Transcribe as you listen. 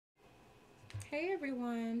Hey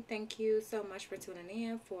everyone, thank you so much for tuning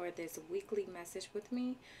in for this weekly message with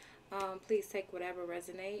me. Please take whatever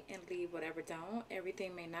resonate and leave whatever don't.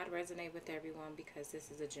 Everything may not resonate with everyone because this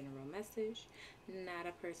is a general message, not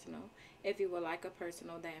a personal. If you would like a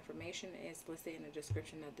personal, that information is listed in the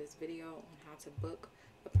description of this video on how to book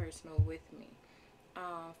a personal with me.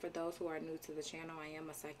 For those who are new to the channel, I am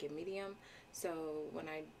a psychic medium. So when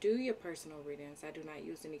I do your personal readings, I do not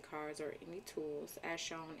use any cards or any tools as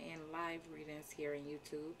shown in live readings here in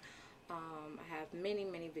YouTube. I have many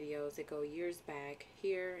videos that go years back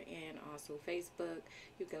here and also Facebook.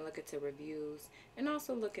 You can look into reviews and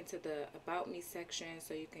also look into the About Me section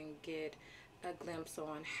so you can get a glimpse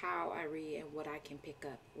on how I read and what I can pick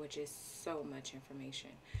up, which is so much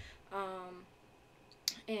information.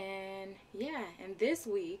 And yeah, and this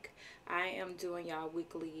week I am doing y'all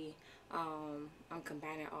weekly. I'm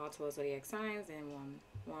combining all 12 zodiac signs in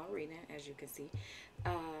one reading, as you can see.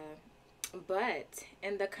 But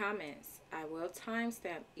in the comments, I will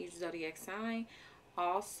timestamp each zodiac sign.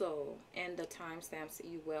 Also, in the timestamps,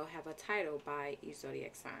 you will have a title by each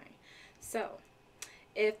zodiac sign. So,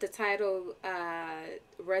 if the title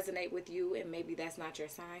resonate with you and maybe that's not your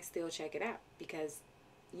sign, still check it out because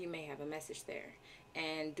you may have a message there.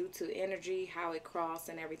 And due to energy, how it crossed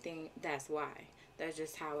and everything, that's why. That's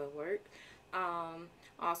just how it worked.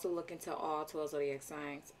 Also look into all 12 zodiac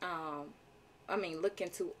signs. Look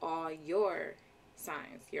into all your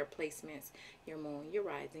signs, your placements, your moon, your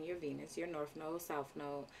rising, your Venus, your north node, south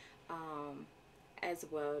node, as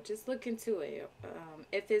well. Just look into it.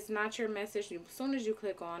 If it's not your message, as soon as you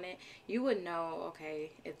click on it, you would know,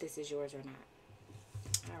 okay, if this is yours or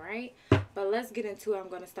not. All right, but let's get into it. I'm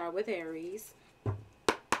going to start with Aries.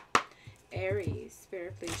 Aries,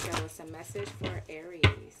 Spirit, please show us a message for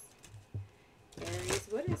Aries. Aries,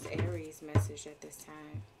 what is Aries' message at this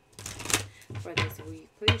time for this week?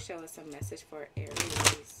 Please show us a message for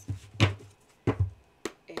Aries.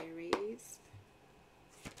 Aries.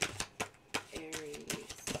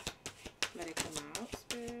 Aries. Let it come out,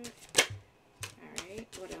 Spirit. Alright,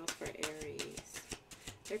 what else for Aries?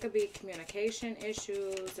 There could be communication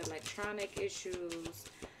issues, electronic issues,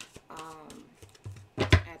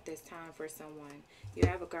 at this time for someone. You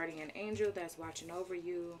have a guardian angel that's watching over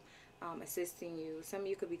you, assisting you. Some of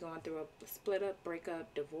you could be going through a split up,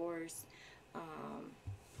 breakup, divorce,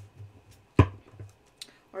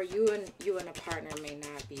 or you and a partner may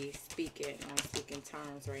not be speaking on speaking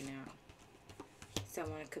terms right now.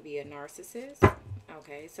 Someone could be a narcissist.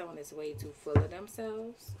 Okay, someone is way too full of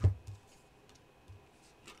themselves.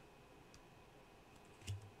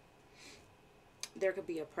 There could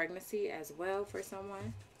be a pregnancy as well for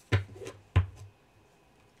someone.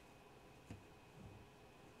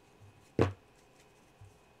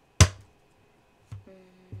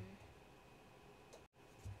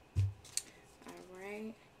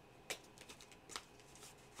 Alright.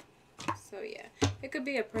 So yeah, it could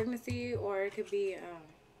be a pregnancy, or it could be,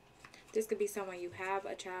 this could be someone you have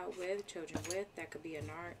a child with, children with. That could be a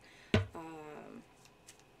narc.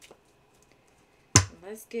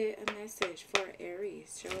 Let's get a message for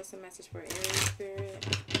Aries. Show us a message for Aries, Spirit.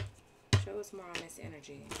 Show us more on this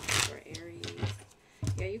energy for Aries.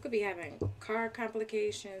 Yeah, you could be having car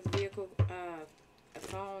complications, vehicle, a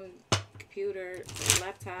phone, computer,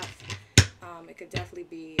 laptop. It could definitely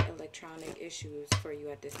be electronic issues for you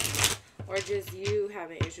at this time. Or just you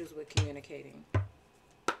having issues with communicating.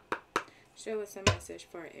 Show us a message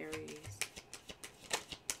for Aries.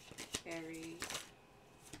 Aries.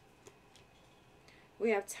 We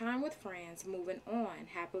have time with friends, moving on,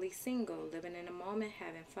 happily single, living in the moment,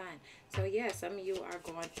 having fun. So yeah, some of you are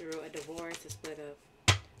going through a divorce, a split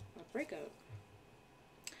up, a breakup.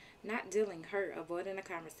 Not dealing hurt, avoiding a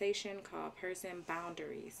conversation, call a person,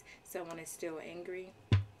 boundaries. Someone is still angry.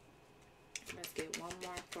 Let's get one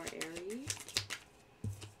more for Aries.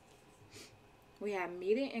 We have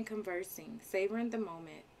meeting and conversing, savoring the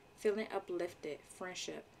moment, feeling uplifted,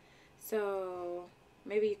 friendship. So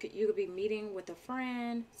maybe you could be meeting with a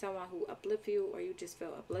friend, someone who uplifts you, or you just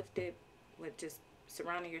feel uplifted with just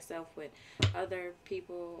surrounding yourself with other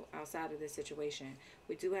people outside of this situation.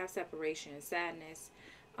 We do have separation, sadness,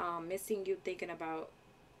 missing you, thinking about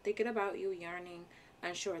you, yearning,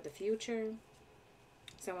 unsure of the future.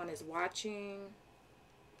 Someone is watching.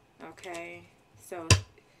 Okay, so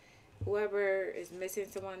whoever is missing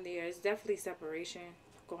someone, there is definitely separation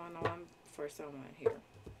going on for someone here.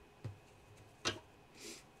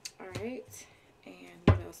 Alright, and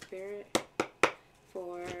what else, Spirit,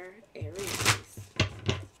 for Aries?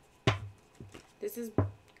 This is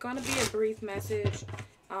going to be a brief message.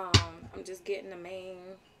 I'm just getting the main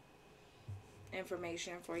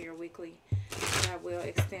information for your weekly. But I will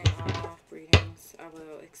extend all readings.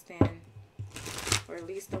 extend, or at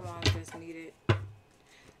least the ones that's needed.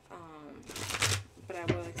 But I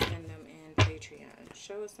will extend them in Patreon.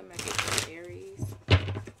 Show us some message for Aries.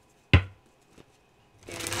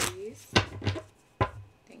 Aries.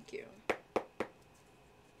 Thank you.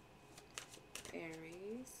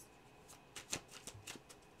 Aries.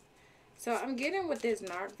 So I'm getting with this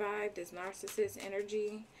narc vibe, this narcissist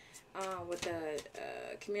energy, with the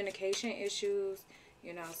communication issues.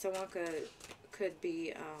 You know, someone could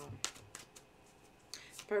be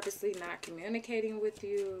purposely not communicating with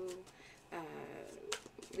you,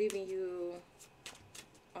 leaving you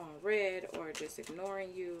on red, or just ignoring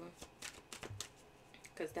you,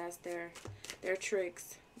 because that's their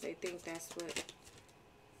tricks. They think that's what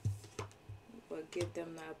will give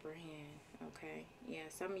them the upper hand. Okay, yeah,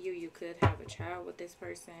 some of you could have a child with this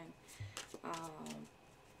person.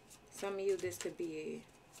 Some of you, this could be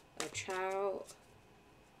a child.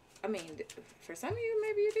 I mean, for some of you,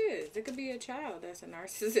 maybe it is. It could be a child that's a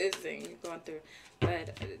narcissist and you're going through.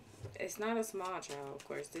 But it's not a small child, of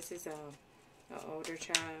course. This is an older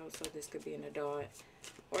child, so this could be an adult.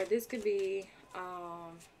 Or this could be,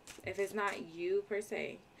 if it's not you per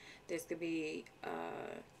se, this could be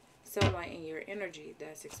someone in your energy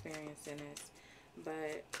that's experiencing this.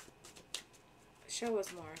 But show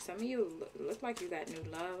us more. Some of you look like you got new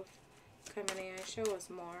love coming in. Show us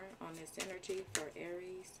more on this energy for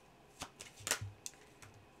Aries.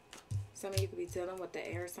 Some of you could be dealing with the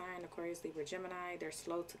air sign, Aquarius, Libra, Gemini. They're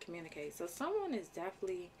slow to communicate. So someone is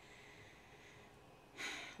definitely,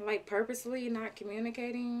 like, purposely not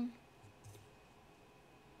communicating.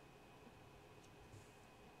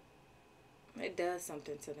 It does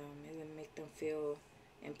something to them. It doesn't make them feel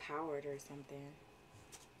empowered or something.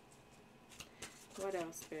 What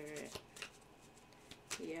else, Spirit?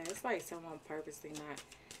 Yeah, it's like someone purposely not,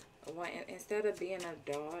 instead of being an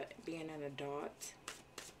adult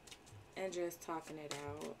and just talking it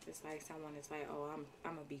out. It's like someone is like, oh, I'm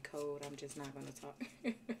gonna be cold. I'm just not gonna talk.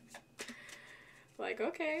 Like,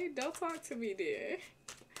 okay, don't talk to me then.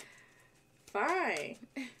 Fine.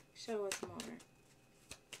 Show us more.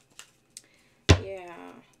 Yeah.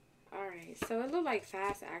 Alright. So it looked like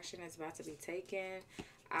fast action is about to be taken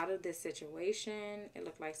out of this situation. It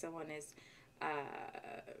looked like someone is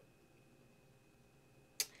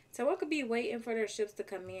someone could be waiting for their ships to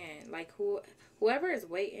come in. Like whoever is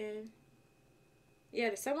waiting.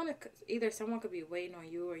 Yeah, either someone could be waiting on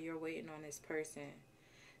you or you're waiting on this person.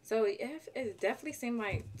 So it definitely seemed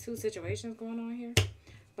like two situations going on here.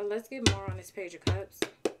 But let's get more on this Page of Cups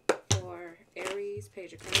for Aries.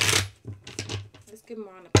 Page of Cups. Let's get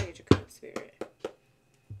more on the Page of Cups, Spirit.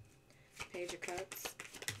 Page of Cups.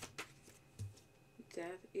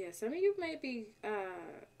 Death. Yeah, some of you may be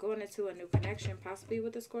going into a new connection, possibly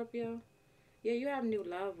with a Scorpio. Yeah, you have new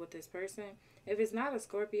love with this person. If it's not a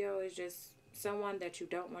Scorpio, it's just someone that you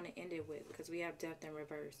don't want to end it with, because we have death in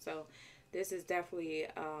reverse. So this is definitely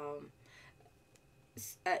an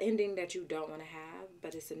ending that you don't want to have,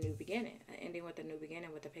 but it's a new beginning. An ending with a new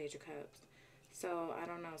beginning with the Page of Cups. So I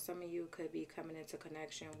don't know. Some of you could be coming into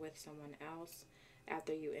connection with someone else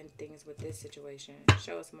after you end things with this situation.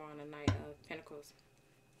 Show us more on the Knight of Pentacles.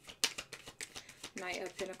 Knight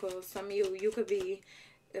of Pentacles. Some of you could be,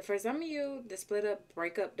 for some of you, the split up,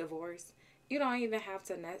 break up, divorce. You don't even have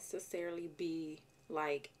to necessarily be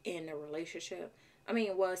like in a relationship. I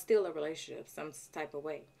mean, well, it's still a relationship some type of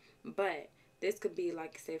way. But this could be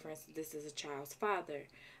like, say for instance, this is a child's father.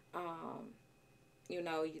 You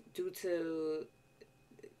know, due to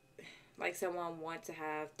like someone want to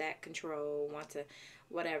have that control, want to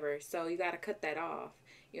whatever. So you got to cut that off.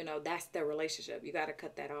 You know, that's the relationship. You got to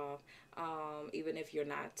cut that off. Even if you're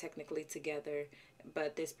not technically together,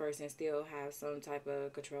 but this person still has some type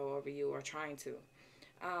of control over you, or trying to.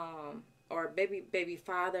 Or baby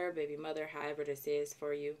father, baby mother, however this is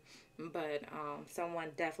for you. But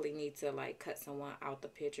someone definitely needs to like cut someone out the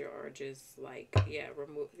picture, or just like, yeah,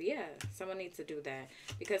 remove. Yeah, someone needs to do that,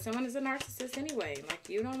 because someone is a narcissist anyway. Like,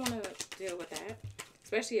 you don't want to deal with that,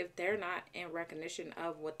 especially if they're not in recognition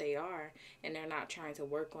of what they are and they're not trying to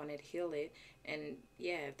work on it, heal it. And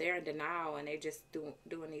yeah, if they're in denial and they just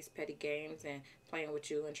doing these petty games and playing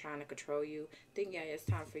with you and trying to control you, then yeah, it's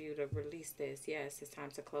time for you to release this. Yes, it's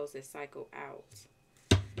time to close this cycle out.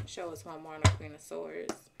 Show us one more on the Queen of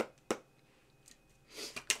Swords.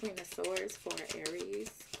 Queen of Swords for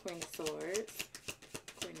Aries. Queen of Swords.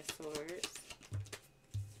 Queen of Swords.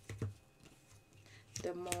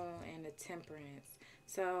 The Moon and the Temperance.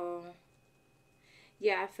 So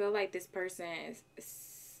yeah, I feel like this person is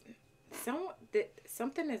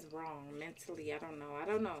something is wrong mentally. I don't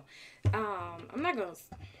know. I'm not gonna.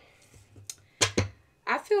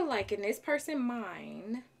 I feel like in this person's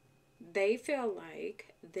mind, they feel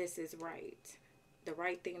like this is right. The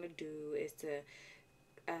right thing to do is to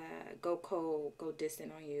go cold, go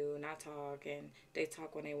distant on you, not talk, and they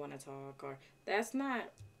talk when they want to talk, or that's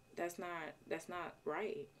not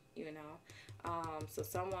right, you know. So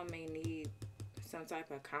someone may need some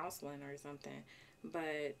type of counseling or something,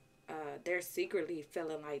 but they're secretly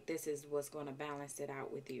feeling like this is what's going to balance it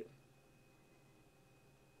out with you.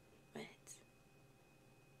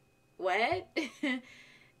 What?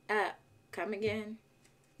 Come again?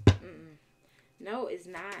 Mm-mm. No, it's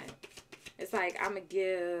not. It's like I'm gonna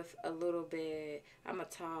give a little bit. I'm gonna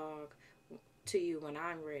talk to you when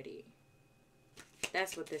I'm ready.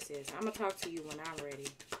 That's what this is. I'm gonna talk to you when I'm ready.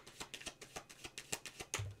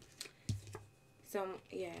 So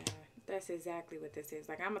yeah, that's exactly what this is.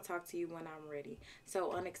 Like, I'm gonna talk to you when I'm ready.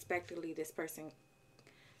 So unexpectedly, this person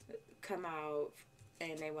come out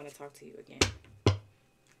and they want to talk to you again.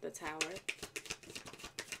 The Tower.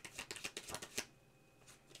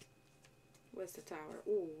 What's the Tower?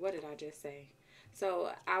 Ooh, what did I just say?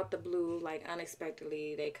 So out the blue, like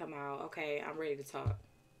unexpectedly, they come out. Okay, I'm ready to talk.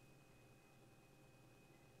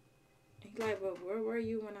 He's like, well, where were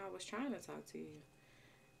you when I was trying to talk to you?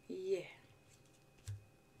 Yeah.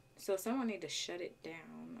 So someone need to shut it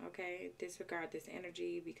down, okay? Disregard this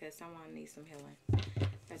energy because someone needs some healing.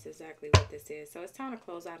 That's exactly what this is. So it's time to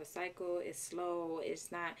close out a cycle. It's slow.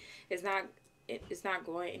 It's not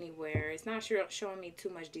going anywhere. It's not showing me too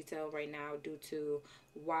much detail right now due to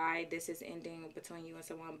why this is ending between you and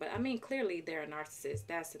someone. But I mean, clearly they're a narcissist.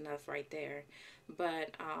 That's enough right there.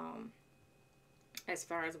 But as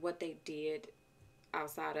far as what they did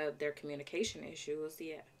outside of their communication issues,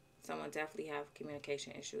 yeah, someone definitely have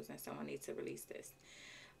communication issues and someone needs to release this.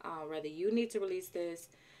 Whether you need to release this,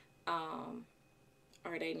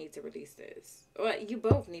 or they need to release this. Well, you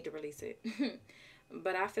both need to release it.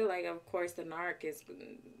 But I feel like, of course, the narc is,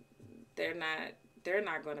 they're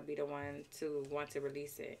not going to be the one to want to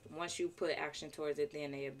release it. Once you put action towards it,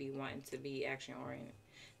 then they'll be wanting to be action oriented.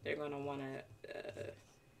 They're going to want to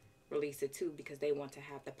release it too because they want to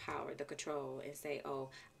have the power, the control, and say, oh,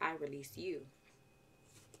 I release you.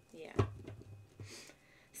 Yeah.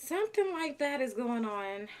 Something like that is going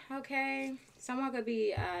on, okay? Someone could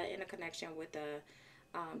be in a connection with a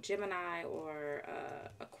Gemini or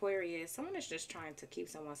Aquarius. Someone is just trying to keep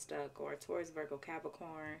someone stuck, or Taurus, Virgo,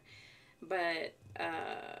 Capricorn. But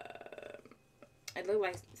it looks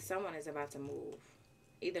like someone is about to move.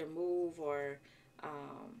 Either move or,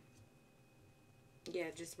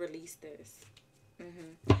 yeah, just release this.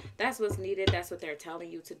 That's what's needed. That's what they're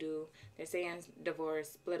telling you to do. They're saying divorce,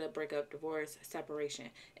 split up, break up, divorce, separation.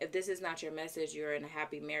 If this is not your message, you're in a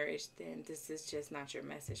happy marriage, then this is just not your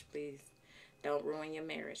message. Please don't ruin your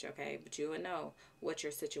marriage, okay? But you will know what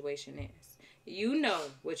your situation is. You know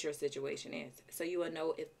what your situation is. So you will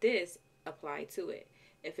know if this apply to it.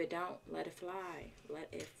 If it don't, let it fly. Let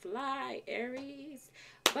it fly, Aries.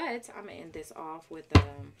 But I'm going to end this off with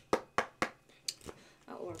an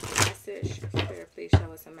oracle message. Spirit, please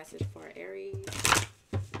show us a message for Aries.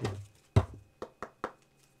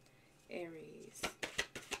 Aries.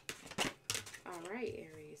 All right,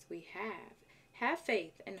 Aries. We have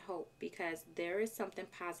faith and hope because there is something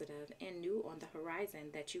positive and new on the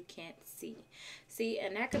horizon that you can't see. See,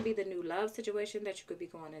 and that could be the new love situation that you could be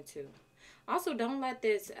going into. Also, don't let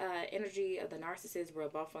this energy of the narcissist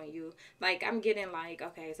rub off on you. Like, I'm getting like,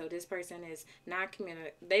 okay, so this person is not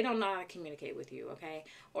they don't know how to communicate with you, okay?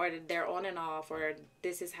 Or they're on and off, or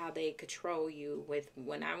this is how they control you with,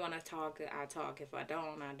 when I want to talk, I talk. If I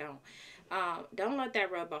don't, I don't. Don't let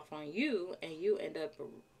that rub off on you and you end up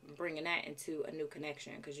bringing that into a new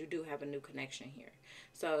connection, because you do have a new connection here.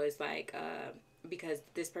 So it's like, because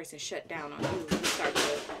this person shut down on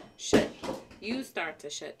you, you start to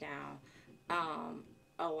shut down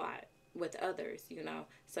a lot with others, you know.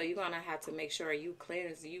 So you're gonna have to make sure you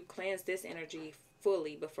cleanse this energy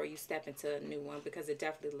fully before you step into a new one, because it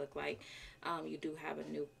definitely look like you do have a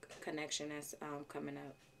new connection that's coming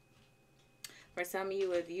up. For some of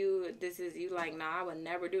you, if this is you like, nah, I would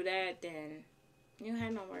never do that, then you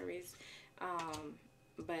have no worries.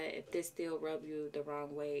 But if this still rub you the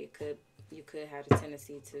wrong way, you could have a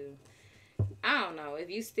tendency to, I don't know, if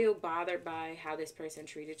you still bothered by how this person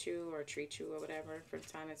treated you or treat you or whatever from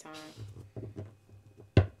time to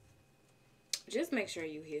time, just make sure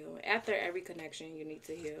you heal. After every connection, you need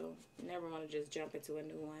to heal. You never want to just jump into a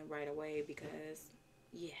new one right away, because,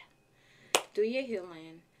 yeah. Do your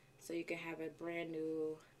healing so you can have a brand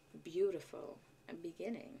new, beautiful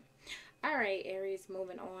beginning. All right, Aries,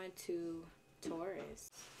 moving on to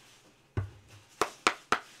Taurus.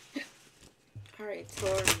 All right,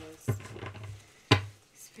 Taurus.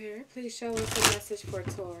 Spirit, please show us a message for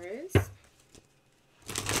Taurus.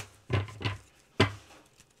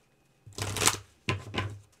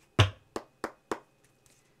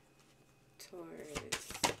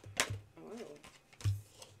 Taurus. Oh.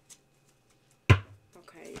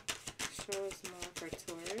 Okay. Show us more for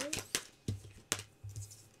Taurus.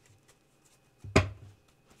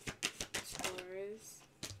 Taurus.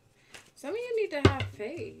 Some of you need to have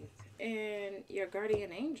faith in your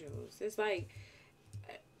guardian angels. It's like,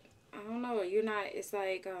 I don't know, you're not, it's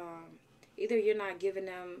like, either you're not giving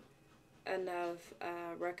them enough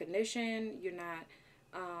recognition, you're not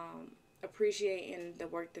appreciating the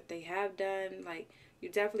work that they have done. Like, you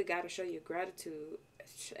definitely got to show your gratitude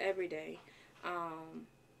every day.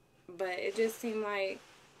 But it just seemed like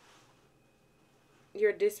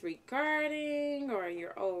you're disregarding or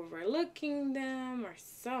you're overlooking them or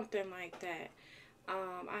something like that.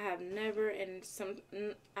 I have never, and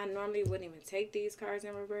I normally wouldn't even take these cards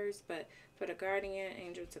in reverse, but for the guardian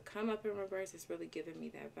angel to come up in reverse, it's really giving me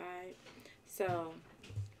that vibe. So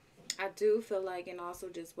I do feel like, and also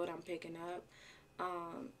just what I'm picking up,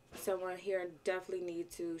 someone here definitely need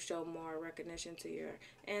to show more recognition to your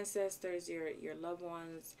ancestors, your loved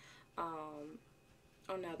ones,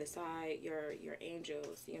 on the other side, your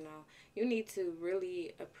angels. You know, you need to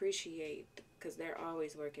really appreciate, because they're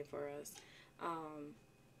always working for us.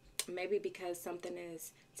 Maybe because something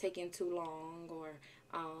is taking too long, or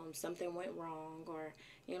something went wrong, or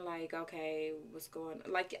you're like, okay, what's going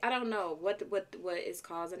on? Like, I don't know what is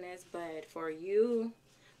causing this, but for you,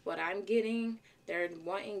 what I'm getting, they're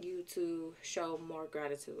wanting you to show more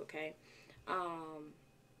gratitude. Okay.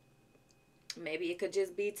 Maybe it could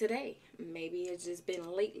just be today. Maybe it's just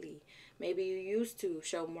been lately. Maybe you used to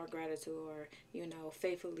show more gratitude, or, you know,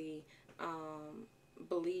 faithfully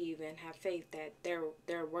believe and have faith that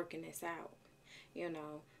they're working this out, you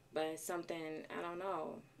know. But something, I don't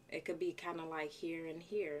know, it could be kind of like here and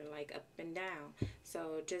here, like up and down.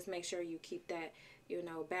 So just make sure you keep that, you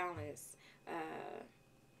know, balance.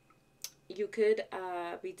 You could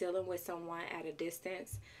be dealing with someone at a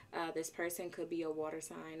distance. This person could be a water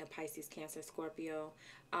sign, a Pisces, Cancer, Scorpio.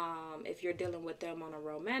 If you're dealing with them on a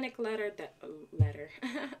romantic letter,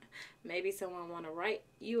 maybe someone want to write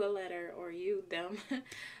you a letter, or you them,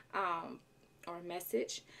 or a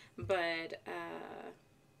message. But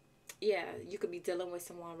yeah, you could be dealing with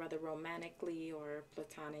someone rather romantically or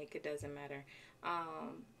platonic. It doesn't matter.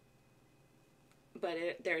 But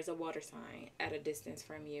there's a water sign at a distance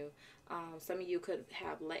from you. Some of you could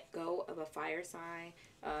have let go of a fire sign.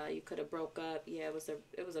 You could have broke up. Yeah, it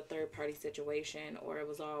was a third party situation, or it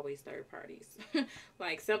was always third parties,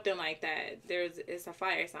 like something like that. It's a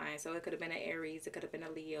fire sign, so it could have been an Aries, it could have been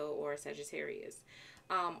a Leo, or a Sagittarius,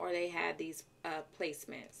 or they had these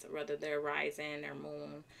placements, whether they're rising, their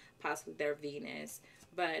moon, possibly their Venus,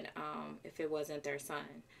 but if it wasn't their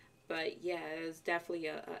sun. But yeah, it was definitely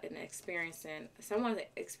someone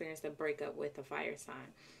experienced a breakup with a fire sign.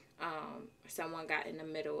 Someone got in the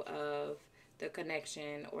middle of the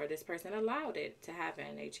connection, or this person allowed it to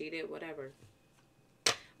happen. They cheated, whatever.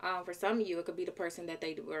 For some of you, it could be the person that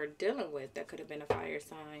they were dealing with that could have been a fire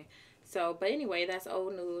sign. So, but anyway, that's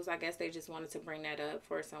old news. I guess they just wanted to bring that up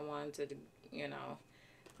for someone to, you know,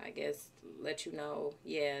 I guess let you know,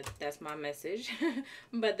 yeah, that's my message.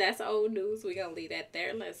 But that's old news. We're going to leave that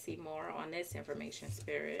there. Let's see more on this information,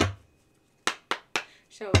 Spirit.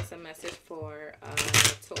 Show us a message for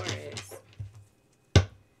Taurus.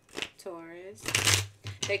 Taurus.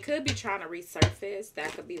 They could be trying to resurface.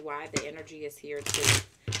 That could be why the energy is here too.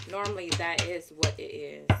 Normally, that is what it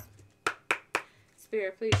is.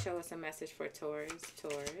 Spirit, please show us a message for Taurus.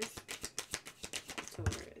 Taurus.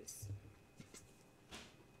 Taurus.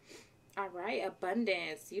 All right,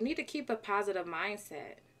 abundance. You need to keep a positive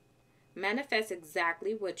mindset. Manifest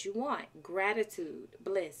exactly what you want. Gratitude,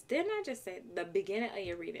 bliss. Didn't I just say the beginning of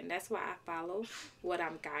your reading? That's why I follow what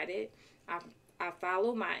I'm guided. I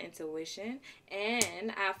follow my intuition,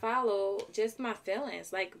 and I follow just my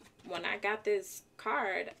feelings. Like when I got this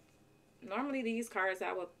card, normally these cards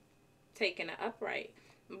I would take in an upright,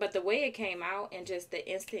 but the way it came out and just the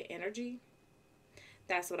instant energy,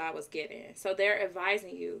 that's what I was getting. So they're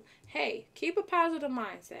advising you, hey, keep a positive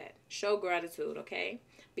mindset. Show gratitude, okay?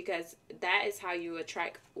 Because that is how you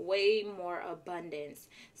attract way more abundance.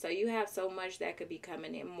 So you have so much that could be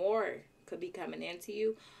coming in. More could be coming into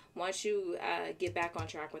you. Once you get back on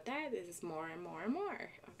track with that, this is more and more and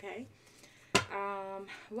more, okay?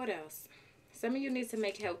 What else? Some of you need to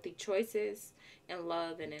make healthy choices in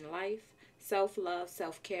love and in life. Self-love,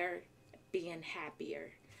 self-care, being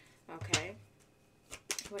happier, okay?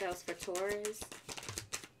 What else for Taurus?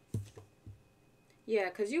 Yeah,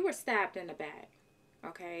 because you were stabbed in the back.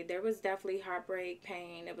 Okay, there was definitely heartbreak,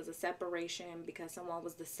 pain. It was a separation because someone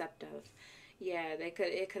was deceptive. Yeah, it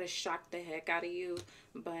could have shocked the heck out of you,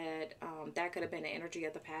 but that could have been the energy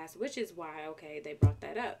of the past, which is why, okay, they brought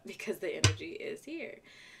that up because the energy is here.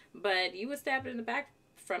 But you were stabbed in the back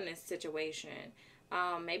from this situation.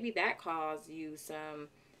 Maybe that caused you some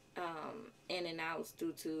in and outs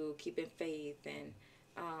due to keeping faith and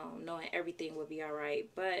knowing everything will be all right.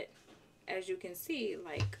 But as you can see,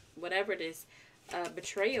 like whatever this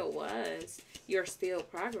betrayal was, you're still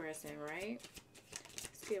progressing, right?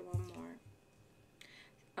 Let's get one more.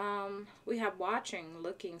 We have watching,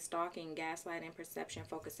 looking, stalking, gaslighting, perception,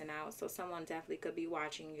 focusing out. So someone definitely could be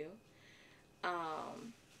watching you.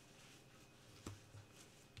 Um,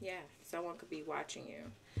 yeah, someone could be watching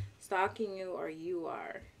you, stalking you, or you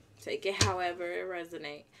are. Take it however it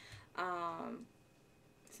resonate. Um,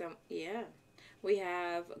 so yeah. We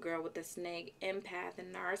have a girl with a snake, empath,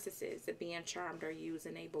 and narcissist. Being charmed or use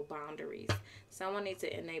enable boundaries. Someone needs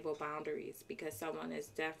to enable boundaries because someone is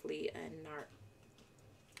definitely a narc.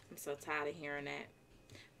 I'm so tired of hearing that.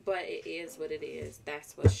 But it is what it is.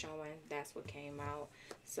 That's what's showing. That's what came out.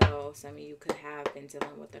 So some of you could have been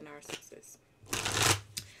dealing with a narcissist.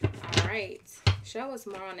 All right. Show us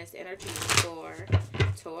more on this energy for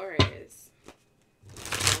Taurus.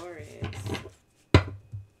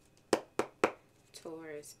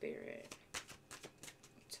 Taurus spirit.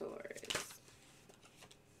 Taurus.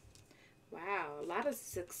 Wow, a lot of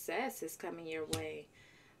success is coming your way.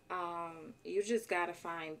 You just got to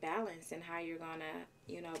find balance in how you're going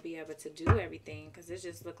to, be able to do everything. Because it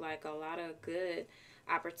just looked like a lot of good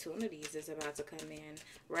opportunities is about to come in.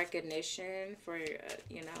 Recognition for,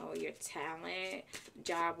 your talent.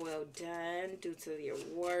 Job well done due to your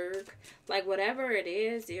work. Like, whatever it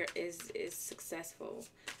is successful.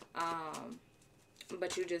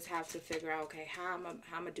 But you just have to figure out, okay, how I'm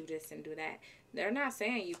going to do this and do that. They're not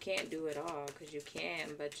saying you can't do it all, because you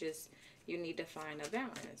can, but just you need to find a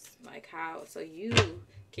balance. Like how, so you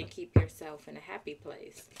can keep yourself in a happy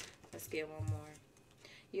place. Let's get one more.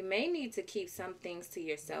 You may need to keep some things to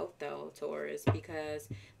yourself, though, Taurus, because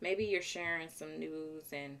maybe you're sharing some news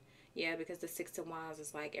and, yeah, because the Six of Wands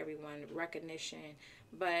is like everyone, recognition.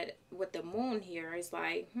 But with the moon here, it's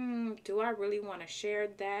like, do I really want to share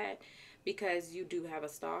that? Because you do have a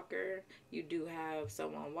stalker. You do have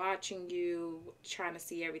someone watching you, trying to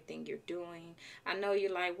see everything you're doing. I know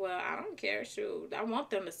you're like, well, I don't care. Shoot, I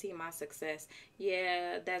want them to see my success.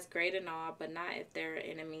 Yeah, that's great and all, but not if they're an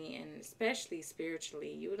enemy, and especially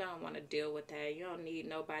spiritually. You don't want to deal with that. You don't need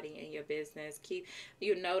nobody in your business.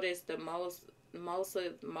 You notice the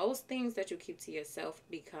most things that you keep to yourself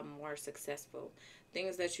become more successful.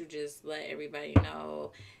 Things that you just let everybody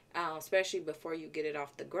know, especially before you get it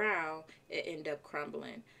off the ground, it end up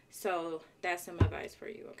crumbling. So that's some advice for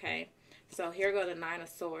you, okay? So here go the Nine of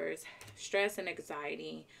Swords. Stress and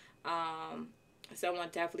anxiety. Someone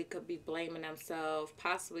definitely could be blaming themselves,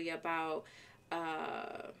 possibly about,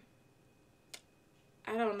 I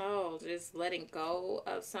don't know, just letting go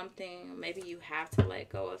of something. Maybe you have to let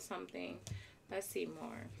go of something. Let's see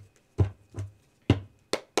more.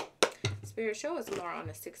 Spirit, show us more on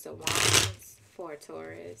the Six of Wands for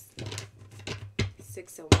Taurus.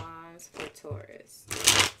 Six of Wands for Taurus.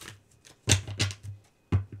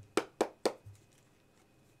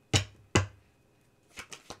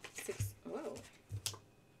 Whoa.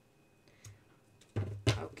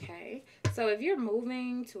 Okay. So if you're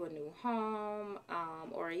moving to a new home,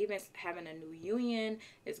 or even having a new union,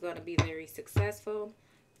 it's going to be very successful.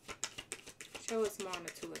 Show us more on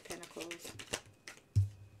the Two of Pentacles.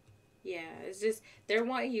 Yeah, it's just they're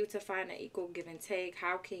wanting you to find an equal give and take.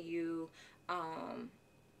 How can you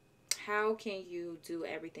do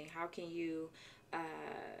everything? How can you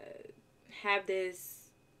have this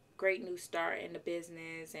great new start in the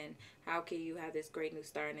business, and how can you have this great new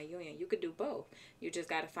start in a union? You could do both. You just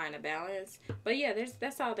got to find a balance. But yeah,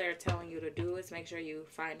 that's all they're telling you to do, is make sure you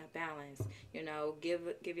find a balance.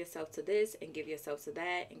 Give yourself to this and give yourself to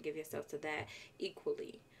that and give yourself to that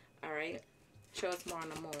equally. All right. Show us more on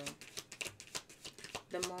the moon.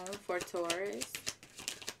 The moon for Taurus.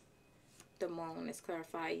 The moon is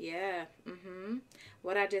clarified. Yeah.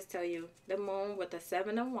 What I just tell you. The moon with the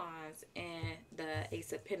Seven of Wands and the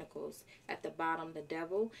Ace of Pentacles. At the bottom, the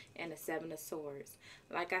Devil and the Seven of Swords.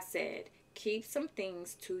 Like I said, keep some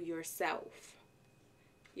things to yourself.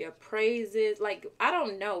 Your praises. Like, I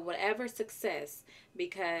don't know. Whatever success.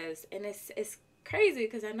 Because, and it's crazy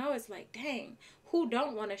because I know it's like, dang, who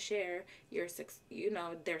don't want to share their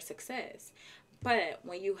success? But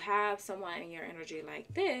when you have someone in your energy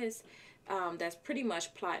like this, that's pretty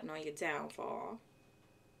much plotting on your downfall,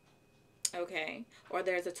 Okay, or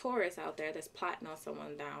there's a Taurus out there that's plotting on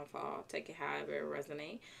someone's downfall. Take it however it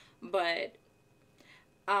resonate, but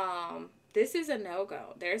this is a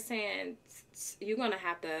no-go. They're saying you're gonna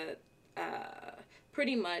have to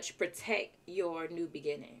pretty much protect your new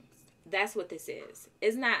beginnings. That's what this is.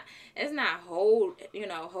 It's not hold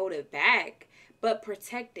it back, but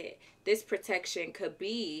protect it. This protection could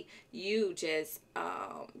be you just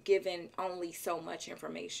giving only so much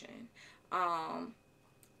information,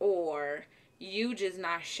 or you just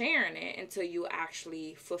not sharing it until you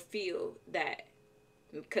actually fulfill that,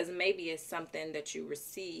 because maybe it's something that you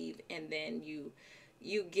receive and then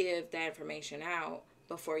you give that information out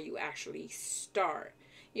before you actually start,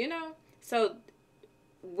 so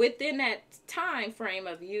within that time frame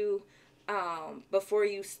of you, before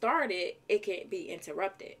you start it, it can be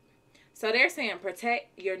interrupted. So they're saying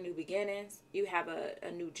protect your new beginnings. You have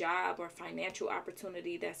a new job or financial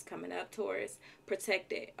opportunity that's coming up, Taurus.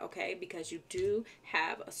 Protect it, okay? Because you do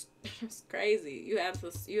have it's crazy. You have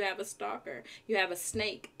a stalker. You have a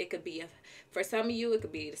snake. It could be for some of you, it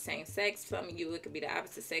could be the same sex. Some of you, it could be the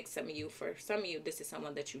opposite sex. For some of you, this is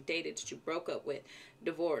someone that you dated, that you broke up with,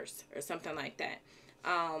 divorced, or something like that.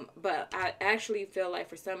 But I actually feel like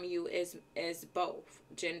for some of you is both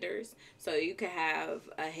genders. So you could have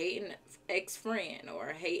a hating ex-friend or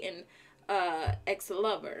a hating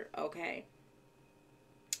ex-lover, okay?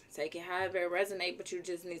 Take it however it resonate, but you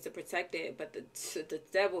just need to protect it. But the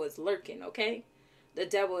devil is lurking, okay? The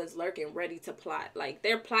devil is lurking, ready to plot. Like,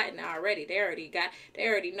 they're plotting already. They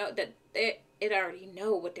already know that it already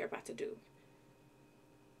know what they're about to do.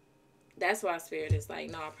 That's why Spirit is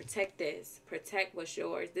like, no, protect this. Protect what's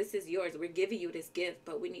yours. This is yours. We're giving you this gift,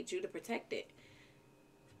 but we need you to protect it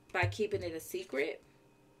by keeping it a secret.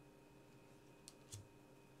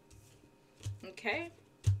 Okay?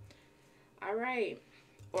 All right.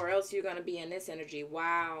 Or else you're going to be in this energy.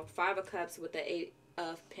 Wow. 5 of Cups with the 8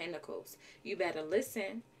 of Pentacles. You better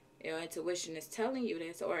listen. Your intuition is telling you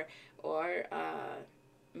this. Or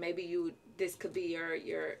maybe this could be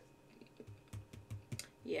your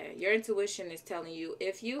intuition is telling you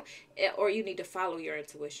or you need to follow your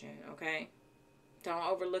intuition, okay? Don't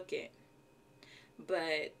overlook it.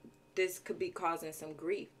 But this could be causing some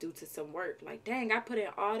grief due to some work. Like, dang, I put in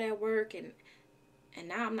all that work and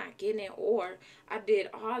now I'm not getting it. Or I did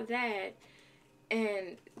all that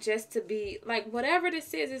and just to be, like, whatever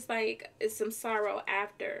this is, it's like, it's some sorrow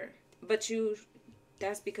after. But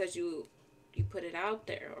that's because you put it out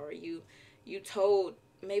there, or you told,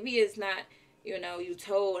 maybe it's not, you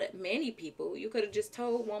told many people. You could have just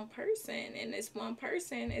told one person, and this one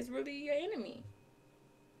person is really your enemy.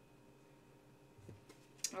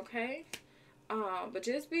 Okay? But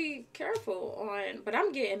just be careful but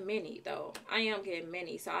I'm getting many, though. I am getting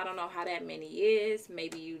many, so I don't know how that many is.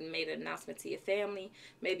 Maybe you made an announcement to your family.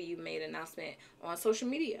 Maybe you made an announcement on social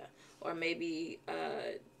media. Or maybe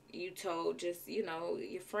you told just,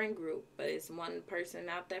 your friend group. But it's one person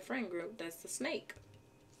out that friend group that's a snake.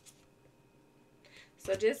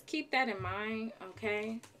 So just keep that in mind,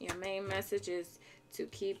 okay? Your main message is to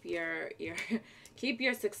keep your keep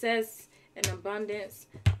your success and abundance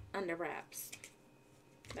under wraps.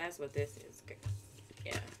 That's what this is.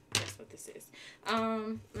 Yeah, that's what this is.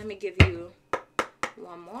 Let me give you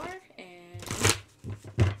one more and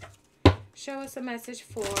show us a message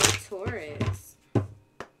for Taurus.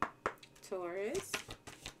 Taurus.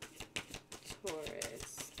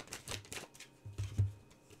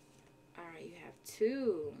 You have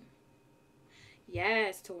 2.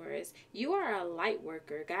 Yes, Taurus. You are a light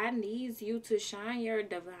worker. God needs you to shine your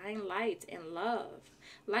divine light and love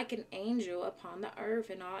like an angel upon the earth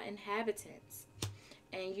and all inhabitants.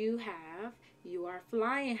 And you are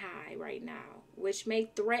flying high right now, which may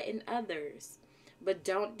threaten others. But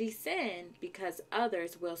don't descend, because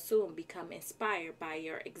others will soon become inspired by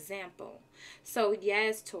your example. So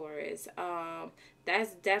yes, Taurus,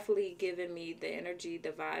 that's definitely giving me the energy, the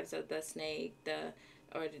vibes of the snake,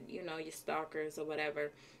 your stalkers or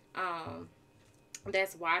whatever.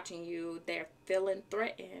 That's watching you. They're feeling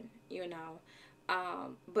threatened,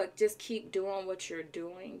 but just keep doing what you're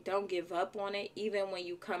doing. Don't give up on it, even when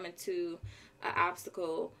you come into an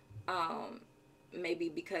obstacle. Maybe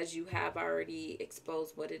because you have already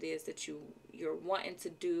exposed what it is that you're wanting to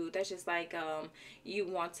do. That's just like you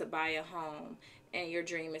want to buy a home and your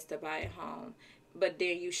dream is to buy a home, but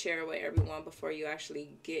then you share it with everyone before you actually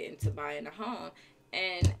get into buying a home,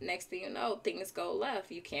 and next thing you know, things go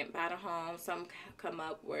left. You can't buy the home. Some come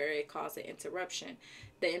up where it causes an interruption.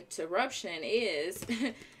 The interruption is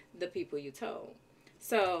the people you told.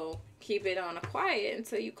 So keep it on a quiet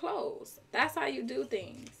until you close. That's how you do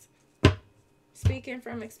things. Speaking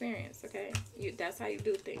from experience, okay? That's how you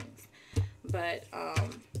do things. But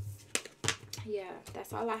yeah,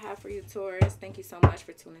 that's all I have for you, Taurus. Thank you so much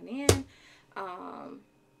for tuning in.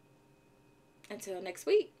 Until next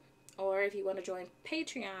week. Or if you want to join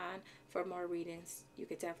Patreon for more readings, you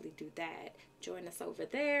could definitely do that. Join us over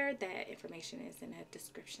there. That information is in the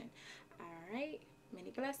description. All right.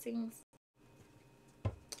 Many blessings.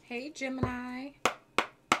 Hey, Gemini.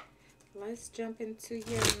 Let's jump into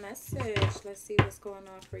your message. Let's see what's going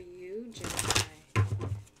on for you, Gemini.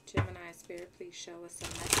 Gemini, Spirit, please show us a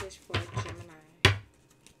message for Gemini.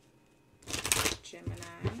 Gemini.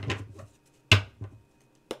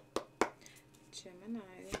 Gemini.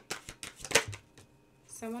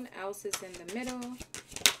 Someone else is in the middle.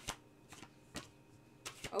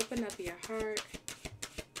 Open up your heart.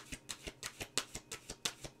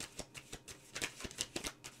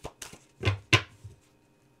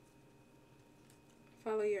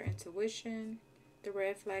 Follow your intuition. The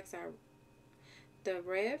red flags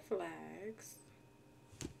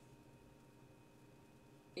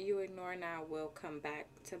you ignore now will come back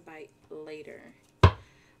to bite later.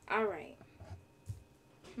 All right.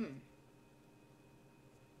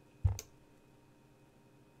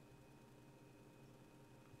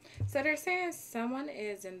 So they're saying someone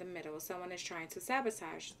is in the middle. Someone is trying to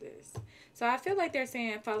sabotage this. So I feel like they're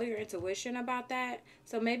saying follow your intuition about that.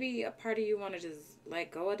 So maybe a part of you want to just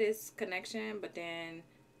let go of this connection, but then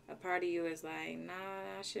a part of you is like, nah,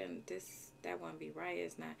 I shouldn't. That wouldn't be right.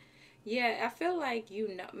 It's not. Yeah, I feel like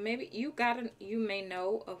maybe you may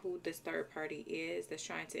know of who this third party is that's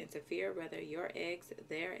trying to interfere, whether your ex,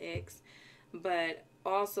 their ex, but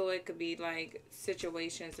also it could be like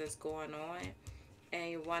situations that's going on. And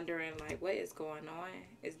you're wondering, like, what is going on?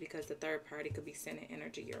 Is because the third party could be sending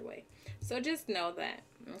energy your way. So just know that,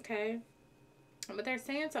 okay? But they're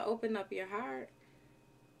saying to open up your heart.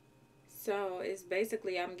 So it's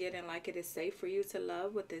basically, I'm getting like it is safe for you to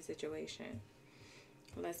love with this situation.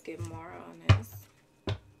 Let's get more on this.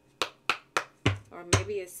 Or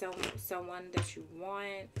maybe it's someone that you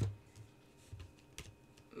want.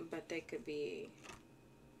 But they could be,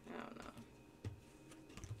 I don't know.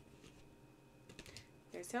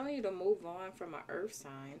 They're telling you to move on from an earth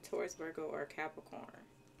sign, Taurus, Virgo, or Capricorn.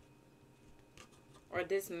 Or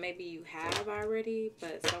this maybe you have already,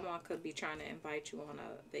 but someone could be trying to invite you on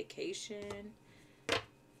a vacation.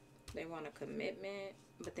 They want a commitment,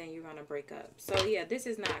 but then you're going to break up. So yeah, this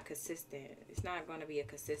is not consistent. It's not going to be a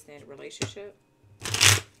consistent relationship.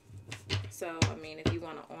 So, I mean, if you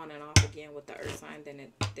want to on and off again with the earth sign,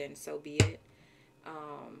 then so be it.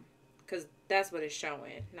 Because that's what it's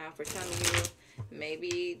showing. Now, for some of you,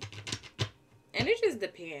 maybe, and it just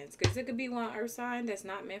depends, because it could be one earth sign that's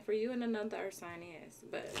not meant for you and another earth sign is,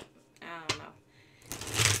 but I don't know.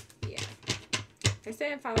 Yeah, they're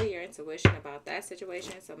saying follow your intuition about that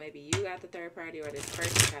situation. So maybe you got the third party, or this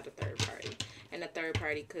person got the third party, and the third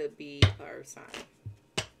party could be an earth sign.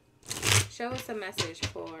 Show us a message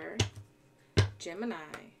for Gemini.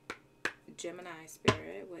 Gemini,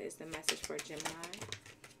 Spirit, what is the message for Gemini?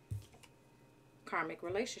 Karmic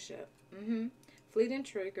relationship. Fleeting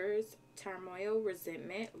triggers, turmoil,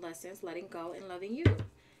 resentment, lessons, letting go, and loving you.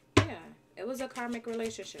 Yeah, it was a karmic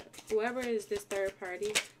relationship. Whoever is this third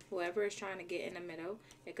party, whoever is trying to get in the middle,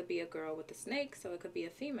 it could be a girl with a snake, so it could be a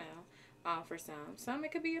female for some. Some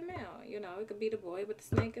it could be a male, you know, it could be the boy with the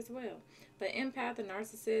snake as well. But empath and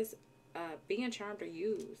narcissist, being charmed or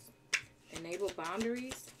used. Enable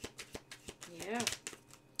boundaries. Yeah.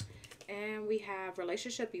 And we have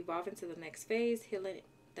relationship evolving to the next phase, healing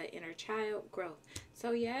the inner child, growth.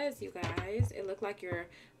 So yes, you guys, it looked like you're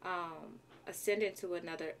ascending to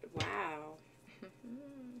another, wow.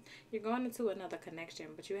 You're going into another connection,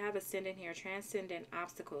 but you have ascending here, transcending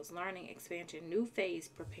obstacles, learning, expansion, new phase,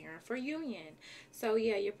 preparing for union. So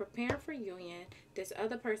yeah, you're preparing for union. This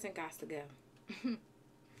other person got to go.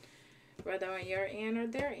 Whether on your end or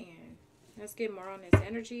their end. Let's get more on this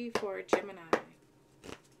energy for Gemini.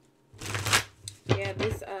 Yeah,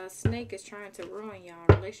 this snake is trying to ruin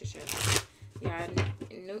y'all relationship. Yeah,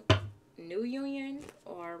 new union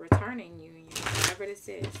or returning union, whatever this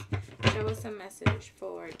is. Show us a message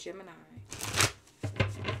for Gemini.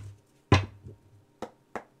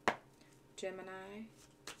 Gemini.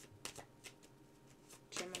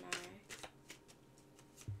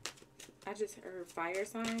 I just heard fire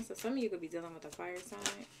signs. So some of you could be dealing with a fire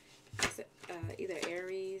sign. It's, either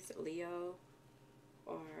Aries, Leo,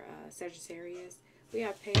 or Sagittarius. We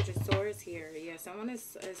have Page of Swords here. Yeah, someone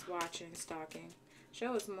is watching, stalking.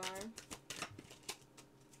 Show us more.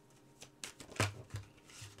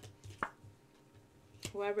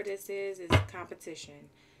 Whoever this is competition.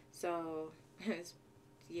 So,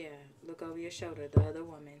 yeah, look over your shoulder. The other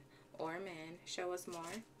woman or man. Show us more.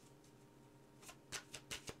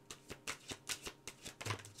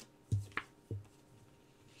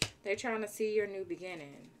 They're trying to see your new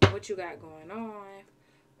beginning. What you got going on.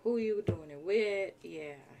 Who you doing it with.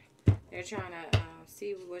 Yeah. They're trying to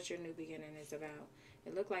see what your new beginning is about.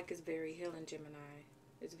 It looked like it's very healing, Gemini.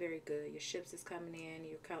 It's very good. Your ships is coming in.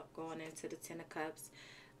 You're going into the Ten of Cups.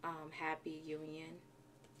 Happy union.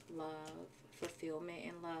 Love. Fulfillment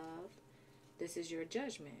and love. This is your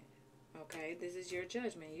judgment. Okay? This is your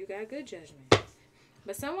judgment. You got good judgment.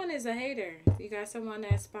 But someone is a hater. You got someone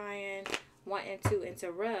that's spying, wanting to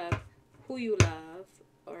interrupt who you love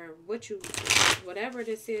or whatever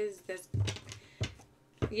this is. That's,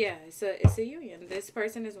 yeah, it's a union. This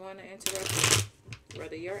person is wanting to interrupt you,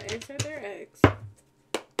 whether your ex or their ex.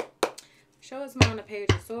 Show us more on the Page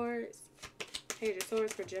of Swords. Page of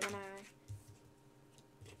Swords for Gemini.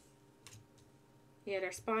 Yeah,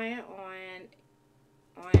 they're spying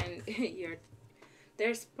on your.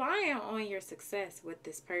 They're spying on your success with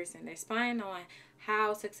this person. They're spying on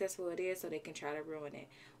how successful it is so they can try to ruin it.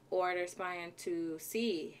 Or they're spying to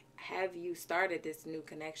see, have you started this new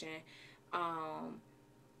connection,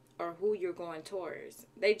 or who you're going towards.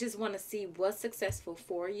 They just want to see what's successful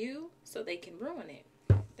for you so they can ruin it.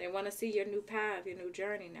 They want to see your new path, your new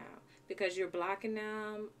journey now. Because you're blocking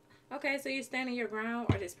them. Okay, so you're standing your ground,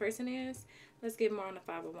 or this person is. Let's get more on the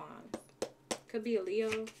Five of Wands. Could be a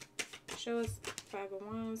Leo. Show us Five of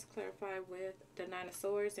Wands. Clarify with the Nine of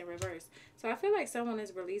Swords in reverse. So I feel like someone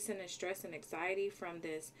is releasing the stress and anxiety from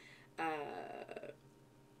this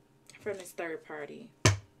third party.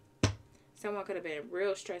 Someone could have been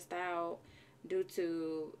real stressed out due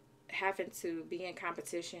to having to be in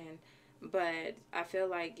competition. But I feel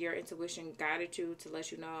like your intuition guided you to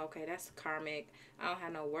let you know, okay, that's karmic. I don't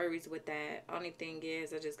have no worries with that. Only thing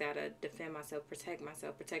is, I just got to defend myself,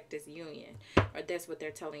 protect this union. Or that's what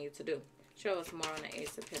they're telling you to do. Show us more on the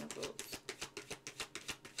Ace of Pentacles.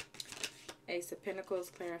 Ace of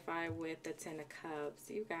Pentacles clarified with the Ten of Cups.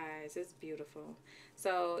 You guys, it's beautiful.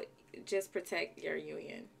 So, just protect your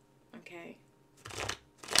union. Okay?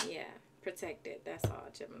 Yeah, protect it. That's all,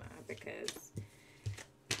 Gemini. Because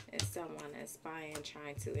it's someone that's spying,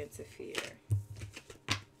 trying to interfere.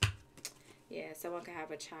 Yeah, someone could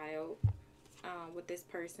have a child with this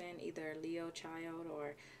person, either a Leo child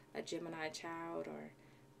or a Gemini child, or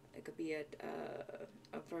it could be a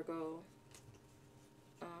Virgo.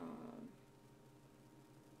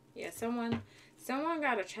 Yeah, someone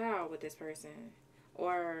got a child with this person,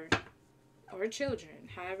 or children,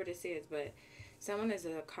 however this is, but someone is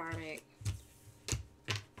a karmic.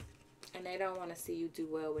 And they don't want to see you do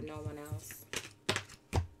well with no one else.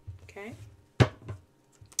 Okay?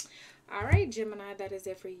 Alright, Gemini, that is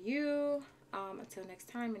it for you. Until next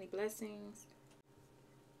time, many blessings.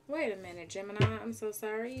 Wait a minute, Gemini. I'm so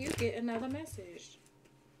sorry. You get another message.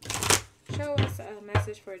 Show us a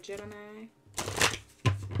message for Gemini.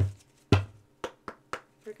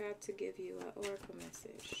 Forgot to give you an oracle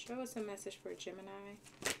message. Show us a message for Gemini.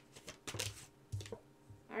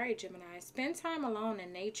 Alright, Gemini, spend time alone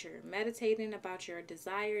in nature, meditating about your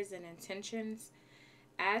desires and intentions.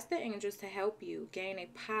 Ask the angels to help you gain a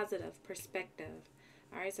positive perspective.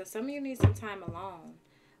 Alright, so some of you need some time alone.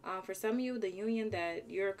 For some of you, the union that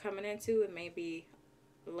you're coming into, it may be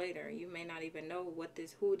later. You may not even know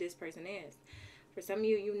who this person is. For some of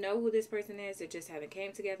you, you know who this person is. It just haven't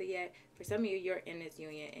came together yet. For some of you, you're in this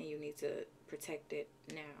union and you need to protect it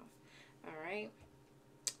now. Alright.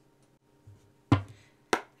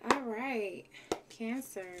 Alright,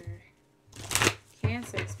 Cancer.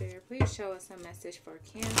 Cancer Spirit, please show us a message for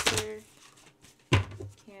Cancer.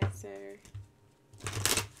 Cancer.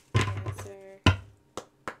 Cancer.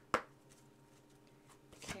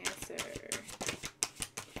 Cancer.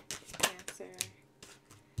 Cancer.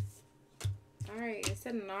 Alright, it's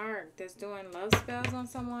a narc that's doing love spells on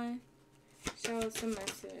someone. Show us a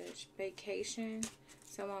message. Vacation.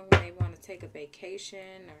 Someone may want to take a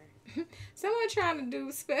vacation, or someone trying to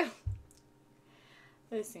do spell.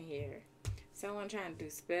 Listen here. Someone trying to do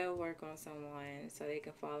spell work on someone so they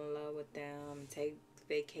can fall in love with them, take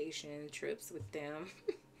vacation trips with them.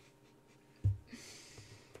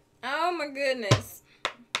 Oh my goodness.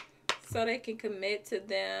 So they can commit to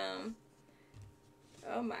them.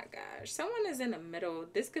 Oh my gosh. Someone is in the middle.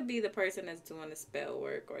 This could be the person that's doing the spell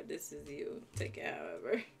work, or this is you. Take it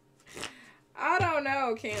however. I don't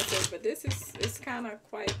know, Cancer, but it's kind of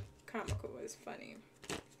quite comical. It's funny.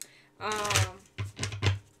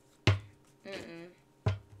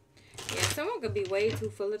 Yeah, someone could be way too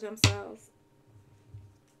full of themselves.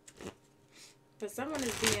 But someone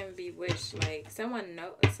is being bewitched. Like, someone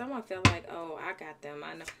feel like, oh, I got them.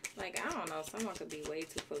 I know. Like, I don't know. Someone could be way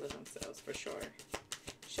too full of themselves, for sure.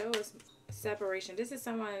 Show us Separation. This is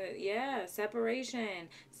someone, yeah, separation.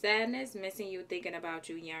 Sadness, missing you, thinking about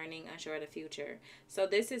you, yearning, unsure of the future. So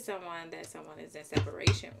this is someone that someone is in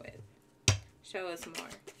separation with. Show us more.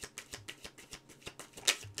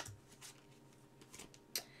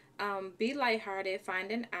 Be lighthearted,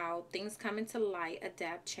 finding out, things coming to light,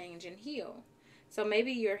 adapt, change, and heal. So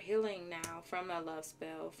maybe you're healing now from a love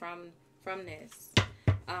spell, from this.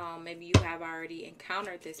 Maybe you have already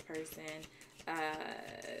encountered this person.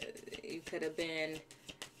 You could have been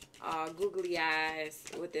googly eyes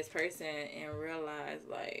with this person and realize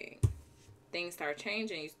like things start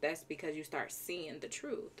changing. That's because you start seeing the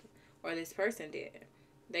truth, or this person did.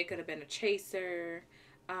 They could have been a chaser.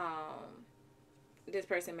 This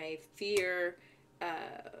person may fear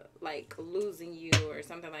like losing you or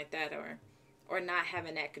something like that, or not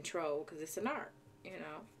having that control, because it's an art, you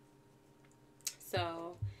know.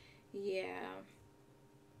 So yeah.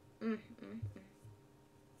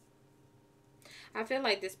 I feel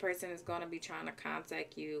like this person is going to be trying to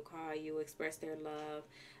contact you, call you, express their love,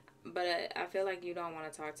 but I feel like you don't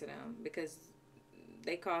want to talk to them because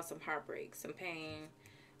they cause some heartbreak, some pain.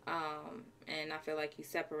 And I feel like you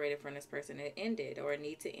separated from this person. It ended, or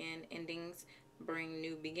need to end. Endings bring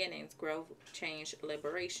new beginnings, growth, change,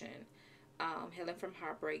 liberation, healing from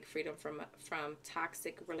heartbreak, freedom from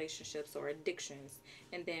toxic relationships or addictions.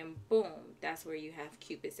 And then boom, that's where you have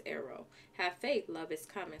Cupid's arrow. Have faith, love is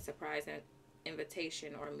coming, surprise and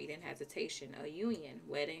invitation or meeting hesitation, a union,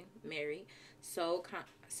 wedding, married, soul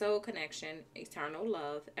connection, eternal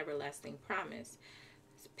love, everlasting promise,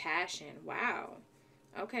 passion. Wow.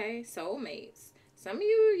 Okay, soulmates. Some of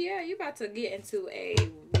you, yeah, you about to get into a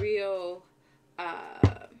real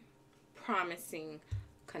promising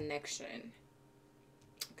connection.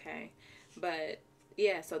 Okay, but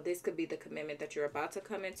yeah, so this could be the commitment that you're about to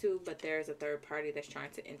come into, but there's a third party that's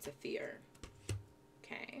trying to interfere.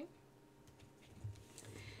 Okay.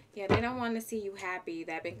 Yeah, they don't want to see you happy.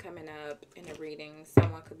 That been coming up in the reading.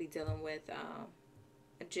 Someone could be dealing with a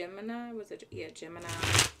Gemini. Was it? Yeah, Gemini.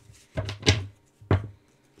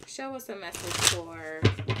 Show us a message for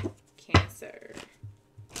Cancer.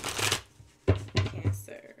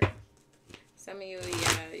 Cancer. Some of you,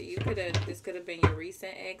 yeah, you could have, this could have been your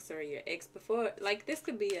recent ex or your ex before. Like, this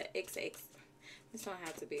could be an ex. This don't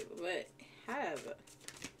have to be, but however,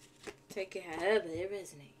 take it however it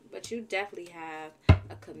resonates. But you definitely have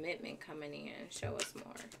a commitment coming in. Show us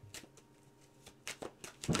more.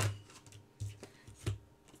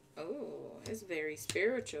 Oh, it's very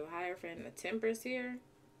spiritual. Hierophant, the Temperance here.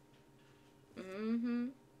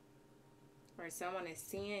 Or someone is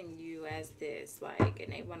seeing you as this, like,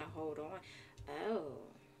 and they want to hold on. Oh,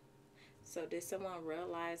 so did someone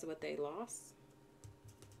realize what they lost,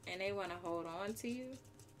 and they want to hold on to you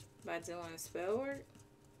by doing spell work,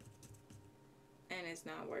 and it's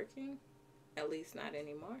not working, at least not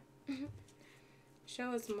anymore.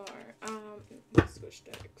 Show us more. Let's switch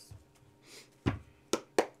decks.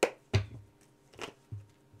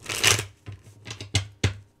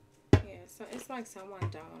 So it's like someone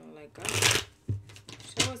don't want to let go.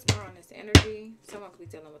 Show us more on this energy. Someone could be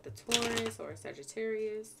dealing with a Taurus or a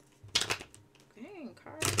Sagittarius. Dang,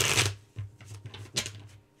 card.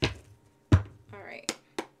 Alright.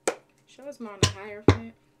 Show us more on the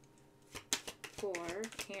Hierophant for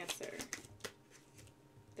Cancer.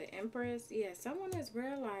 The Empress. Yeah, someone is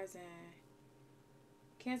realizing.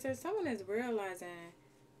 Cancer, someone is realizing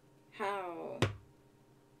how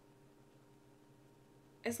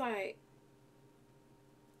it's like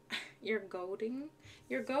you're golden.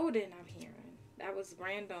 You're golden, I'm hearing. That was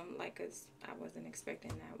random, like, 'cause I wasn't expecting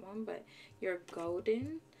that one, but you're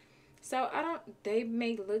golden. So they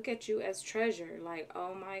may look at you as treasure, like,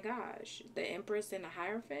 oh my gosh, the Empress and the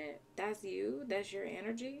Hierophant, that's you, that's your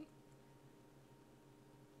energy.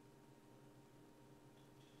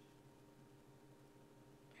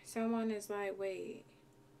 Someone is like, wait.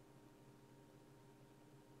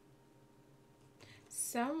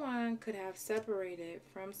 Someone could have separated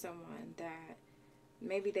from someone that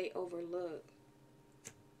maybe they overlooked.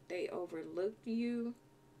 They overlooked you.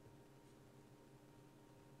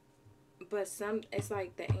 But it's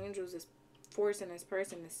like the angels is forcing this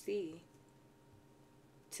person to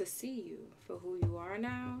see you for who you are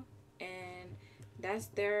now. And that's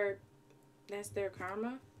their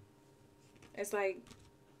karma. It's like,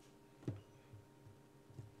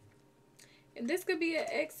 this could be an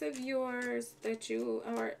ex of yours that you,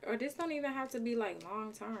 or this don't even have to be like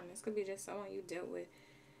long term. This could be just someone you dealt with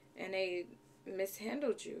and they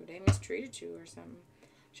mishandled you. They mistreated you or something.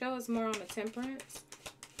 Show us more on the Temperance.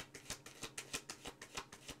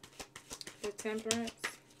 The Temperance.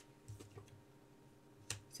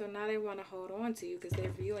 So now they want to hold on to you because they're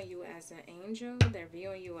viewing you as an angel. They're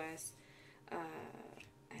viewing you as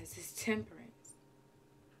this temperance.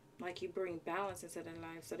 Like you bring balance into their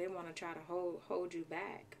life. So they want to try to hold you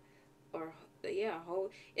back. Or, yeah,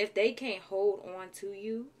 if they can't hold on to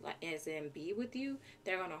you, like as in be with you,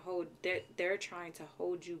 they're going to they're trying to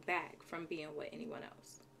hold you back from being with anyone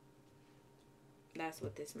else. That's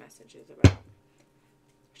what this message is about.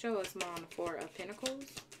 Show us more on the Four of Pentacles.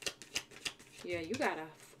 Yeah, you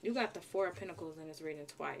got the Four of Pentacles in this reading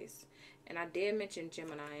twice. And I did mention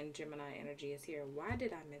Gemini, and Gemini energy is here. Why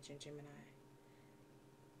did I mention Gemini?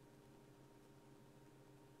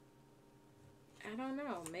 I don't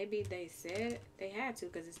know. Maybe they said they had to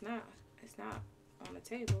because it's not on the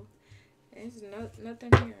table. There's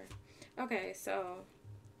nothing here. Okay, so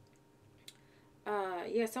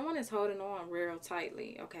yeah, someone is holding on real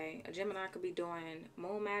tightly. Okay, a Gemini could be doing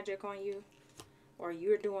moon magic on you, or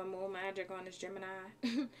you're doing moon magic on this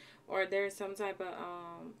Gemini, or there's some type of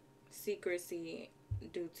secrecy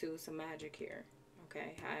due to some magic here.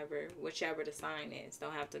 Okay, however, whichever the sign is,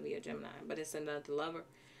 don't have to be a Gemini, but it's another lover.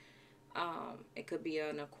 It could be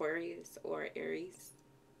an Aquarius or Aries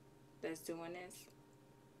that's doing this.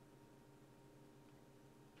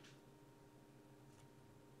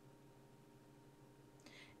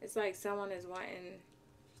 It's like someone is wanting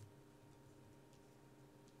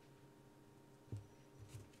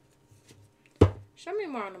show me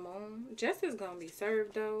more on the moon. Justice gonna be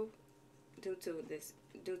served though, due to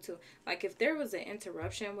like if there was an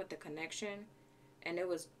interruption with the connection and it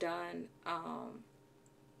was done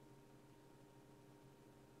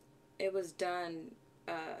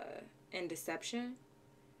in deception,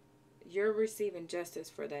 you're receiving justice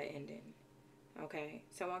for that ending. Okay,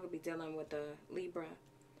 someone could be dealing with a Libra,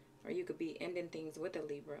 or you could be ending things with a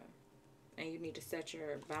Libra, and you need to set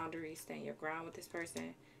your boundaries, stand your ground with this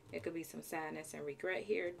person. It could be some sadness and regret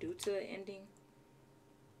here due to the ending,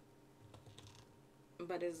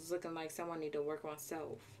 but it's looking like someone need to work on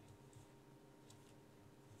self.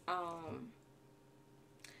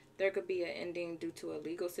 There could be an ending due to a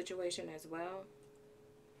legal situation as well,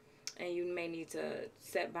 and you may need to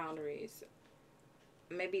set boundaries,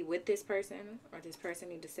 maybe with this person, or this person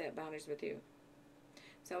need to set boundaries with you.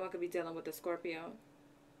 Someone could be dealing with a Scorpio.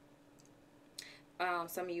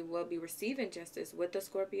 Some of you will be receiving justice with the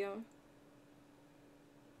Scorpio.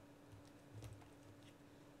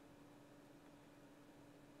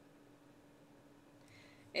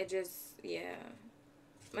 It just, yeah.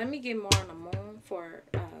 Let me get more on the moon for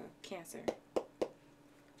Cancer.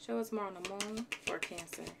 Show us more on the moon for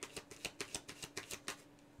Cancer.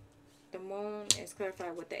 The moon is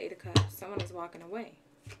clarified with the Eight of Cups. Someone is walking away.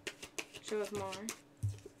 Show us more.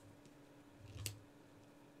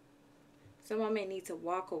 Someone may need to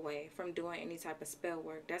walk away from doing any type of spell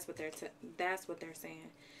work. That's what they're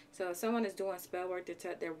saying. So if someone is doing spell work,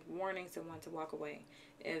 they're warning someone to walk away.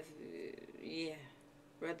 Yeah,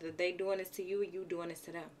 whether they doing this to you or you doing this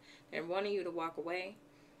to them, they're wanting you to walk away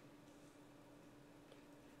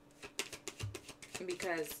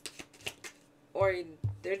because, or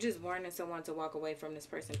they're just warning someone to walk away from this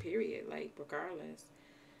person. Period. Like regardless.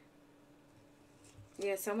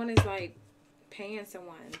 Yeah, someone is like paying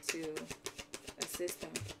someone to assist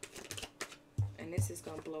them, and this is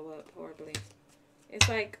gonna blow up horribly. It's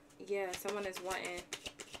like, yeah, someone is wanting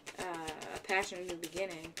a passionate new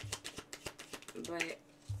beginning, but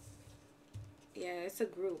yeah, it's a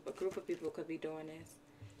group of people could be doing this.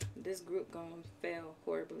 This group gonna fail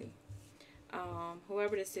horribly.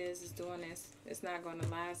 Whoever this is doing this, it's not gonna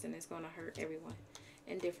last, and it's gonna hurt everyone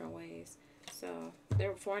in different ways. So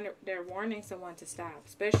they're warning someone to stop,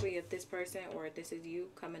 especially if this person or if this is you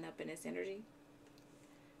coming up in this energy.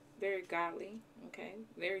 Very godly, okay,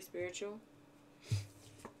 very spiritual.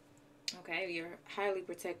 Okay, you're highly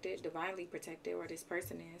protected, divinely protected, or this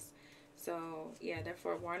person is. So yeah,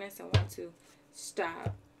 therefore warning someone to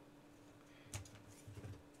stop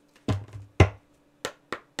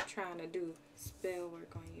trying to do spell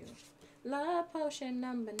work on you. Love potion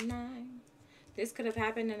number 9. This could have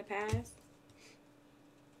happened in the past,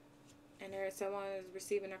 and there is someone who's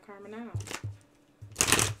receiving their karma now.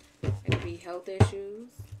 It could be health issues.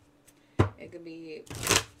 It could be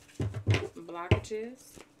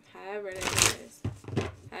blockages. However that is.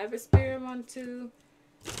 However spirit wants to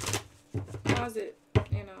cause it,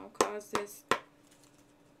 cause this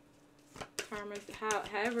karma.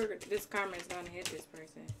 However this karma is going to hit this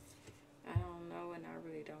person. I don't know, and I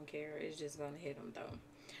really don't care. It's just going to hit them though.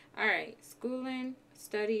 Alright, schooling,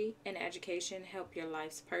 study, and education help your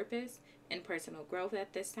life's purpose and personal growth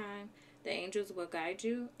at this time. The angels will guide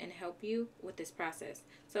you and help you with this process.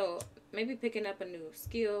 So maybe picking up a new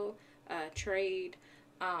skill, trade,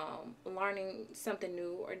 learning something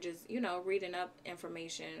new, or just, you know, reading up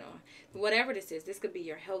information, or whatever this is. This could be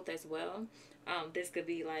your health as well. This could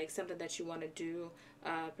be like something that you want to do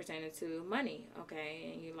pertaining to money,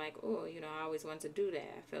 okay? And you're like, oh, you know, I always want to do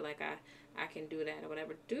that. I feel like I can do that or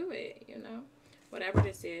whatever. Do it, you know, whatever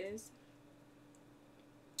this is.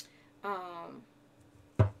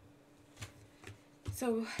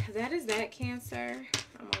 So that is that, Cancer.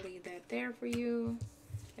 I'm going to leave that there for you.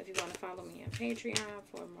 If you want to follow me on Patreon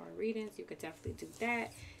for more readings, you could definitely do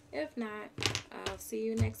that. If not, I'll see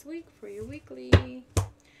you next week for your weekly.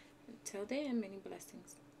 Until then, many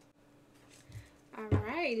blessings. All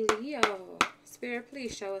right, Leo. Spirit,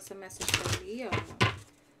 please show us a message for Leo.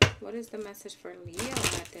 What is the message for Leo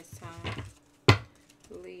at this time?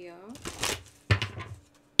 Leo.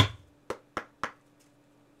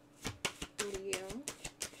 Leo.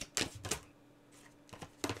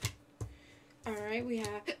 All right, we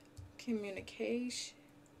have communication.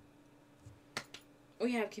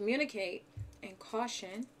 We have communicate and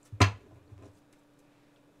caution.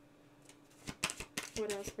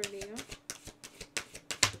 What else for Leo?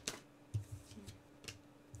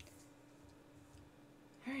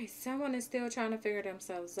 All right, someone is still trying to figure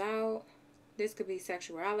themselves out. This could be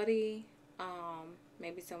sexuality.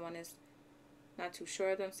 Maybe someone is not too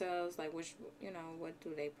sure of themselves, like which, you know, what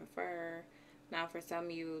do they prefer. Now for some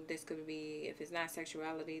of you, this could be, if it's not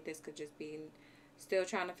sexuality, this could just be still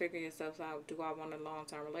trying to figure yourself out. Do I want a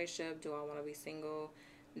long-term relationship? Do I want to be single?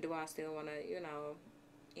 Do I still want to, you know,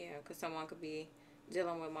 yeah, because someone could be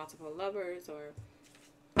dealing with multiple lovers, or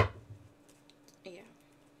yeah,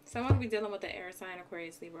 someone could be dealing with the air sign,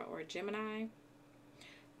 Aquarius, Libra, or Gemini.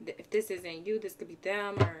 If this isn't you, this could be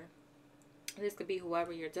them, or this could be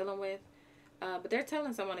whoever you're dealing with. But they're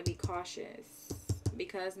telling someone to be cautious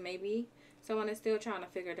because maybe someone is still trying to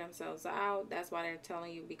figure themselves out. That's why they're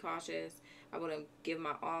telling you be cautious. I wouldn't give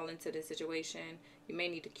my all into this situation. You may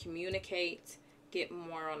need to communicate, get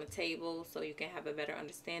more on the table so you can have a better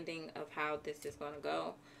understanding of how this is going to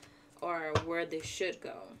go, or where this should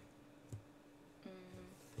go.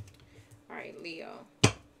 All right, Leo.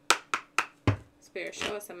 Spirit,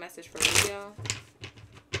 show us a message for Leo.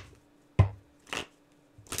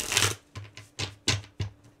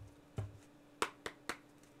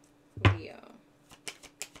 Leo.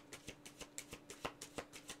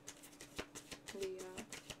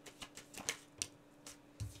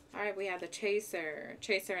 All right, we have the chaser.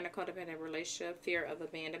 Chaser in a codependent relationship, fear of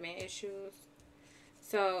abandonment issues.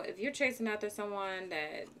 So if you're chasing after someone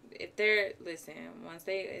that, if they're, listen,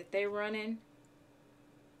 if they're running,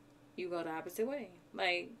 you go the opposite way.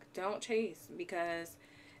 Like, don't chase, because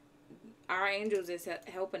our angels is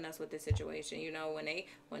helping us with this situation. You know,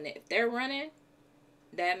 if they're running,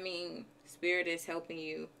 that means Spirit is helping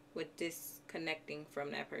you with disconnecting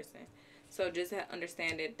from that person. So just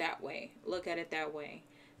understand it that way. Look at it that way.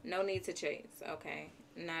 No need to chase, okay?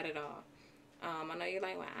 Not at all. I know you're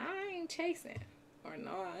like, well, I ain't chasing. Or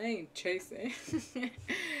no, I ain't chasing.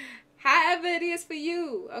 However it is for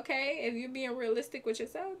you, okay? If you're being realistic with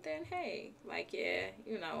yourself, then hey, like, yeah,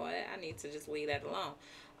 you know what? I need to just leave that alone.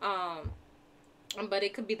 But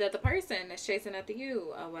it could be the other person that's chasing after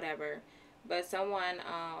you or whatever. But someone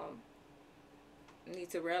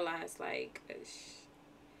needs to realize, like,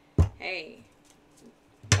 hey,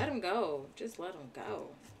 let them go. Just let them go.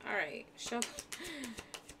 All right.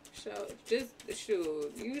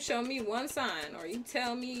 You show me one sign, or you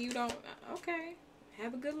tell me you don't. Okay.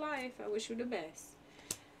 Have a good life. I wish you the best.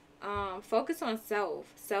 Focus on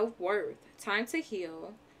self-worth. Time to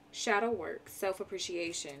heal. Shadow work.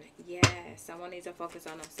 Self-appreciation. Yeah. Someone needs to focus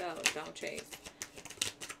on themselves. Don't chase.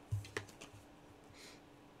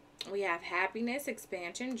 We have happiness,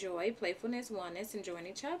 expansion, joy, playfulness, oneness, enjoying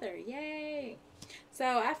each other. Yay. So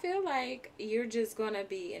I feel like you're just going to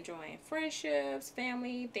be enjoying friendships,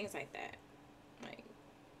 family, things like that. Like,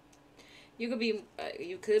 you could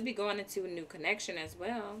be going into a new connection as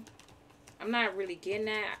well. I'm not really getting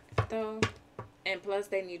that though. And plus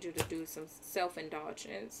they need you to do some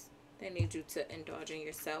self-indulgence. They need you to indulge in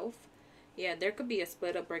yourself. Yeah, there could be a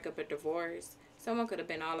split up, breakup, or divorce. Someone could have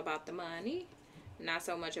been all about the money, not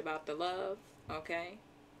so much about the love, okay?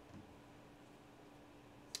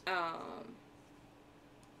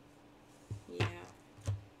 Yeah.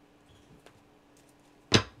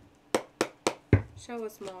 Show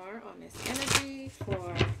us more on this energy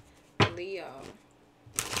for Leo.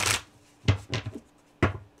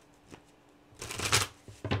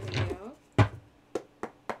 Leo.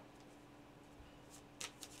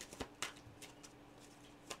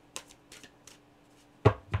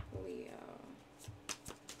 Leo.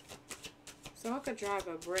 Someone could drive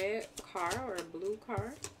a red car or a blue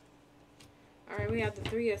car. All right, we have the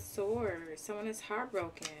Three of Swords. Someone is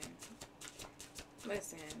heartbroken.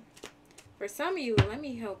 Listen, for some of you, let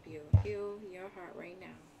me help you heal your heart right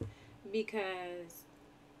now, because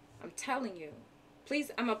I'm telling you.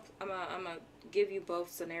 Please, I'm a give you both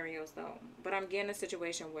scenarios though, but I'm getting a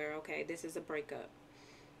situation where, okay, this is a breakup.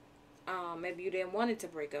 Maybe you didn't want it to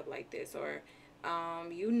break up like this, or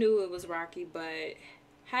you knew it was rocky, but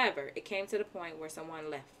however, it came to the point where someone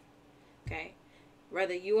left. Okay.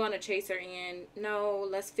 Whether you want to chase her in, no,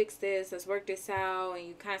 let's fix this, let's work this out, and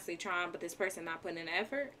you constantly trying, but this person not putting in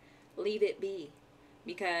effort, leave it be.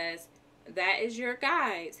 Because that is your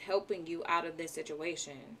guides helping you out of this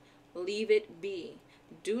situation. Leave it be.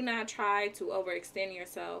 Do not try to overextend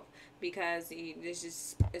yourself, because this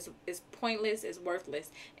just is pointless, it's worthless.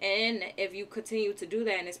 And if you continue to do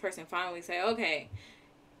that and this person finally say, okay,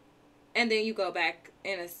 and then you go back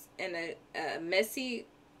in a messy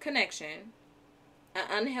connection,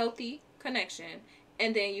 an unhealthy connection,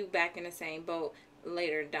 and then you back in the same boat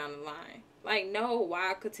later down the line. Like, no,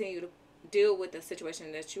 why continue to deal with a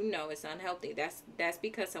situation that you know is unhealthy? That's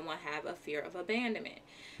because someone have a fear of abandonment.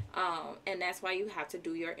 And that's why you have to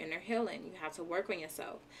do your inner healing. You have to work on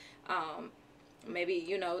yourself. Maybe,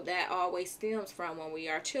 you know, that always stems from when we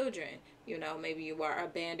are children. You know, maybe you are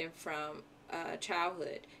abandoned from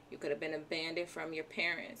childhood. You could have been abandoned from your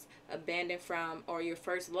parents, abandoned from, or your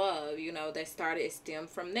first love, you know, that started, it stemmed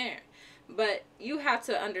from there. But you have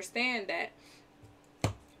to understand that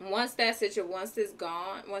once that situation, once it's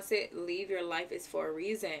gone, once it leave your life, it's for a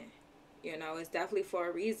reason. You know, it's definitely for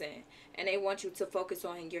a reason. And they want you to focus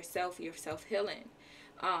on yourself, your self-healing.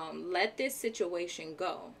 Let this situation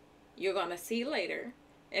go. You're going to see later,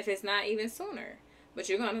 if it's not even sooner, but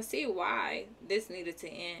you're going to see why this needed to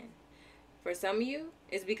end. For some of you,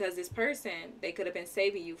 it's because this person, they could have been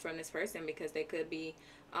saving you from this person because they could be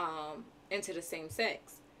into the same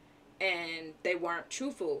sex. And they weren't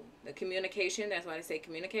truthful. The communication, that's why they say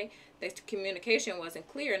communicate. The communication wasn't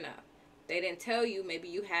clear enough. They didn't tell you. Maybe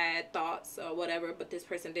you had thoughts or whatever, but this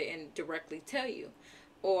person didn't directly tell you.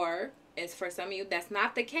 Or, as for some of you, that's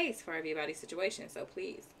not the case for everybody's situation. So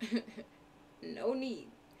please, no need.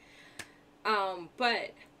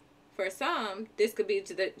 But for some, this could be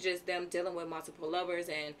just them dealing with multiple lovers,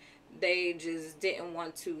 and they just didn't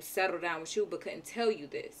want to settle down with you but couldn't tell you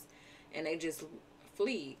this. And they just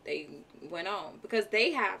flee. They went on because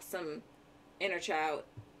they have some inner child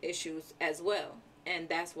issues as well. And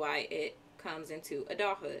that's why it comes into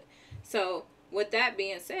adulthood. So with that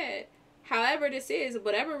being said, however this is,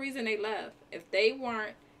 whatever reason they left, if they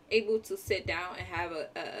weren't able to sit down and have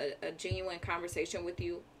a genuine conversation with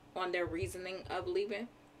you on their reasoning of leaving,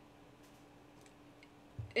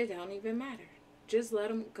 it don't even matter. Just let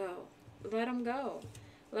them go. Let them go.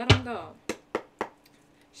 Let them go.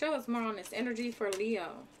 Show us more on this energy for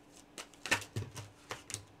Leo.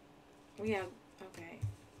 We have, okay.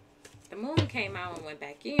 The moon came out and went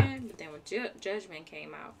back in, but then when judgment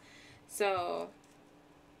came out. So,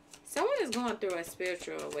 someone is going through a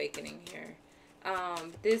spiritual awakening here.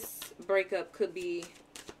 This breakup could be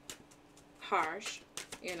harsh,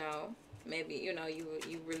 you know. Maybe, you know,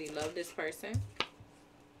 you really love this person.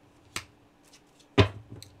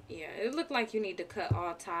 Yeah, it looked like you need to cut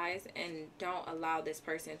all ties and don't allow this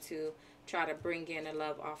person to try to bring in a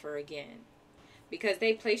love offer again. Because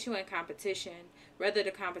they place you in competition, whether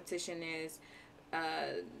the competition is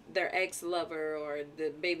their ex-lover or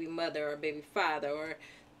the baby mother or baby father,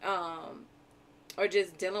 or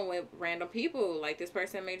just dealing with random people. Like, this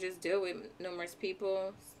person may just deal with numerous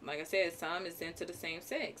people. Like I said, some is into the same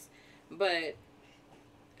sex. But,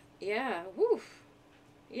 yeah, woof.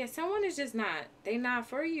 Yeah, someone is just not. They not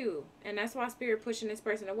for you. And that's why Spirit pushing this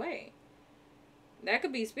person away. That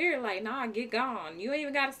could be Spirit like, nah, get gone. You ain't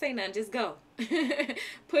even got to say nothing. Just go.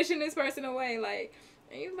 Pushing this person away. Like,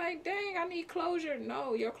 and you're like, dang, I need closure.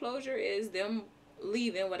 No, your closure is them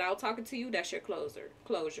leaving without talking to you. That's your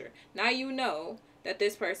closure. Now you know that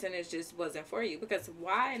this person is just wasn't for you. Because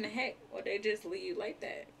why in the heck would they just leave you like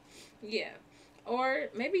that? Yeah. Or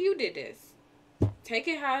maybe you did this. Take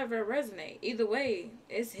it however it resonates. Either way,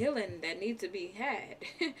 it's healing that needs to be had.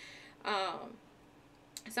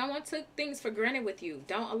 Someone took things for granted with you.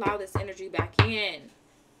 Don't allow this energy back in.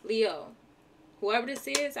 Leo, whoever this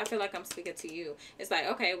is, I feel like I'm speaking to you. It's like,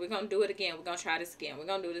 okay, we're going to do it again. We're going to try this again. We're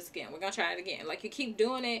going to do this again. We're going to try it again. Like, you keep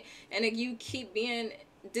doing it, and then you keep being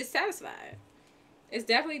dissatisfied. It's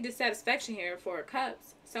definitely dissatisfaction here for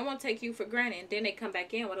cups. Someone take you for granted, and then they come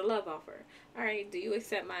back in with a love offer. All right, do you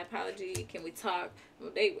accept my apology? Can we talk?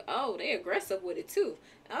 They aggressive with it too.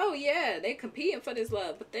 Oh yeah, they competing for this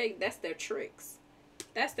love, but that's their tricks.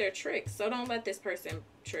 That's their tricks. So don't let this person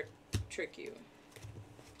trick you.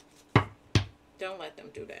 Don't let them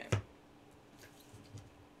do that.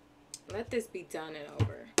 Let this be done and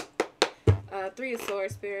over. Three of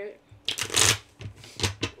Swords, Spirit.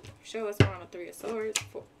 Show us more on the Three of Swords.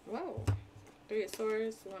 Whoa. Three of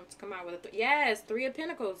Swords wants to come out with a yes, Three of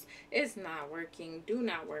Pentacles. It's not working. Do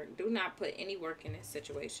not work. Do not put any work in this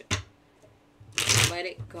situation. Let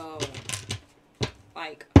it go.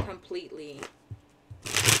 Like, completely.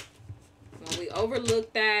 When we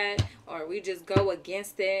overlook that or we just go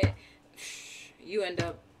against it, you end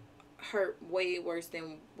up hurt way worse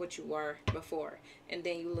than what you were before. And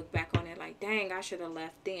then you look back on it like, dang, I should have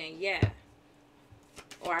left then. Yeah.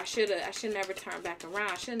 Or I should never turn back around.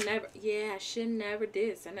 I should never, yeah, I should never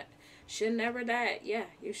this. And should never that. Yeah,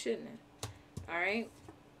 you shouldn't have. All right.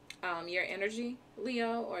 Your energy,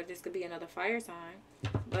 Leo, or this could be another fire sign.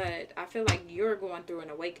 But I feel like you're going through an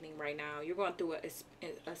awakening right now. You're going through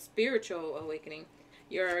a spiritual awakening.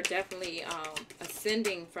 You're definitely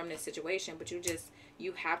ascending from this situation. But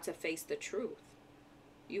you have to face the truth.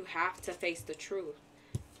 You have to face the truth.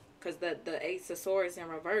 Because the Ace of Swords in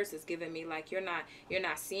reverse is giving me like you're not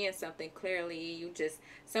seeing something clearly.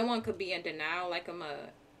 Someone could be in denial like a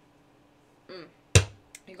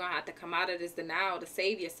You're going to have to come out of this denial to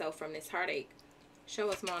save yourself from this heartache. Show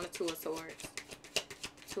us more on the Two of Swords.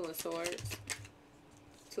 Two of Swords.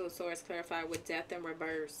 Two of Swords clarified with death in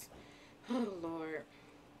reverse. Oh, Lord.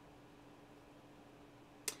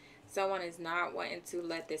 Someone is not wanting to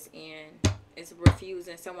let this end. It's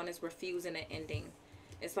refusing. Someone is refusing an ending.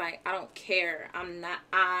 It's like, I don't care. I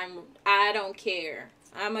don't care.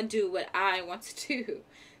 I'm going to do what I want to do.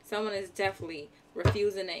 Someone is definitely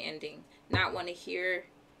refusing the ending. Not want to hear,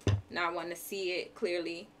 not want to see it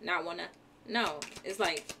clearly, not want to, no. It's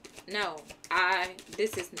like, no,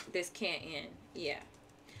 this can't end. Yeah.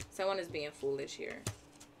 Someone is being foolish here.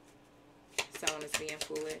 Someone is being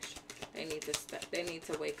foolish. They need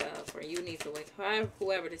to wake up, or you need to wake up.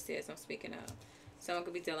 Whoever this is, I'm speaking of. Someone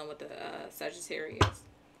could be dealing with the Sagittarius.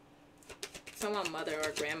 Someone mother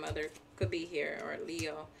or grandmother could be here, or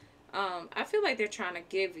Leo. I feel like they're trying to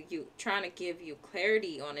give you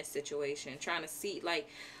clarity on this situation, trying to see, like,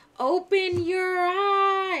 open your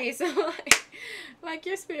eyes. like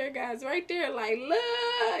your spirit guides right there, like,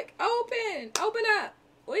 look, open up.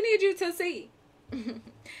 We need you to see.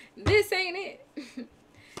 This ain't it.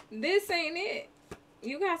 This ain't it.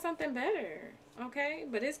 You got something better, okay?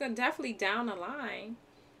 But it's gonna definitely down the line,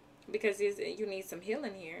 because you need some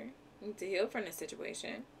healing here. You need to heal from this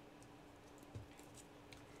situation.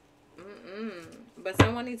 But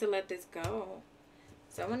someone needs to let this go.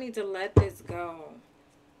 Someone needs to let this go.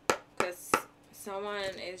 Because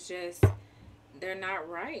someone is just, they're not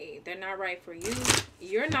right. They're not right for you.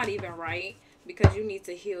 You're not even right, because you need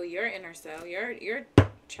to heal your inner self, your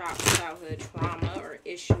childhood trauma or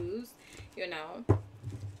issues, you know.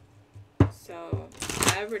 So,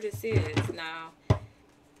 however this is now,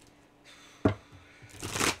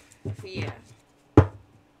 yeah.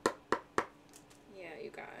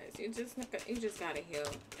 You just gotta heal,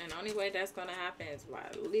 and the only way that's gonna happen is by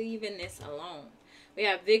leaving this alone. We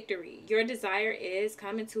have victory. Your desire is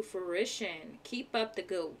coming to fruition. Keep up the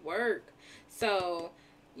good work. So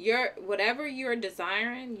whatever you're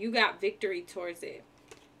desiring, you got victory towards it.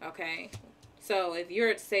 Okay. So if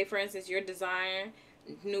you're, say for instance, you're desiring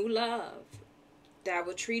new love that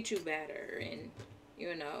will treat you better and,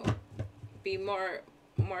 you know, be more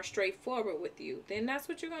straightforward with you, then that's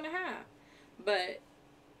what you're gonna have. But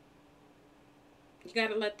you got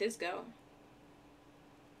to let this go.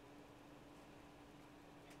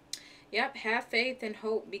 Yep, have faith and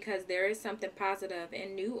hope, because there is something positive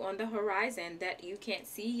and new on the horizon that you can't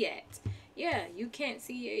see yet. Yeah, you can't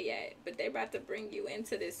see it yet, but they're about to bring you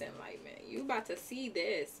into this enlightenment. You about to see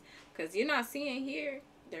this, because you're not seeing here.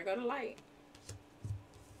 There go the light.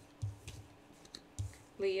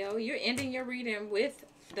 Leo, you're ending your reading with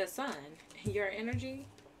the sun. Your energy.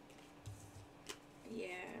 Yeah.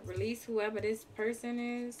 Release whoever this person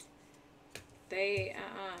is. They're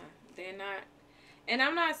not. And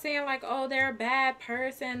I'm not saying like, oh, they're a bad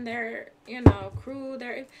person, they're, you know, cruel,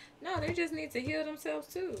 no, they just need to heal themselves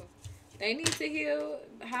too. They need to heal.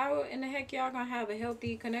 How in the heck y'all gonna have a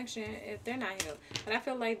healthy connection if they're not healed? But I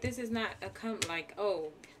feel like this is not like,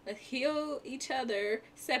 oh, let's heal each other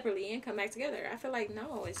separately and come back together. I feel like,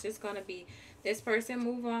 no, it's just gonna be this person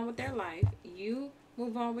move on with their life, you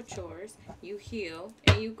move on with yours, you heal,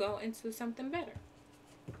 and you go into something better.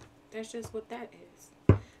 That's just what that is.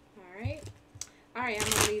 Alright, I'm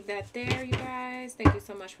going to leave that there, you guys. Thank you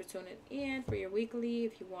so much for tuning in for your weekly.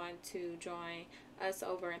 If you want to join us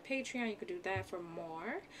over in Patreon, you could do that for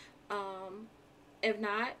more. If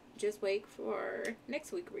not, just wait for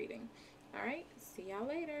next week reading. All right. See y'all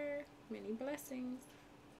later. Many blessings.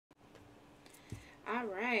 All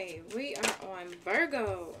right. We are on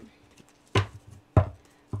Virgo.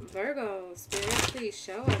 Virgo, Spirit, please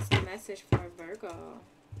show us a message for Virgo. All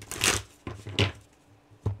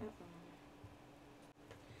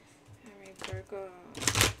right, Virgo.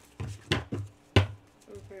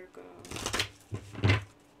 Virgo.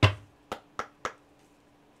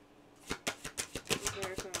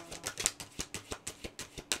 Virgo.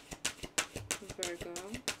 Virgo.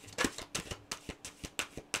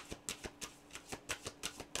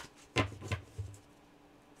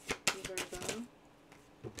 Virgo.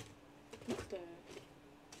 What's that?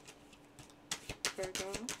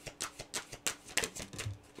 Virgo.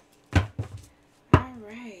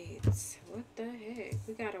 Alright. What the heck?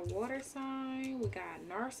 We got a water sign. We got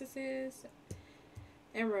narcissist.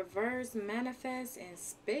 In reverse, manifest, and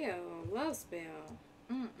spell. Love spell.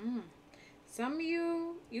 Some of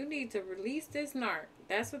you need to release this narc.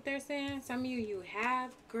 That's what they're saying. Some of you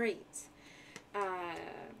have great.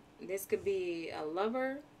 This could be a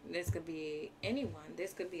lover. This could be anyone.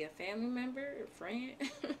 This could be a family member, a friend.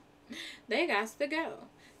 They got to go.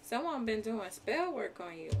 Someone been doing spell work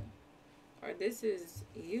on you. Or this is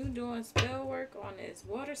you doing spell work on this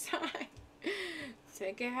water sign.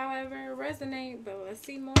 Take it however it resonates, but let's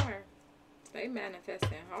see more. They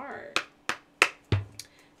manifesting hard.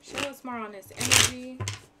 Show us more on this energy.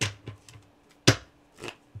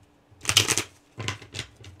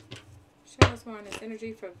 Show us more on this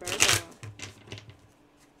energy for Virgo.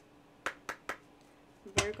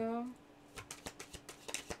 Virgo.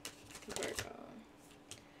 Virgo.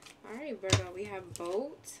 Alright, Virgo, we have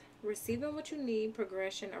boat. Receiving what you need,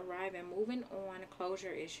 progression, arriving, moving on,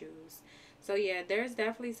 closure issues. So yeah, there's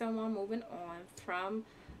definitely someone moving on from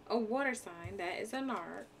a water sign. That is a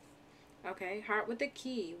narc. Okay, heart with the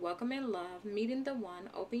key. Welcome in love, meeting the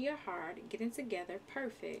one, open your heart, getting together,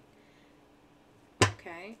 perfect.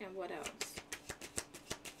 Okay, and what else?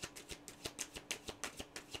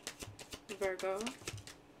 Virgo.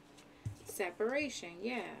 Separation,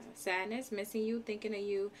 yeah. Sadness, missing you, thinking of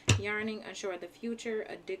you, yearning, unsure of the future,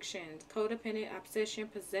 addiction, codependent, obsession,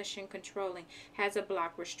 possession, controlling, has a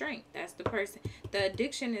block restraint. That's the person. The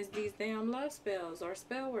addiction is these damn love spells or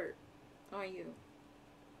spell work on you.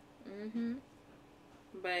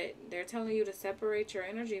 But they're telling you to separate your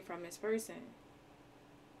energy from this person.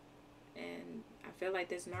 And I feel like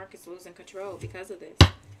this narc is losing control because of this.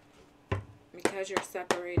 Because you're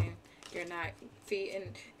separating. You're not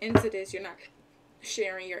feeding into this. You're not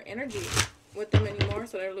sharing your energy with them anymore.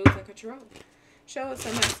 So they're losing control. Show us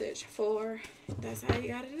a message for... That's how you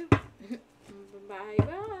gotta do.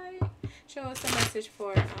 Bye-bye. Show us a message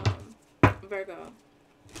for Virgo.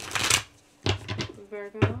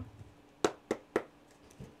 Virgo.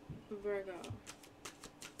 Virgo.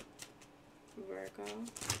 Virgo.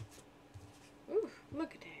 Ooh,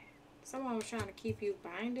 look at that. Someone was trying to keep you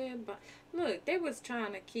binded, but look, they was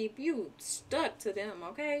trying to keep you stuck to them,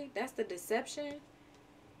 okay? That's the deception.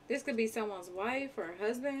 This could be someone's wife or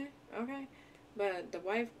husband, okay? But the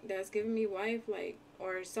wife that's giving me wife, like,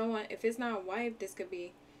 or someone, if it's not a wife, this could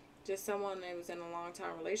be just someone that was in a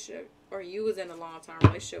long-time relationship, or you was in a long-time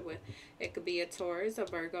relationship with. It could be a Taurus, a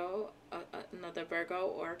Virgo, another Virgo,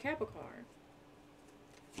 or a Capricorn.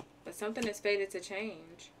 But something is fated to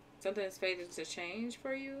change. Something is fated to change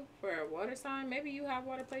for you, for a water sign. Maybe you have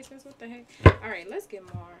water placements. What the heck? All right, let's get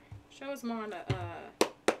more. Show us more on the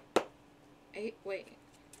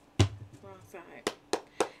wrong side.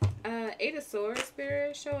 Eight of Swords,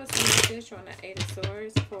 Spirit. Show us a message on the Eight of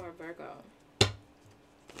Swords for Virgo.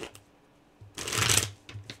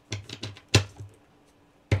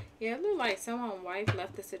 Yeah, it looked like someone's wife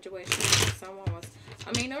left the situation. Someone was,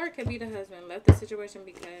 or it could be the husband left the situation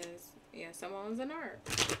because, yeah, someone was a narc.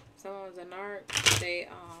 Someone was a narc. They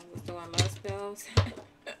was doing love spells.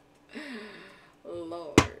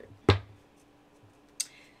 Lord.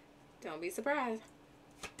 Don't be surprised.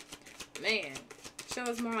 Man. Show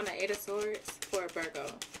us more on the Eight of Swords for Virgo.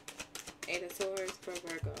 Eight of Swords for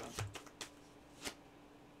Virgo.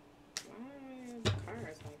 Why are the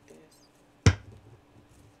cards like this?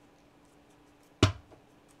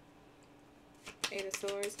 Eight of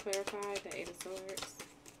Swords. Clarify the Eight of Swords.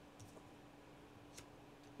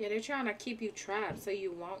 Yeah, they're trying to keep you trapped so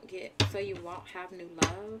you won't have new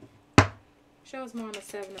love. Show us more on the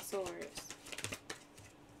Seven of Swords.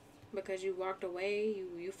 Because you walked away,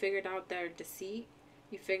 you figured out their deceit.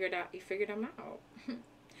 You figured them out.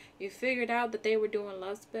 You figured out that they were doing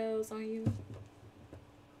love spells on you.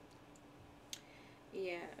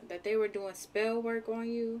 Yeah, that they were doing spell work on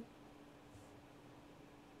you.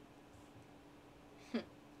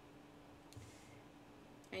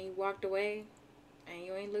 And you you walked away and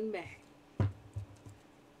you ain't looking back.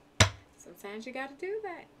 Sometimes you gotta do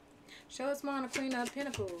that. Show us more on the Queen of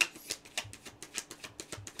Pentacles.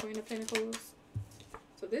 Queen of Pentacles.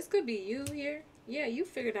 So this could be you here. Yeah, you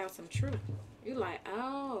figured out some truth. You like,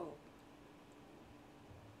 oh,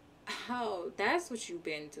 that's what you've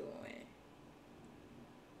been doing.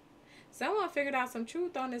 Someone figured out some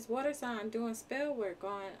truth on this water sign doing spell work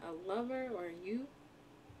on a lover or you.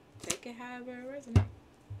 Take it however it resonates.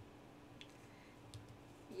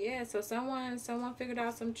 Yeah, so someone figured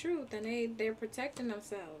out some truth and they're protecting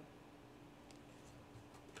themselves.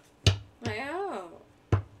 Like, oh,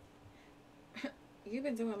 you've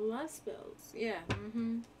been doing lust spells. Yeah,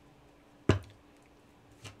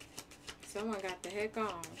 Someone got the heck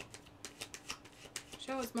on.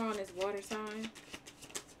 Show us more on this water sign.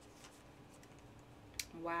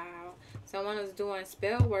 Wow. Someone is doing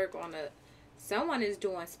spell work on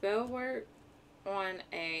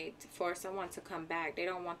for someone to come back. They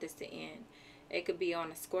don't want this to end. It could be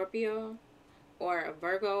on a Scorpio or a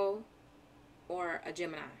Virgo or a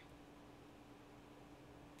Gemini.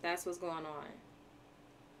 That's what's going on.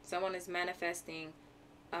 Someone is manifesting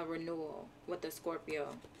a renewal with the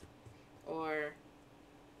Scorpio or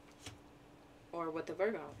with the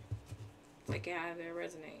Virgo. Like it however it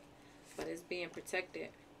resonates. But it's being protected.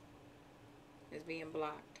 It's being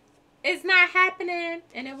blocked. It's not happening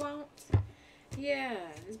and it won't. Yeah,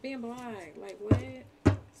 it's being blocked. Like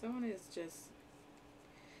what? Someone is just,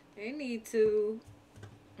 they need to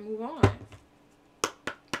move on.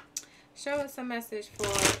 Show us a message for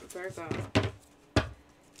Virgo.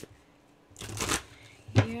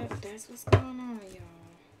 Yep, that's what's going on, y'all.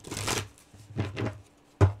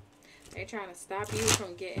 They're trying to stop you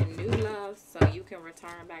from getting new love so you can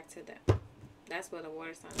return back to them. That's what a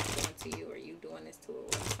water sign is doing to you, or you doing this to a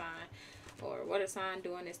water sign, or a water sign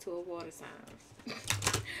doing this to a water sign.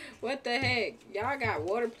 What the heck? Y'all got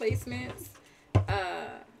water placements.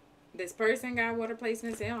 This person got water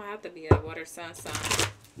placements. They don't have to be a water sign.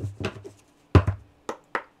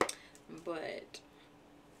 But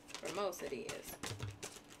for most it is.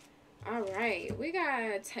 Alright, we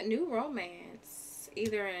got new romance.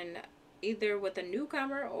 Either with a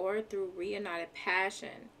newcomer or through reunited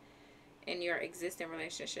passion in your existing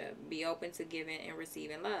relationship. Be open to giving and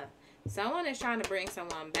receiving love. Someone is trying to bring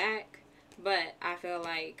someone back, but I feel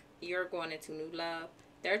like you're going into new love.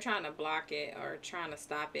 They're trying to block it or trying to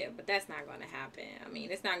stop it, but that's not going to happen. I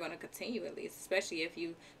mean, it's not going to continue, at least, especially if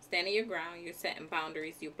you standing your ground, you're setting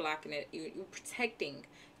boundaries, you're blocking it, you're protecting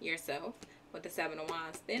yourself with the Seven of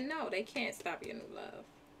Wands. Then no, they can't stop your new love.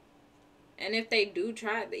 And if they do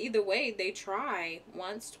try, either way, they try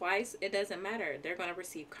once, twice, it doesn't matter. They're going to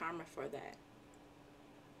receive karma for that.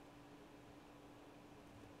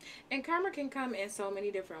 And karma can come in so many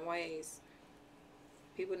different ways.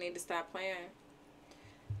 People need to stop playing.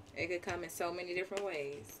 It could come in so many different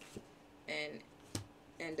ways. And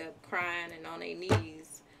end up crying and on their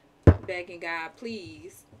knees, begging God,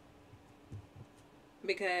 please.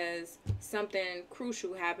 Because something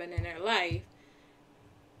crucial happened in their life.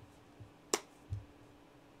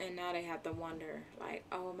 And now they have to wonder, like,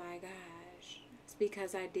 oh my gosh, it's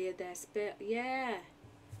because I did that spell. Yeah.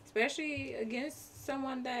 Especially against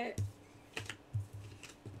someone that,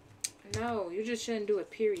 no, you just shouldn't do it,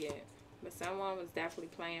 period. But someone was definitely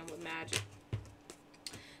playing with magic.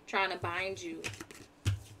 Trying to bind you.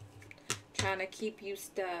 Trying to keep you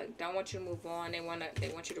stuck. Don't want you to move on. They want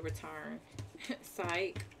you to return.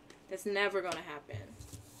 Psych. That's never going to happen.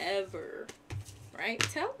 Ever. Right?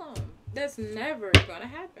 Tell them. That's never going to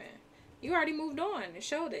happen. You already moved on and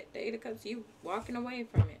showed it. The Eight of Cups, you walking away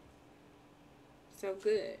from it. So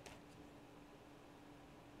good.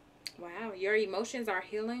 Wow. Your emotions are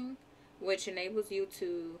healing, which enables you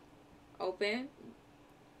to open.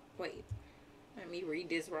 Wait. Let me read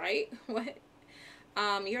this right. What?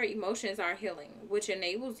 Your emotions are healing, which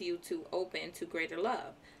enables you to open to greater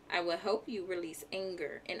love. I will help you release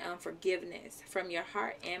anger and unforgiveness from your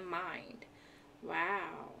heart and mind.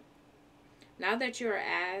 Wow. Now that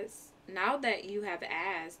you have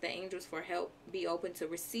asked the angels for help, be open to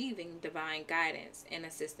receiving divine guidance and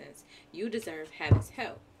assistance. You deserve heaven's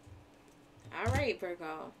help. All right,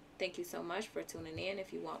 Virgo. Thank you so much for tuning in.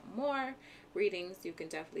 If you want more readings, you can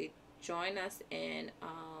definitely join us in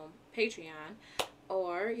Patreon,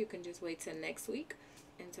 or you can just wait till next week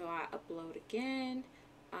until I upload again.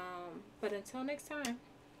 But until next time,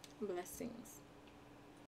 blessings.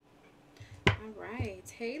 All right,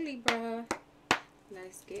 hey Libra,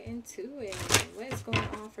 let's get into it. What is going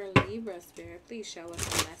on for Libra, Spirit? Please show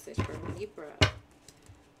us a message for Libra.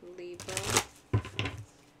 Libra.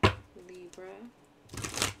 Libra.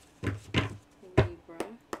 Libra.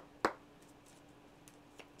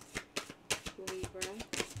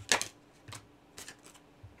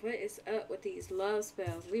 what is up with these love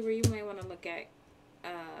spells? Libra, you may want to look at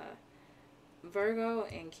Virgo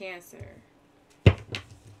and Cancer.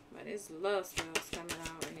 But it's love spells coming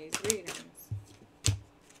out in these readings.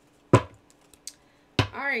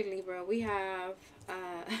 Alright, Libra, we have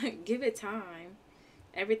give it time.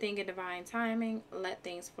 Everything in divine timing. Let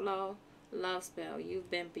things flow. Love spell.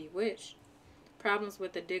 You've been bewitched. Problems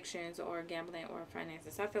with addictions or gambling or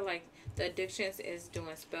finances. I feel like the addictions is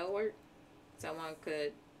doing spell work. Someone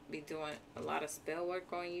could be doing a lot of spell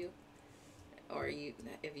work on you, or you,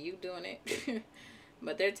 if you doing it.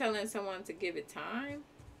 But they're telling someone to give it time.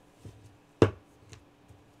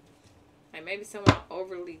 Like maybe someone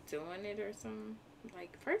overly doing it or something.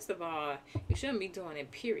 Like, first of all, you shouldn't be doing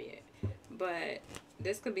it, period. But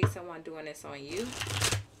this could be someone doing this on you.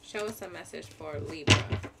 Show us a message for Libra.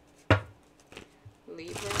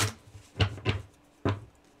 Libra.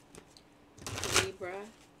 Libra.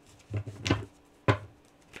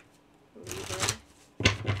 Libra.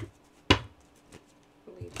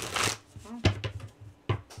 Libra. Oh.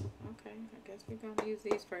 Okay, I guess we're going to use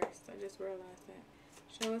these first. I just realized that.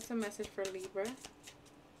 Show us a message for Libra.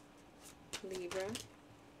 Libra.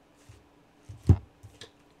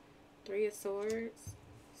 3 of Swords.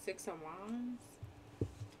 6 of Wands.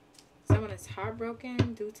 Someone is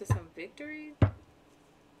heartbroken due to some victory.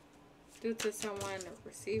 Due to someone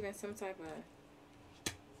receiving some type of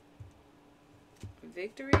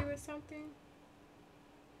victory with something.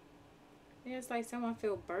 Yeah, it's like someone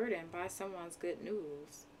feel burdened by someone's good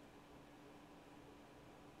news.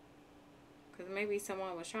 Because maybe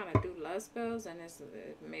someone was trying to do love spells and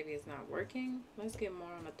maybe it's not working. Let's get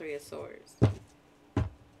more on the 3 of Swords.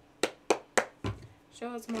 Show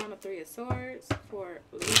us more on the 3 of Swords for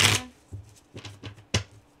Libra.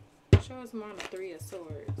 Show us more on the 3 of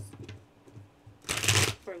Swords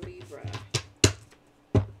for Libra.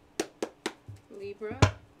 Libra.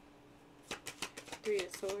 3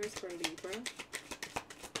 of Swords for Libra.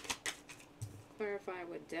 Clarify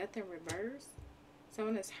with Death in reverse.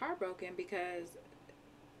 Someone is heartbroken because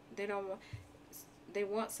they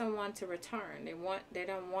want someone to return. They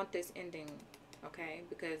don't want this ending, okay?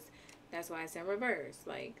 Because that's why it's in reverse.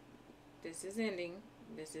 Like, this is ending.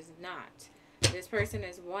 This is not. This person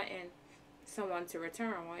is wanting someone to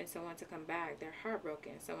return, wanting someone to come back. They're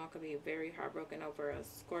heartbroken. Someone could be very heartbroken over a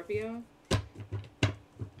Scorpio.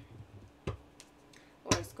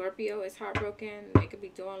 Or a Scorpio is heartbroken. They could be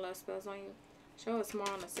doing love spells on you. Show us more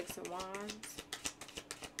on the 6 of Wands.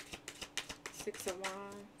 6 of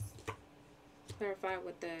Wands. Clarify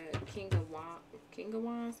with the King of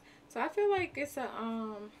Wands. So I feel like it's a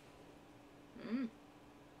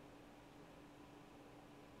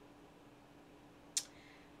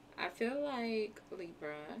I feel like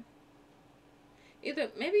Libra,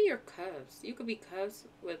 either maybe you're Cubs. You could be Cubs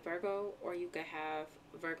with Virgo, or you could have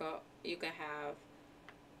Virgo. You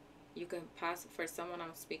could possibly, for someone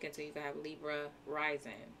I'm speaking to, you could have Libra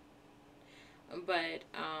rising. But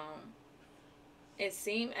it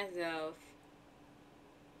seemed as if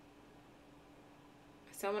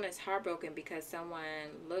someone is heartbroken because someone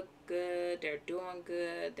looked good, they're doing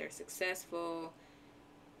good, they're successful,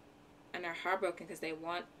 and they're heartbroken because they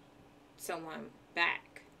want someone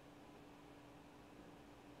back.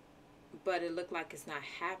 But it looked like it's not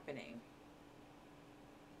happening.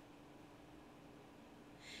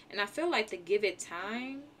 And I feel like to give it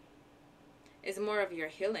time is more of your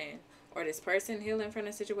healing, or this person healing from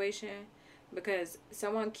the situation, because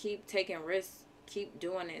someone keep taking risks, keep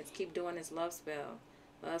doing this love spell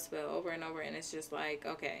over and over, and it's just like,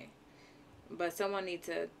 okay, but someone needs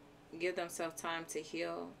to give themselves time to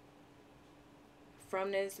heal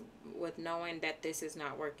from this, with knowing that this is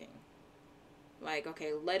not working. Like,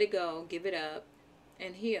 okay, let it go, give it up,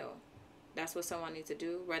 and heal. That's what someone needs to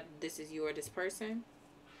do, whether this is you or this person.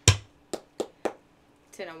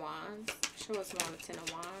 10 of Wands. Show us more on the 10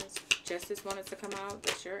 of Wands. Justice wanted to come out.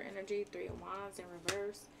 That's your energy. 3 of Wands in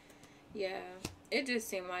reverse. Yeah, it just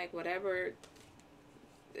seemed like whatever,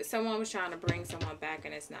 someone was trying to bring someone back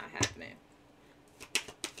and it's not happening.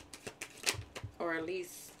 Or at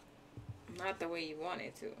least not the way you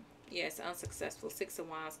wanted to. Yes, unsuccessful. 6 of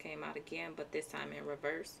Wands came out again, but this time in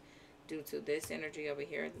reverse due to this energy over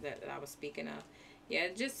here that I was speaking of. Yeah,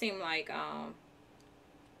 it just seemed like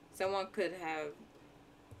someone could have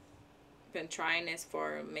been trying this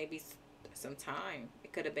for maybe some time.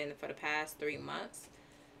 It could have been for the past 3 months,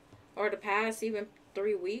 or the past even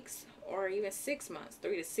 3 weeks, or even 6 months,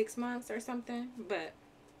 3 to 6 months or something, but,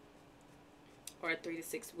 or 3 to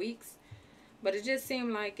 6 weeks. But it just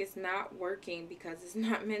seemed like it's not working because it's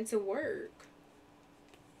not meant to work.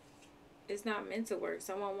 It's not meant to work.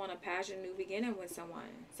 Someone want a passion, new beginning with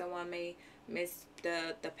someone. Someone may miss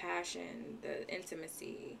the passion, the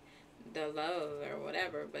intimacy, the love, or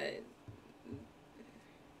whatever. But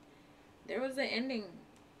there was an ending,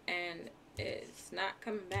 and it's not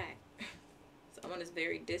coming back. Someone is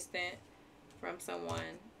very distant from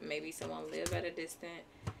someone. Maybe someone live at a distant.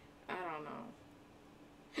 I don't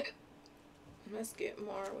know. Let's get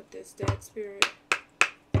more with this dead spirit.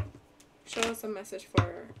 Show us a message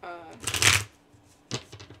for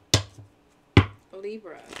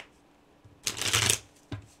Libra.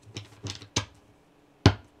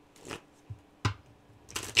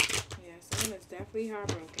 Yeah, someone is definitely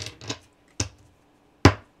heartbroken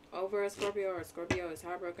over a Scorpio, or Scorpio is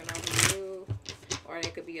heartbroken over you, or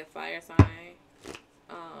it could be a fire sign.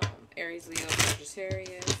 Aries, Leo,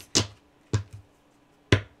 Sagittarius.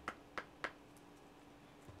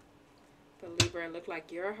 But Libra, it look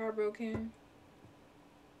like you're heartbroken.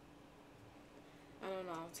 I don't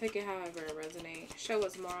know. Take it however it resonates. Show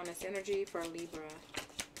us more on this energy for Libra.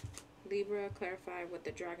 Libra, clarify with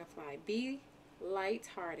the dragonfly. Be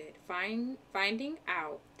light-hearted. Finding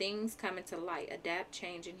out things coming to light. Adapt,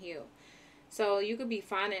 change, and heal. So you could be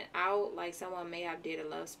finding out, like someone may have did a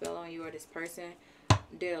love spell on you, or this person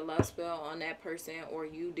did a love spell on that person, or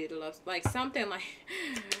you did a love, like something like,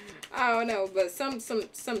 I don't know, but some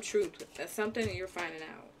truth. That's something you're finding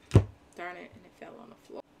out. Darn it, and it fell on the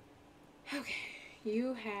floor. Okay,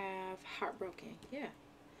 you have heartbroken. Yeah.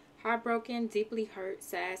 Heartbroken, deeply hurt,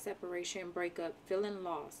 sad, separation, breakup, feeling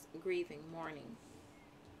lost, grieving, mourning.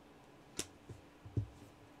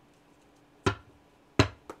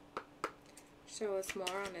 Show us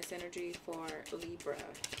more on this energy for Libra.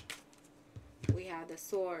 We have the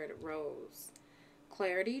sword, rose,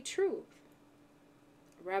 clarity, truth,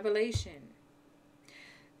 revelation,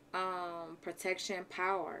 protection,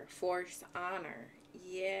 power, force, honor.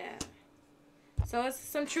 Yeah. So it's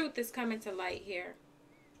some truth is coming to light here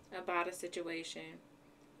about a situation,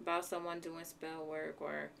 about someone doing spell work,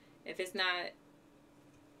 or if it's not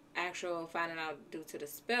actual finding out due to the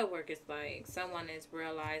spell work, it's like someone is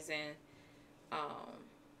realizing,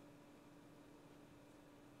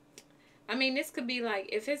 I mean, this could be like,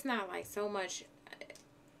 if it's not like so much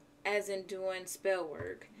as in doing spell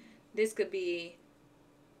work, this could be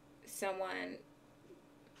someone,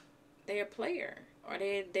 they're a player, or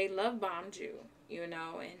they love bombed you, you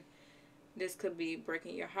know, and this could be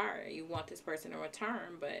breaking your heart. You want this person to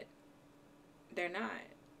return, but they're not,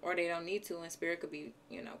 or they don't need to, and spirit could be,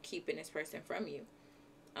 you know, keeping this person from you.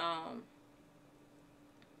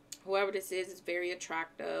 Whoever this is very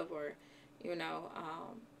attractive, or, you know,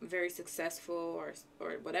 very successful,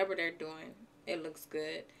 or whatever they're doing. It looks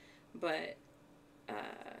good, but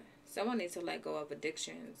someone needs to let go of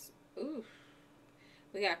addictions. Ooh.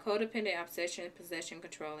 We got codependent, obsession, possession,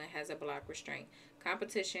 control, and has a block, restraint.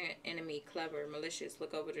 Competition, enemy, clever, malicious,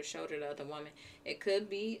 look over the shoulder of the other woman. It could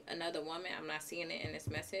be another woman. I'm not seeing it in this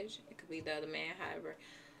message. It could be the other man, however.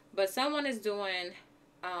 But someone is doing,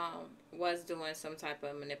 was doing some type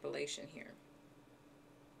of manipulation here.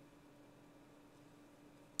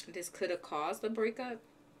 This could have caused a breakup.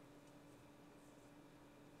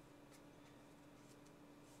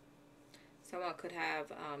 Someone could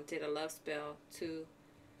have did a love spell to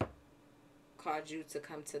cause you to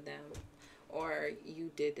come to them, or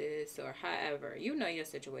you did this, or however. You know your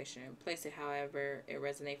situation. Place it however it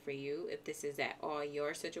resonates for you. If this is at all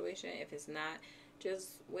your situation. If it's not,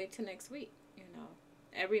 just wait till next week. You know,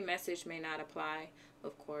 every message may not apply,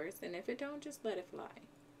 of course. And if it don't, just let it fly.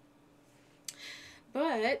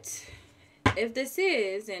 But if this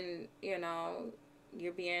is, and you know,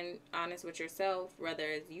 you're being honest with yourself, whether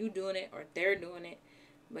it's you doing it or they're doing it,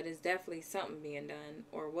 but it's definitely something being done,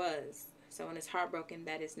 or was. Someone is heartbroken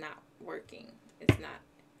that is not working. It's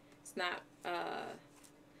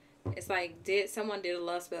like someone did a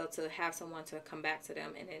love spell to have someone to come back to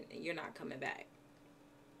them, and then you're not coming back.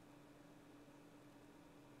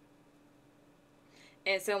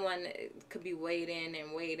 And someone could be waiting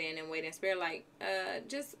and waiting and waiting. Spirit, like,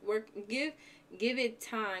 just work, give it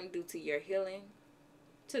time due to your healing,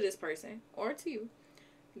 to this person or to you.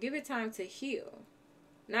 Give it time to heal.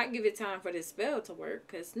 Not give it time for this spell to work,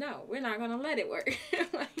 because no, we're not going to let it work.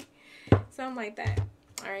 Like, something like that.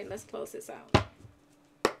 All right, let's close this out.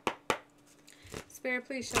 Spirit,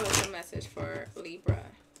 please show us a message for Libra.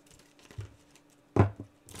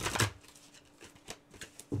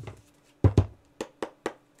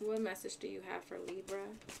 What message do you have for Libra?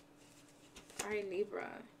 All right, Libra.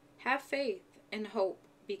 Have faith and hope,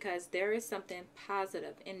 because there is something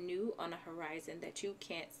positive and new on the horizon that you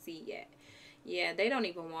can't see yet. Yeah, they don't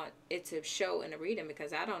even want it to show in the reading,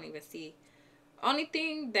 because I don't even see. Only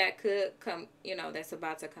thing that could come, you know, that's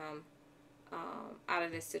about to come out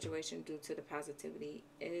of this situation due to the positivity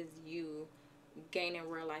is you gaining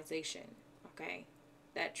realization, okay,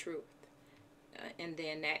 that truth, and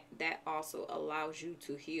then that also allows you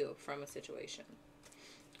to heal from a situation.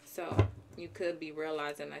 So you could be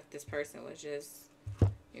realizing like this person was just,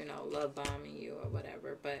 you know, love bombing you or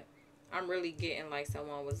whatever, but I'm really getting like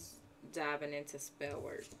someone was diving into spell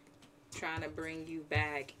work, trying to bring you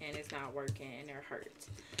back, and it's not working, and they're hurt,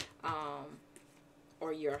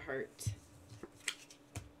 or you're hurt.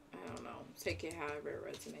 I don't know. Take it however it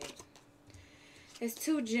resonates. It's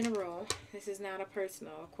too general. This is not a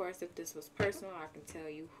personal. Of course, if this was personal, I can tell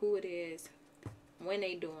you who it is, when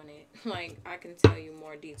they doing it. Like, I can tell you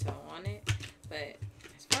more detail on it. But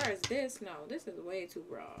as far as this, no, this is way too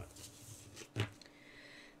broad.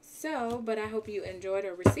 So, but I hope you enjoyed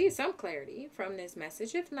or received some clarity from this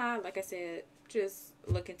message. If not, like I said, just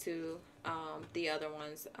look into the other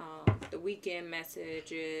ones, the weekend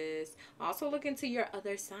messages. Also look into your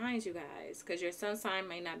other signs, you guys, because your sun sign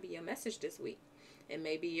may not be your message this week. It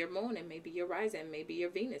may be your moon, it may be your rising, it may be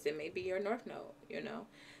your Venus, it may be your north node, you know.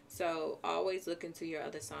 So always look into your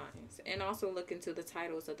other signs, and also look into the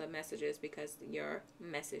titles of the messages, because your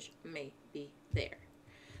message may be there.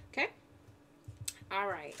 Okay. All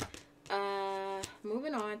right.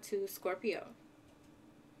 Moving on to Scorpio.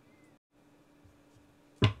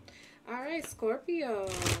 All right, Scorpio.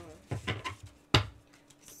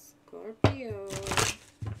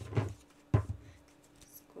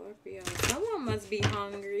 Scorpio. Someone must be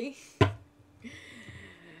hungry.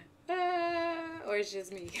 Or it's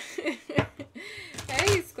just me.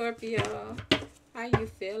 Hey, Scorpio. How you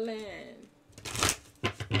feeling?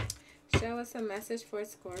 Show us a message for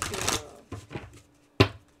Scorpio.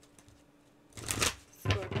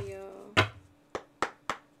 Scorpio.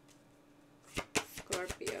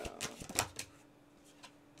 Scorpio.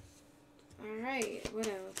 Alright, what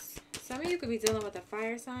else? Some of you could be dealing with a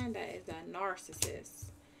fire sign that is a narcissist.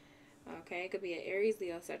 Okay, it could be an Aries,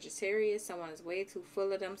 Leo, Sagittarius. Someone is way too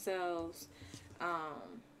full of themselves.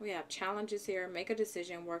 We have challenges here. Make a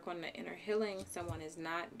decision. Work on the inner healing. Someone is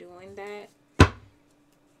not doing that.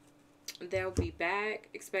 They'll be back.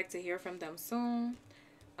 Expect to hear from them soon.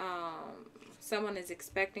 Someone is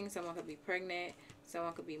expecting. Someone could be pregnant.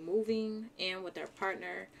 Someone could be moving in with their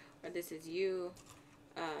partner. Or this is you.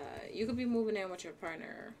 You could be moving in with your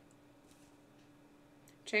partner.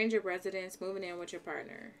 Change your residence, moving in with your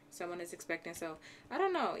partner. Someone is expecting. So, I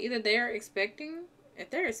don't know. Either they're expecting. If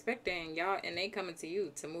they're expecting y'all and they coming to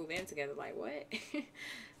you to move in together, like, what?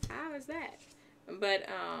 How is that? But,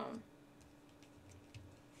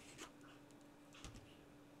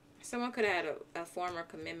 someone could have had a former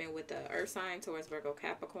commitment with the earth sign towards Virgo,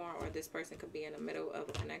 Capricorn, or this person could be in the middle of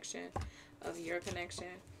a connection, of your connection.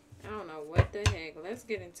 I don't know what the heck. Let's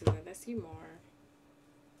get into it. Let's see more.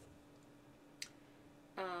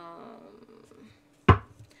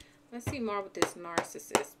 Let's see more with this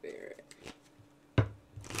narcissist spirit.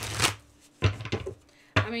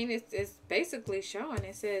 I mean, it's basically showing.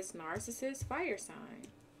 It says narcissist fire sign.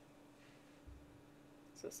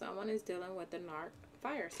 So someone is dealing with the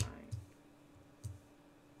fire sign.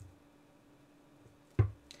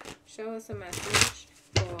 Show us a message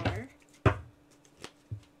for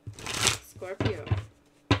Scorpio.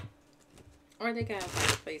 Or they got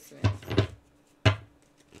fire placements.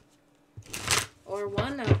 Or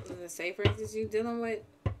one of them, say for instance, you dealing with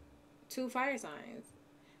two fire signs.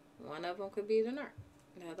 One of them could be the narc.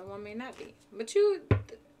 The other one may not be. But the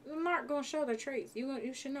narc gonna show the traits.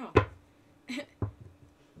 You should know.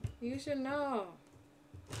 You should know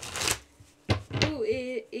who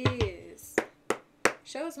it is.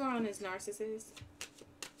 Show us more on this narcissist.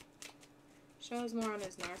 Show us more on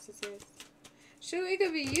this narcissist. Shoot, it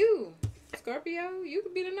could be you, Scorpio. You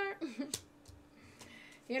could be the narc.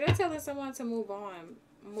 Yeah, they're telling someone to move on,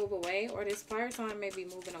 move away, or this fire sign may be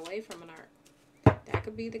moving away from an narc. That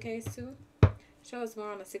could be the case too. Show us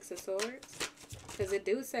more on the Six of Swords. Because it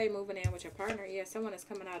do say moving in with your partner. Yeah, someone is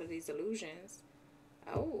coming out of these illusions.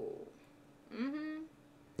 Oh.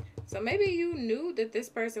 So maybe you knew that this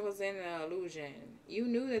person was in an illusion. You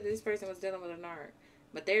knew that this person was dealing with a narc.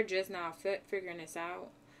 But they're just now figuring this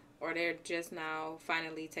out. Or they're just now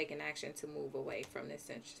finally taking action to move away from this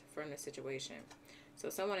situation. So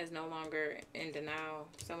someone is no longer in denial.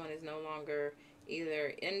 Someone is no longer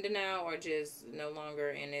either in denial or just no longer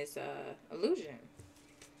in this illusion.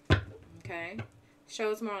 Okay.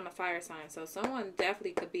 Shows more on the fire sign. So someone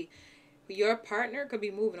definitely could be, your partner could be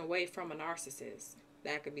moving away from a narcissist.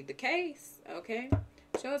 That could be the case. Okay.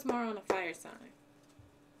 Shows more on the fire sign.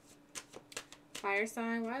 Fire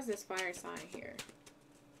sign. Why is this fire sign here?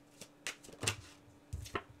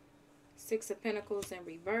 Six of Pentacles in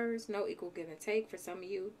reverse. No equal give and take. For some of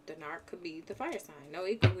you, the narc could be the fire sign. No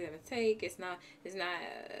equal give and take. It's not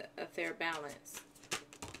a fair balance.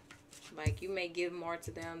 Like, you may give more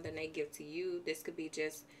to them than they give to you. This could be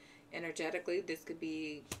just energetically. This could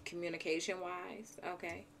be communication wise.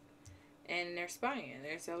 Okay. And they're spying.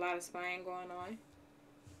 There's a lot of spying going on.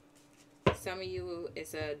 Some of you,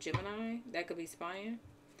 it's a Gemini that could be spying.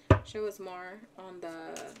 Show us more on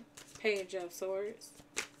the Page of Swords.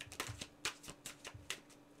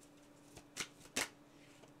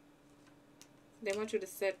 They want you to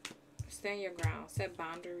stand your ground, set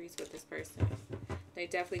boundaries with this person. They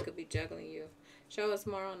definitely could be juggling you. Show us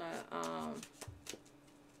more on a,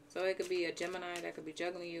 so it could be a Gemini that could be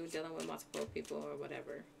juggling you, dealing with multiple people or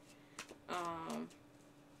whatever.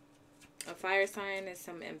 A fire sign is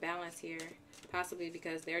some imbalance here, possibly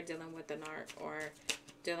because they're dealing with the narc or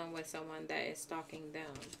dealing with someone that is stalking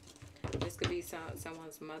them. This could be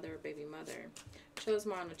someone's mother or baby mother. Show us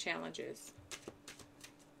more on the challenges.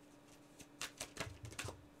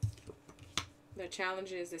 The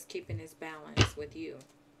challenges is keeping this balance with you.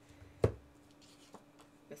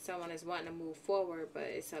 If someone is wanting to move forward, but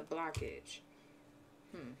it's a blockage.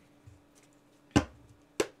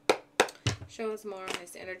 Show us more on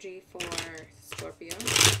this energy for Scorpio.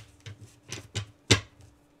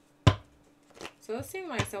 So it seems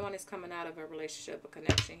like someone is coming out of a relationship, a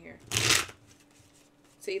connection here.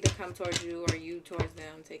 To either come towards you or you towards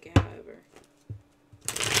them. Take it however.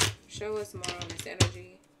 Show us more on this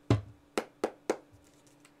energy.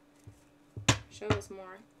 Show us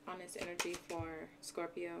more on this energy for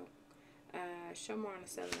Scorpio. Show more on the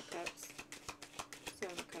Seven of Cups.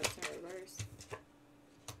 Seven of Cups in reverse.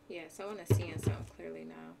 Yeah, someone is seeing something clearly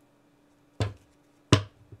now.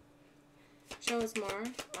 Show us more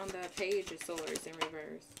on the Page of Swords in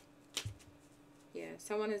reverse. Yeah,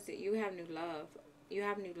 someone is, you have new love. You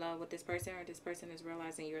have new love with this person, or this person is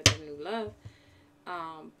realizing you're their new love.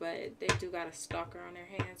 But they do got a stalker on their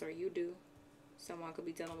hands, or you do. Someone could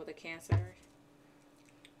be dealing with a Cancer.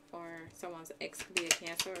 Or someone's ex could be a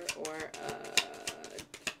Cancer or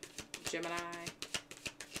a Gemini.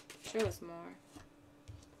 Show us more.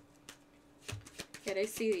 Yeah, they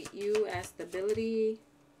see you as stability.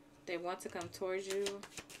 They want to come towards you.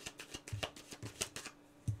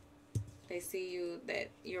 They see you that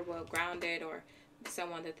you're well grounded, or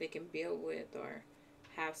someone that they can build with or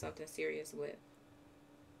have something serious with.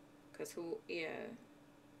 Because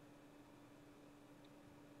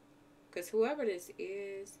because whoever this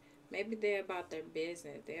is, maybe they're about their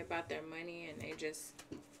business. They're about their money, and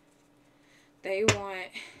they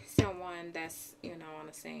want someone that's, you know, on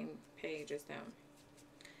the same page as them.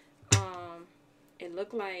 It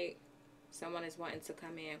looked like someone is wanting to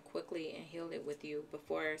come in quickly and heal it with you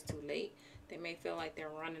before it's too late. They may feel like they're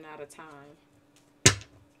running out of time.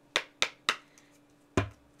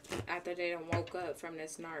 After they done woke up from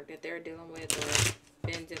this narc that they're dealing with, or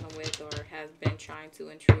been dealing with, or has been trying to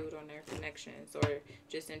intrude on their connections, or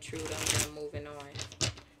just intrude on them moving on.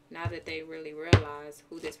 Now that they really realize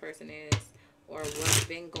who this person is or what's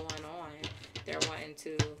been going on, they're wanting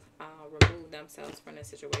to remove themselves from the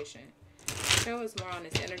situation. Show us more on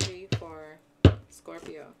this energy for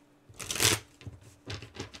Scorpio.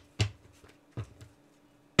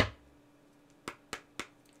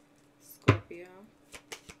 Scorpio.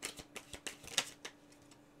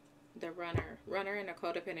 The runner in a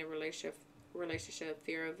codependent relationship,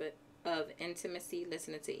 fear of intimacy,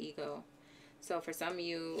 listening to ego. So for some of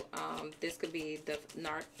you, this could be the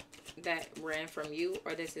narc that ran from you,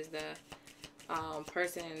 or this is the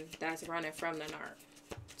person that's running from the narc.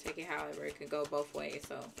 Take it however, it could go both ways.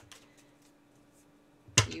 So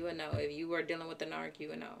you would know if you were dealing with the narc. You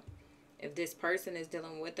would know if this person is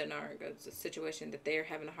dealing with the narc. It's a situation that they're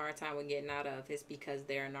having a hard time with getting out of. It's because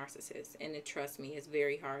they're a narcissist, and trust me, it's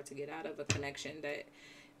very hard to get out of a connection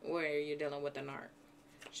where you're dealing with the narc.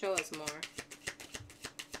 Show us more.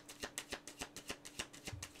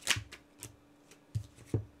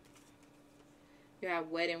 You have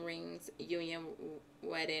wedding rings, union,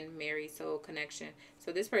 wedding, married, soul connection.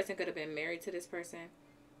 So this person could have been married to this person,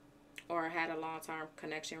 or had a long-term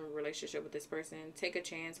connection, relationship with this person. Take a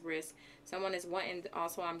chance, risk. Someone is wanting,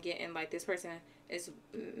 also I'm getting like this person is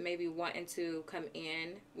maybe wanting to come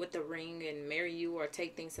in with the ring and marry you, or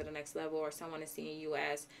take things to the next level, or someone is seeing you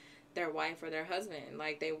as their wife or their husband.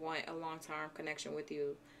 Like they want a long-term connection with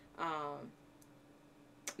you.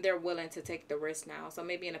 They're willing to take the risk now. So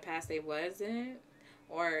maybe in the past they wasn't,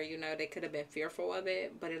 or, you know, they could have been fearful of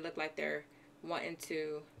it, but it looked like they're wanting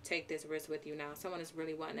to take this risk with you now. Someone is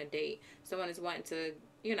really wanting a date. Someone is wanting to,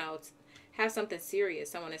 you know, have something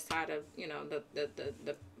serious. Someone is tired of, you know,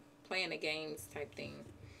 the playing the games type thing.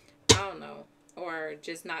 I don't know, or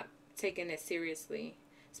just not taking it seriously,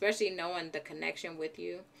 especially knowing the connection with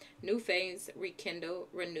you. New phase, rekindle,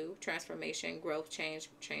 renew, transformation, growth, change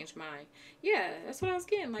mind. Yeah, that's what I was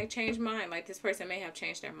getting. Like, change mind. Like, this person may have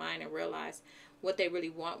changed their mind and realized what they really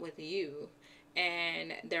want with you,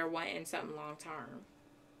 and they're wanting something long term.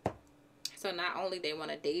 So not only they want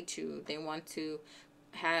to date you, they want to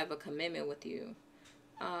have a commitment with you.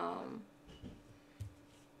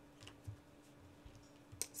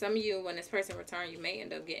 Some of you, when this person returns, you may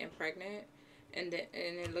end up getting pregnant, and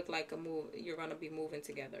it look like a move. You're gonna be moving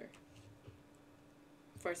together.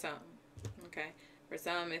 For some, okay. For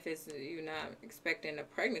some, if it's you're not expecting a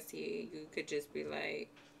pregnancy, you could just be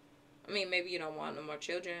like, I mean, maybe you don't want no more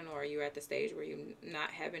children, or you're at the stage where you're not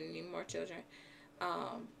having any more children.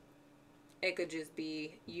 It could just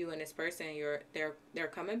be you and this person. They're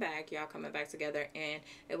coming back. Y'all coming back together, and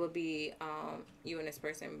it would be you and this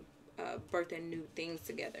person birthing new things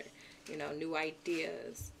together. You know, new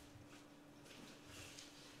ideas.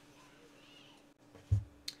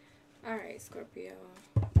 All right, Scorpio.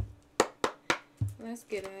 Let's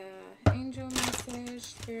get a angel message.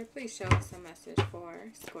 Spirit, please show us a message for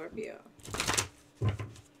Scorpio.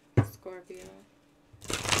 Scorpio.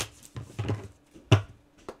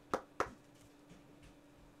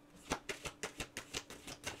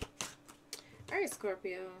 Alright,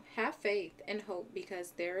 Scorpio. Have faith and hope,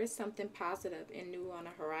 because there is something positive and new on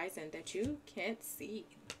the horizon that you can't see.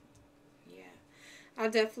 Yeah. I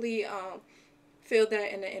definitely feel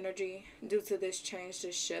that in the energy due to this change,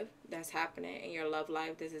 this shift that's happening in your love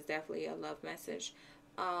life. This is definitely a love message.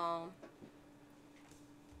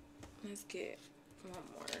 Let's get one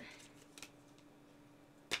more.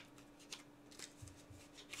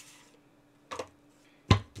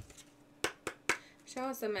 Show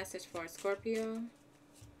us a message for Scorpio.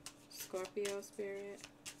 Scorpio, Spirit.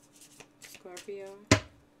 Scorpio.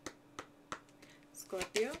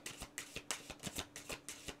 Scorpio.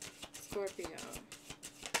 Scorpio.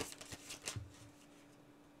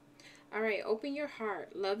 Alright, open your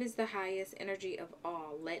heart. Love is the highest energy of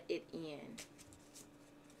all. Let it in.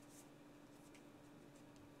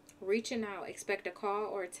 Reaching out. Expect a call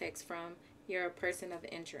or a text from your person of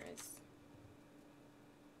interest.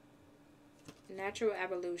 Natural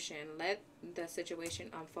evolution. Let the situation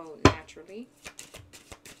unfold naturally.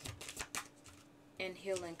 And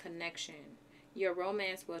healing connection. Your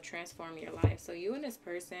romance will transform your life. So you and this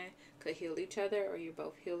person could heal each other, or you're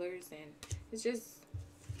both healers, and it's just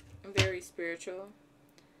very spiritual.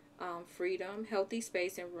 Freedom, healthy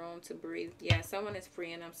space and room to breathe. Yeah, someone is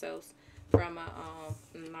freeing themselves from a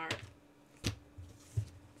narc.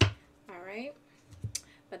 All right.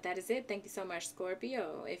 But that is it. Thank you so much,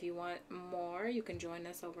 Scorpio. If you want more, you can join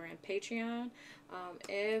us over in Patreon.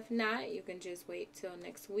 If not, you can just wait till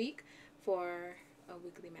next week for a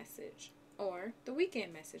weekly message, or the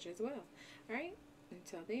weekend message as well. All right.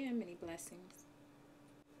 Until then, many blessings.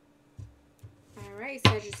 All right,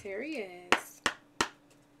 Sagittarius.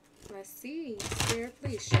 Let's see. Spirit,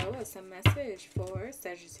 please show us a message for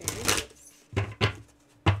Sagittarius.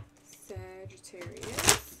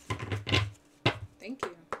 Sagittarius. Thank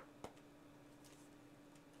you.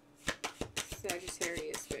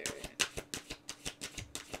 Sagittarius, Spirit.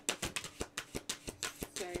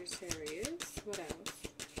 Sagittarius. What else?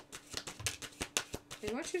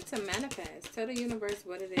 They want you to manifest. Tell the universe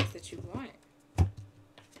what it is that you want.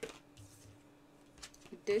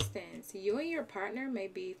 Distance. You and your partner may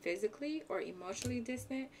be physically or emotionally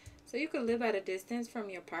distant. So you could live at a distance from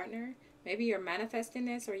your partner. Maybe you're manifesting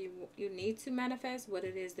this, or you need to manifest what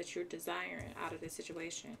it is that you're desiring out of this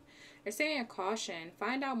situation. They're saying caution.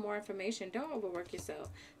 Find out more information. Don't overwork yourself.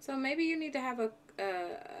 So maybe you need to have a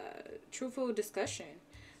truthful discussion.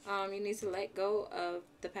 You need to let go of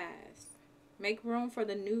the past. Make room for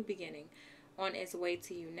the new beginning on its way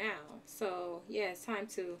to you now. So, yeah, it's time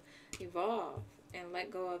to evolve and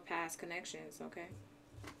let go of past connections, okay?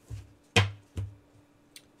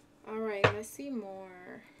 All right, let's see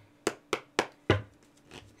more.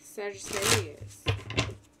 Sagittarius.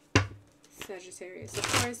 Sagittarius. Of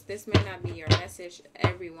course, this may not be your message,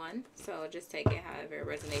 everyone. So just take it however it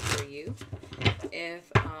resonates for you.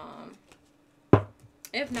 If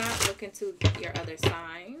not, look into your other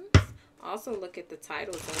signs. Also, look at the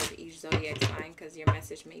titles of each zodiac sign, because your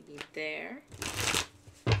message may be there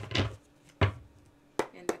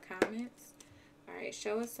in the comments. All right,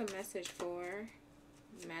 show us a message for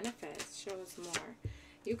manifest. Show us more.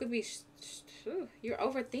 You could be, you're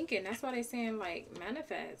overthinking. That's why they're saying, like,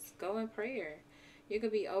 manifest. Go in prayer. You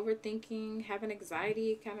could be overthinking, having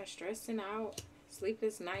anxiety, kind of stressing out,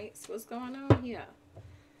 sleepless nights. What's going on here?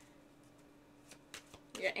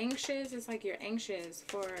 You're anxious. It's like you're anxious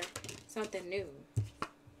for something new.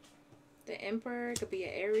 The Emperor could be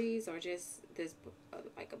an Aries, or just this,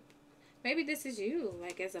 like a, maybe this is you,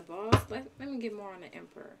 like as a boss. Let me get more on the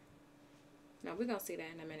Emperor. No, we're going to see that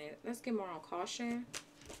in a minute. Let's get more on caution.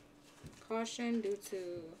 Caution due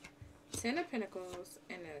to Ten of Pentacles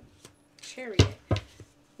and a Chariot.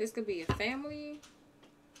 This could be a family.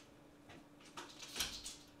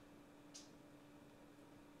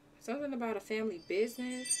 Something about a family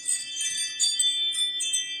business.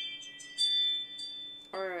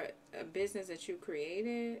 Or a business that you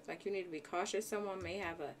created. Like you need to be cautious. Someone may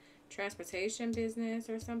have a transportation business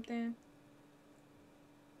or something.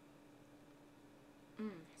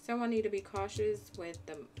 Someone need to be cautious with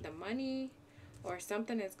the money, or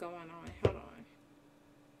something is going on. Hold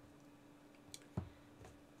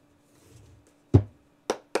on.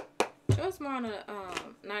 Show us more on a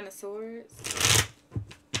Nine of Swords.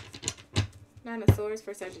 Nine of Swords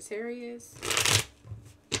for Sagittarius.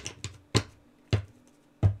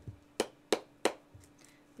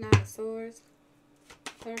 Nine of Swords.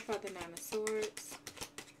 Clarify the Nine of Swords.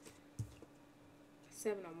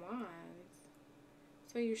 Seven of Wands.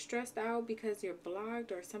 So you're stressed out because you're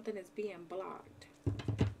blocked, or something is being blocked.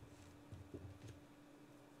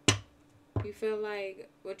 You feel like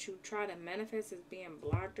what you try to manifest is being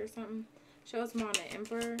blocked or something. Show us more on the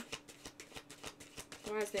Emperor.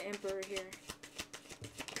 Why is the Emperor here?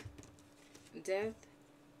 Death.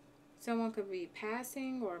 Someone could be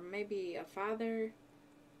passing, or maybe a father.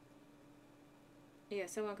 Yeah,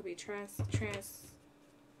 someone could be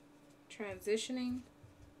transitioning.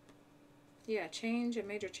 Yeah, change, a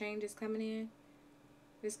major change is coming in.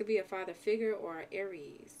 This could be a father figure or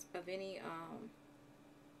Aries of any,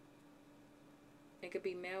 it could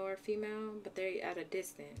be male or female, but they're at a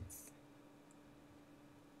distance.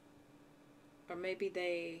 Or maybe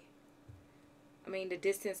they, the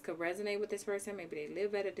distance could resonate with this person. Maybe they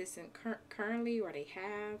live at a distance currently, or they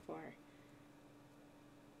have, or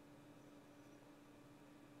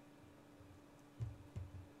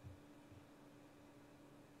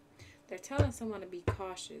they're telling someone to be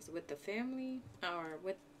cautious with the family, or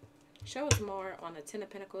with, show us more on the Ten of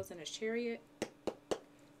Pentacles and a Chariot.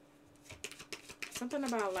 Something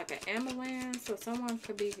about like an ambulance, so someone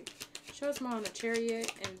could be, show us more on the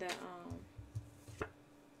Chariot and the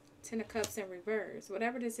Ten of Cups in reverse.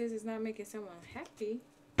 Whatever this is not making someone happy.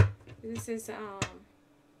 This is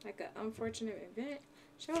like an unfortunate event.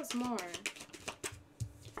 Show us more.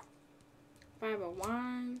 Five of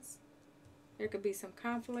Wands. There could be some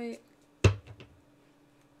conflict.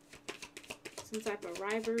 Some type of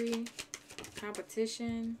rivalry,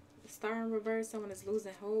 competition. The Star in reverse, someone is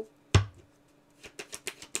losing hope.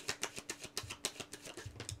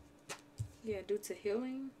 Yeah, due to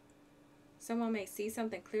healing. Someone may see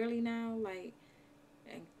something clearly now, like,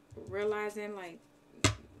 and realizing like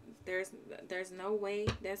there's no way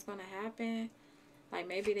that's gonna happen. Like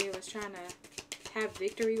maybe they was trying to have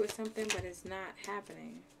victory with something, but it's not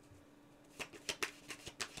happening.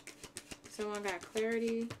 Someone got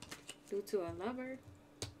clarity due to a lover.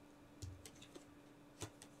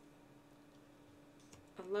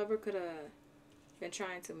 A lover could have been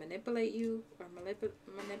trying to manipulate you, or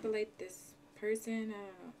manipulate this person.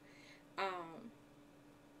 I don't know.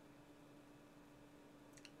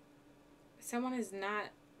 Someone is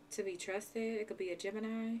not to be trusted. It could be a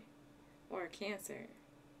Gemini or a Cancer.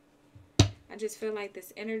 I just feel like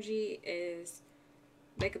this energy is,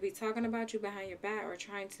 they could be talking about you behind your back, or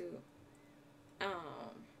trying to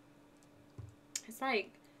it's like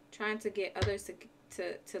trying to get others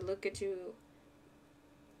to look at you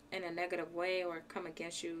in a negative way, or come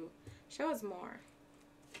against you. Show us more.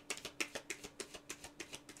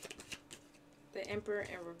 The Emperor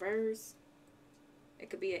in reverse. It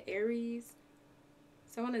could be an Aries.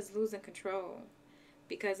 Someone is losing control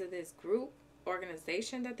because of this group,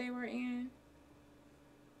 organization that they were in.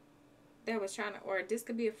 That was trying to, or this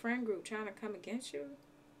could be a friend group trying to come against you.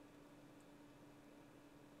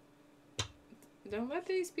 Don't let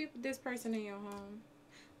these people, this person in your home.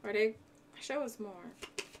 Or they, show us more.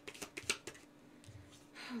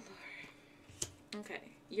 Oh, Lord. Okay.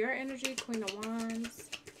 Your energy, Queen of Wands.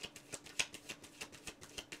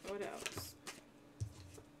 What else?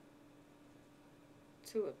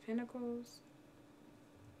 Two of Pentacles.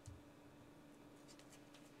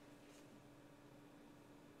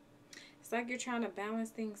 It's like you're trying to balance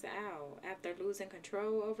things out after losing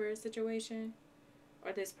control over a situation.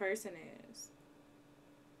 Or this person is.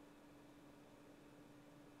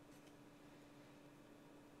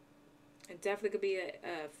 It definitely could be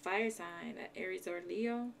a fire sign, an Aries or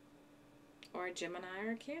Leo, or a Gemini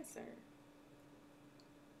or Cancer.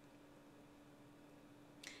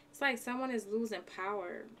 It's like someone is losing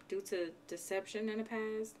power due to deception in the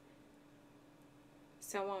past.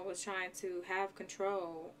 Someone was trying to have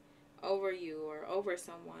control over you or over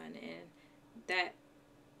someone, and that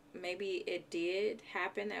maybe it did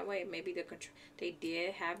happen that way. Maybe they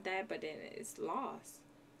did have that, but then it's lost.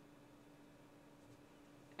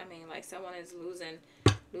 I mean, like someone is losing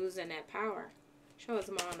that power. Show us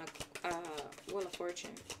more on the Wheel of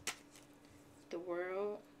Fortune. The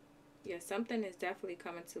World. Yeah, something is definitely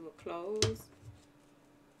coming to a close.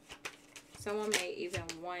 Someone may even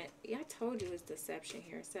want... Yeah, I told you it's deception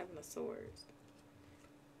here. 7 of Swords.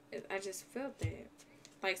 I just felt that.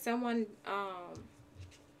 Like someone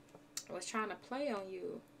was trying to play on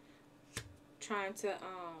you. Trying to...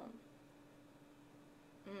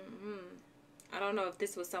 I don't know if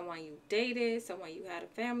this was someone you dated, someone you had a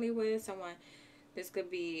family with, someone... This could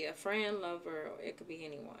be a friend, lover, or it could be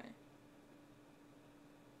anyone.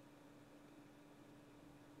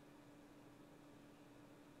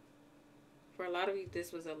 For a lot of you,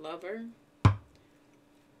 this was a lover.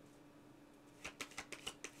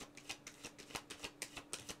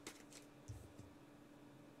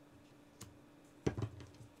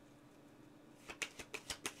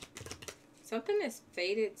 Something is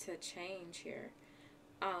fated to change here.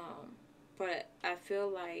 But I feel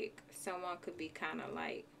like someone could be kind of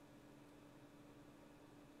like,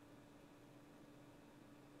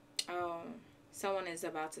 someone is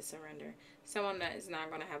about to surrender. Someone that is not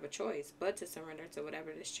going to have a choice but to surrender to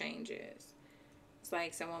whatever this change is. It's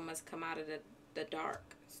like someone must come out of the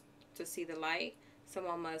dark to see the light.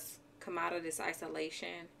 Someone must come out of this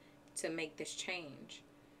isolation to make this change.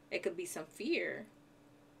 It could be some fear.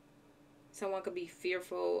 Someone could be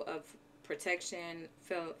fearful of protection,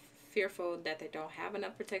 fearful that they don't have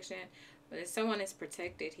enough protection. But if someone is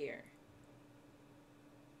protected here.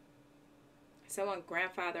 Someone,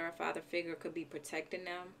 grandfather or father figure, could be protecting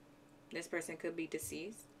them. This person could be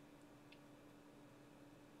deceased.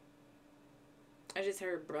 I just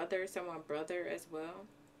heard brother, someone brother as well.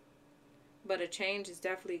 But a change is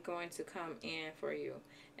definitely going to come in for you.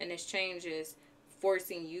 And this change is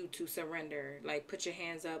forcing you to surrender. Like, put your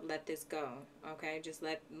hands up, let this go. Okay? Just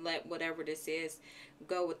let whatever this is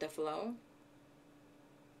go with the flow.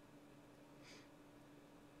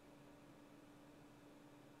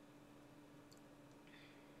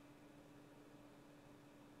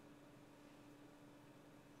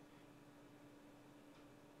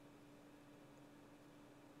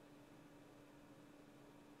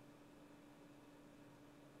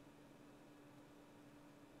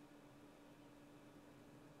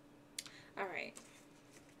 All right.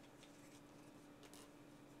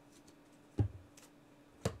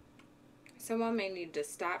 Someone may need to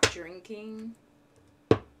stop drinking,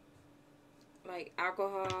 like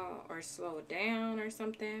alcohol, or slow it down or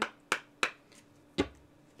something.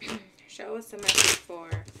 Show us a message for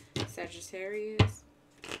Sagittarius.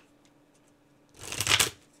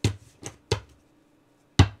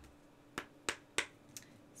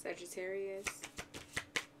 Sagittarius.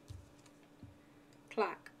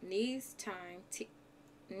 Clock. Needs time.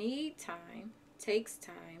 Need time. Takes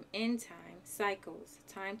time. In time. Cycles.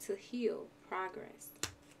 Time to heal. Progress.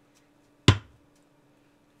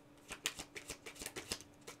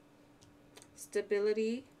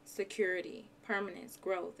 Stability. Security. Permanence.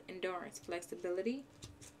 Growth. Endurance. Flexibility.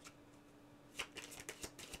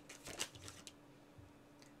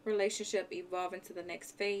 Relationship evolving to the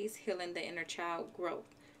next phase. Healing the inner child.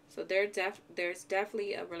 Growth. So there's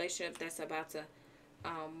definitely a relationship that's about to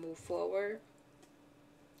move forward.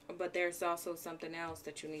 But there's also something else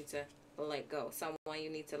that you need to let go. Someone you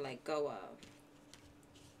need to let go of.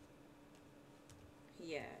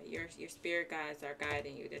 Yeah, your spirit guides are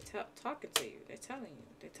guiding you. They're talking to you. They're telling you.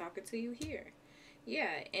 They're talking to you here.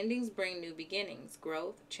 Yeah, endings bring new beginnings.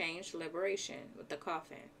 Growth, change, liberation with the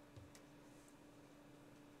coffin.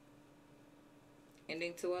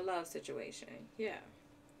 Ending to a love situation. Yeah.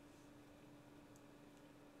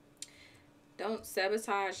 Don't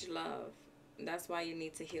sabotage love. That's why you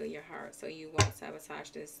need to heal your heart, so you won't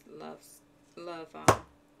sabotage this love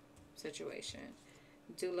situation.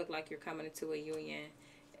 Do look like you're coming into a union.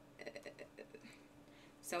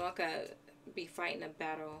 Someone could be fighting a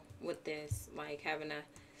battle with this, like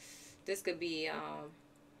this could be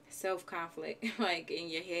self-conflict, like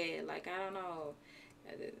in your head, like, I don't know,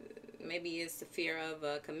 maybe it's the fear of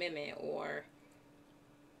a commitment, or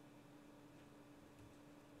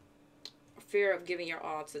fear of giving your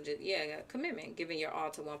all to commitment, giving your all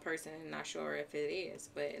to one person, and not sure if it is,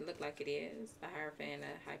 but it looked like it is. The Hierophant,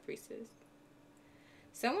 the High Priestess.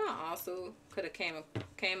 Someone also could have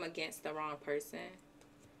came against the wrong person.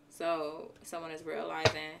 So someone is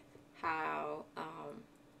realizing how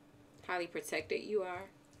highly protected you are.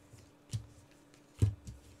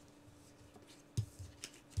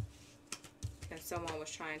 And someone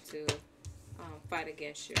was trying to fight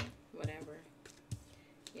against you, whatever.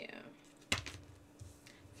 Yeah.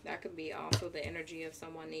 That could be also the energy of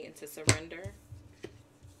someone needing to surrender.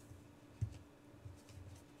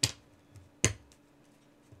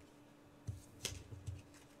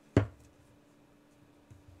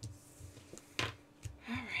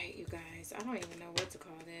 Alright, you guys. I don't even know what to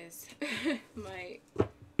call this. Like,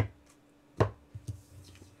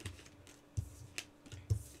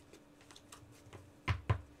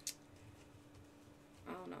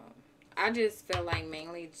 I don't know. I just feel like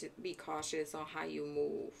mainly just be cautious on how you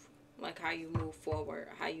move. Like how you move forward,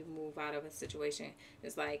 how you move out of a situation.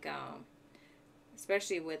 It's like,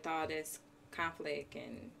 especially with all this conflict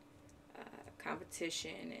and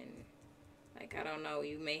competition and, like, I don't know,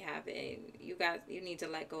 you may have you need to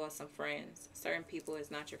let go of some friends. Certain people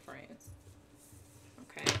is not your friends.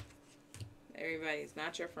 Okay? Everybody's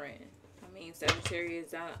not your friend. I mean,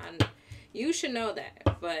 Sagittarius, you should know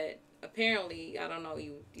that, but apparently, I don't know,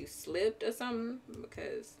 you slipped or something,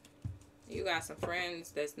 because you got some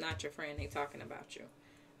friends that's not your friend. They talking about you.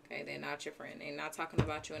 Okay? They're not your friend. They're not talking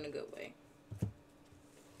about you in a good way.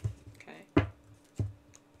 Okay?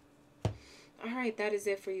 Alright, that is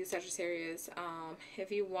it for you, Sagittarius.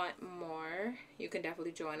 If you want more, you can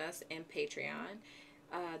definitely join us in Patreon.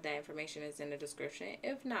 That information is in the description.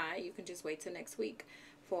 If not, you can just wait till next week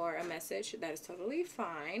for a message. That is totally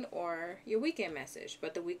fine. Or your weekend message.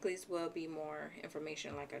 But the weeklies will be more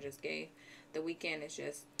information like I just gave. The weekend is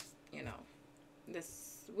just, you know,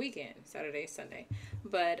 this weekend, Saturday, Sunday.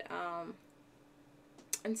 But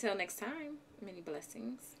until next time, many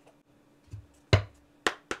blessings.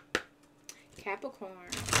 Capricorn.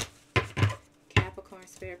 Capricorn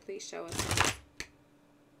spirit, please show us.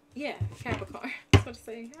 Yeah, Capricorn. That's what I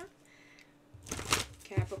say, huh?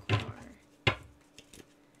 Capricorn.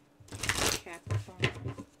 Capricorn.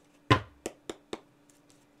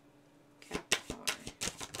 Capricorn.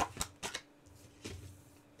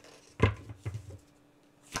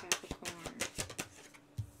 Capricorn.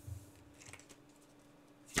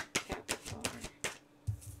 Capricorn.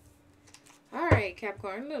 Alright,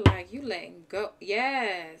 Capricorn, look like you letting go.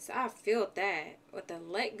 Yes, I feel that. With the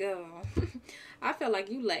let go. I feel like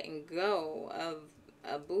you letting go of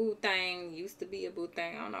a boo thing. Used to be a boo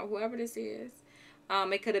thing. I don't know, whoever this is.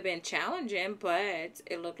 It could have been challenging, but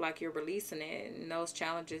it looked like you're releasing it. And those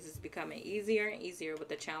challenges is becoming easier and easier with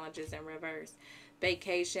the challenges in reverse.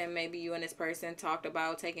 Vacation, maybe you and this person talked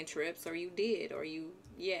about taking trips, or you did, or you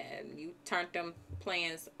turned them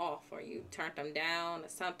plans off, or you turned them down or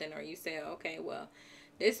something, or you said, okay, well,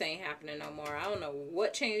 this ain't happening no more. I don't know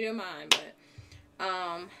what changed your mind,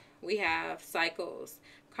 but we have cycles,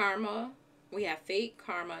 karma. We have fate,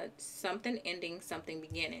 karma, something ending, something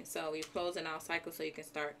beginning. So you're closing out cycles so you can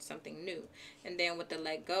start something new. And then with the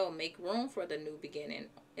let go, make room for the new beginning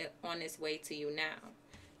on its way to you now.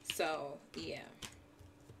 So, yeah.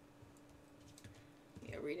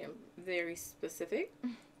 Yeah, reading very specific.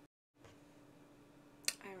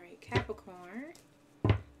 Alright, Capricorn.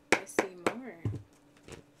 Let's see more.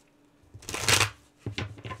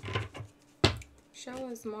 Show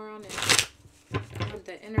us more on this.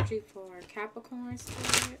 The energy for Capricorn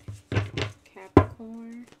spirit.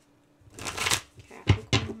 Capricorn.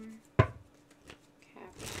 Capricorn.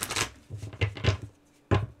 Capricorn.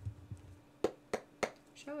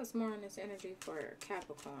 Show us more on this energy for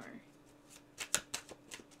Capricorn.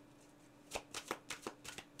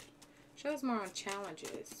 Show us more on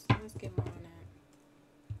challenges. Let's get more on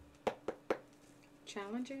that.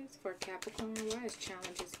 Challenges for Capricorn. Why is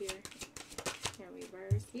challenges here?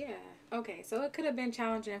 Reverse. Yeah. Okay, so it could have been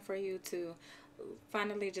challenging for you to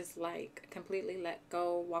finally just like completely let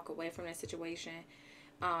go, walk away from that situation,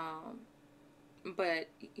 but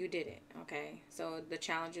you didn't. Okay, so the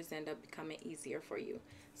challenges end up becoming easier for you,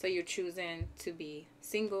 so you're choosing to be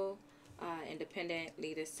single, independent,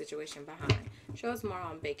 leave this situation behind. Show us more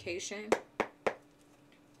on vacation.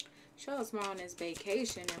 Show us more on this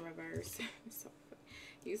vacation in reverse. So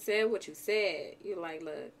you said what you said. You're like,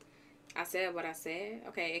 look, I said what I said.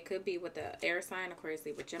 Okay, it could be with the air sign, Aquarius,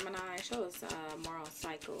 Libra, Gemini. Show us more on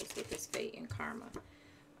cycles with this fate and karma.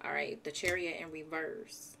 All right, the Chariot in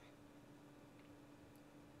reverse.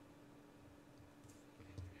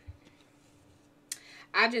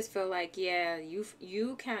 I just feel like, yeah,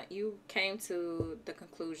 you came to the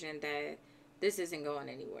conclusion that this isn't going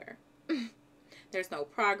anywhere. There's no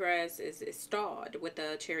progress. It's stalled with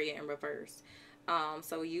the Chariot in reverse.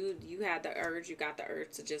 So you had the urge, you got the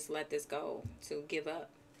urge to just let this go, to give up.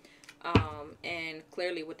 And And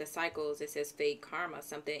clearly with the cycles, it says fake karma,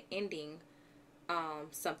 something ending,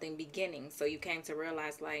 something beginning. So you came to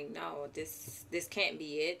realize, like, no, this can't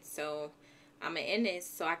be it. So I'm gonna end this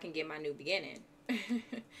so I can get my new beginning.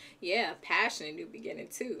 Yeah, passionate new beginning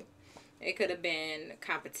too. It could have been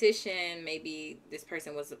competition. Maybe this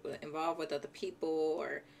person was involved with other people,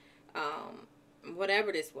 or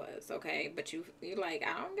whatever this was. Okay, but you like,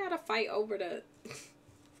 I don't gotta fight over the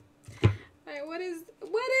like, what is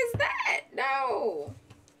that? No,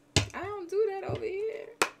 I don't do that over here.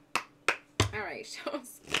 All right,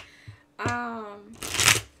 shows.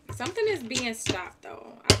 Something is being stopped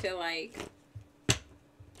though. I feel like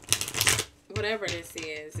whatever this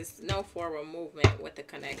is, it's no forward movement with the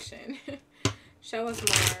connection. Show us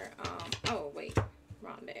more. Oh wait,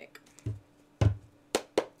 wrong deck.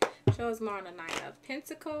 Show us more on the Nine of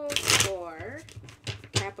Pentacles for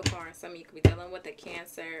Capricorn. Some of you could be dealing with a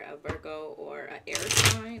Cancer, a Virgo, or an air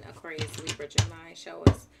sign, Aquarius, Libra, Gemini. Show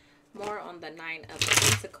us more on the Nine of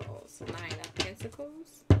Pentacles. Nine of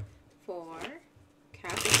Pentacles for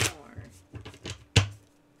Capricorn.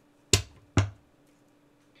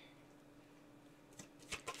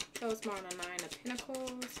 Show us more on the Nine of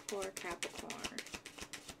Pentacles for Capricorn.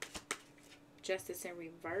 Justice in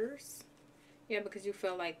reverse. Yeah, because you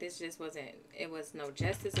feel like this just wasn't, it was no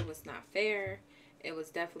justice. It was not fair. It was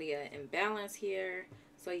definitely an imbalance here.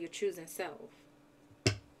 So you're choosing self.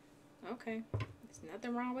 Okay. There's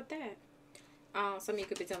nothing wrong with that. Some of you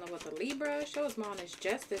could be dealing with a Libra. Show us more on this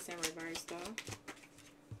justice in reverse, though.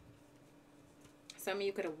 Some of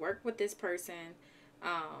you could have worked with this person.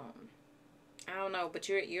 I don't know, but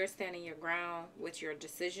you're standing your ground with your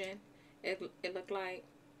decision. It looked like,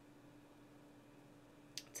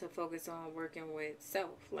 to focus on working with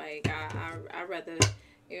self. Like I rather,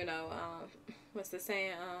 you know, what's the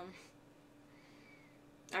saying?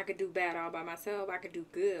 I could do bad all by myself. I could do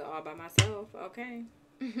good all by myself. Okay.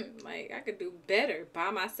 Like, I could do better by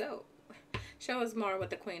myself. Show us more with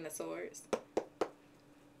the Queen of Swords.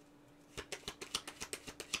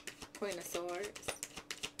 Queen of Swords.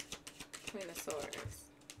 Queen of Swords.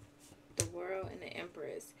 The World and the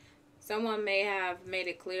Empress. Someone may have made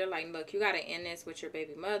it clear, like, look, you got to end this with your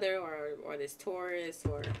baby mother, or this Taurus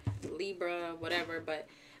or Libra, whatever. But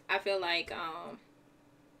I feel like, I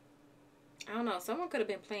don't know, someone could have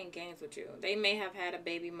been playing games with you. They may have had a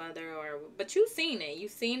baby mother, but you seen it. You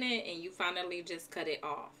seen it, and you finally just cut it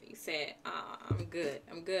off. You said, I'm good.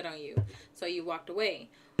 I'm good on you. So you walked away.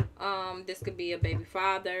 This could be a baby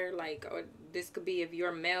father, like, or this could be, if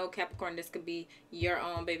you're male Capricorn, this could be your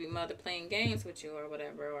own baby mother playing games with you, or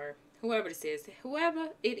whatever, or whoever this is. Whoever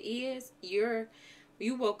it is, you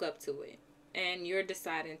woke up to it, and you're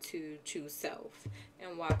deciding to choose self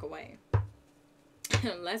and walk away.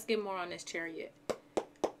 Let's get more on this Chariot.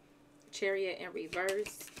 Chariot in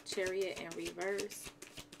reverse. Chariot in reverse.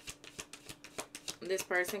 This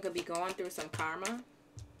person could be going through some karma.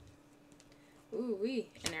 Ooh-wee.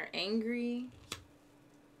 And they're angry.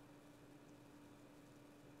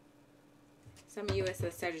 Some of you, it's a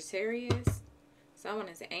Sagittarius. Someone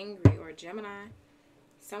is angry, or a Gemini.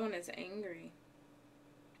 Someone is angry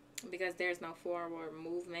because there's no forward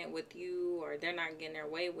movement with you, or they're not getting their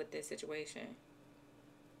way with this situation.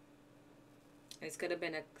 This could have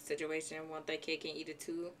been a situation, want their cake and eat it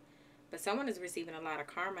too. But someone is receiving a lot of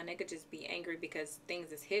karma, and they could just be angry because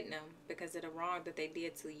things is hitting them because of the wrong that they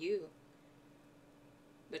did to you.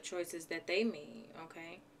 The choices that they made,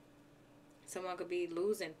 okay? Someone could be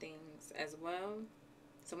losing things as well.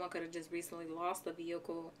 Someone could have just recently lost a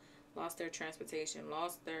vehicle, lost their transportation,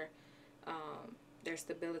 lost their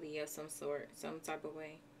stability of some sort, some type of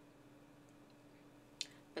way.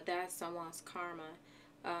 But that's someone's karma.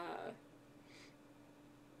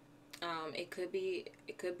 It could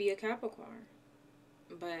be a Capricorn,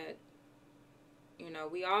 but you know,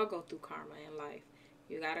 we all go through karma in life.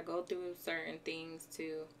 You got to go through certain things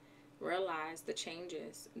to realize the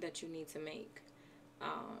changes that you need to make.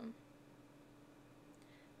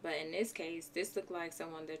 But in this case, this looked like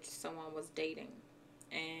someone was dating,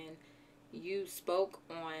 and you spoke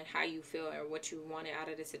on how you feel or what you wanted out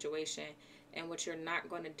of the situation and what you're not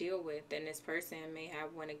going to deal with. And this person may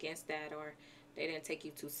have went against that, or they didn't take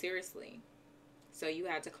you too seriously. So you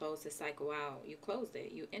had to close the cycle out. You closed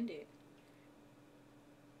it. You ended.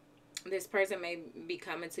 This person may be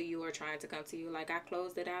coming to you or trying to come to you like, I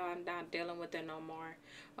closed it out. I'm not dealing with it no more,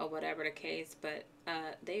 or whatever the case. But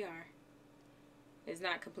they are. It's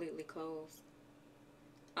not completely closed.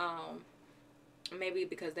 Maybe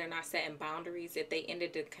because they're not setting boundaries. If they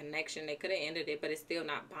ended the connection, they could have ended it, but it's still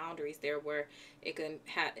not boundaries there where it can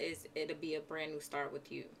it'll be a brand new start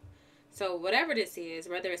with you. So whatever this is,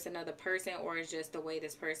 whether it's another person or it's just the way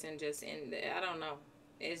this person just I don't know.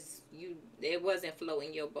 It wasn't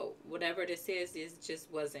floating your boat. Whatever this is, it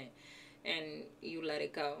just wasn't. And you let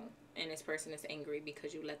it go. And this person is angry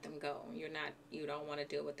because you let them go. You don't want to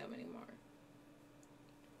deal with them anymore.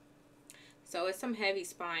 So it's some heavy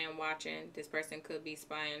spying watching. This person could be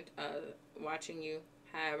spying, watching you,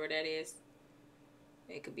 however that is.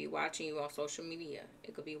 It could be watching you on social media.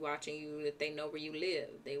 It could be watching you if they know where you live.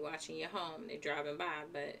 They watching your home. They driving by,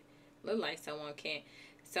 but look like someone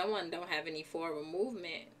don't have any forward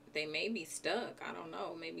movement. They may be stuck. I don't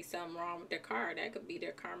know. Maybe something wrong with their car. That could be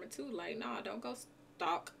their karma too. Like, no, don't go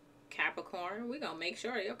stalk Capricorn. We gonna make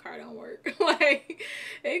sure your car don't work. Like,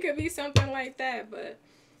 it could be something like that. But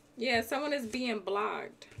yeah, someone is being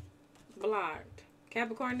blocked.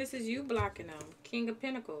 Capricorn, this is you blocking them. King of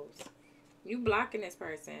Pentacles. You blocking this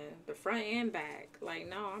person, the front and back. Like,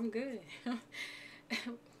 no, I'm good.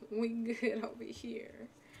 We good over here.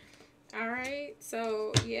 All right.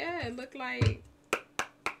 So, yeah, it looked like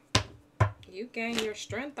you gain your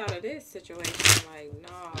strength out of this situation. Like,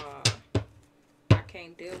 nah, I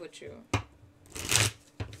can't deal with you.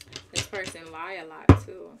 This person lie a lot,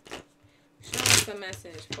 too. Show us a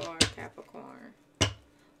message for Capricorn.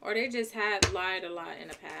 Or they just have lied a lot in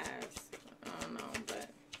the past. I don't know, but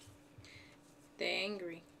they're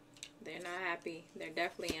angry. They're not happy. They're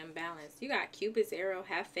definitely imbalanced. You got Cupid's arrow,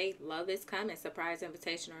 have faith, love is coming, surprise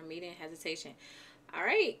invitation or meeting, hesitation. All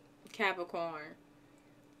right, Capricorn.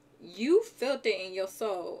 You felt it in your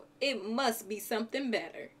soul. It must be something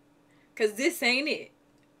better. Because this ain't it.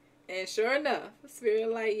 And sure enough,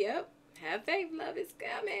 Spirit like, yep, have faith, love is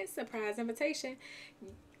coming, surprise invitation.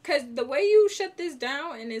 Because the way you shut this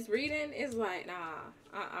down in this reading is like, nah,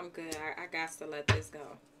 I'm good. I got to let this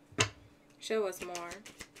go. Show us more.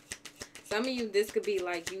 Some of you, this could be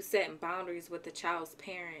like you setting boundaries with the child's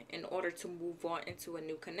parent in order to move on into a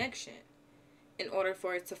new connection. In order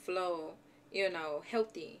for it to flow, you know,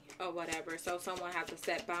 healthy or whatever. So someone have to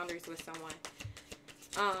set boundaries with someone.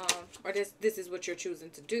 Or this is what you're choosing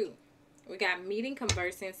to do. We got meeting,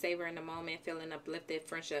 conversing, savoring the moment, feeling uplifted,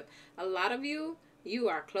 friendship. A lot of you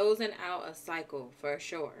are closing out a cycle for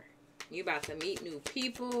sure. You about to meet new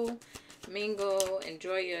people, mingle,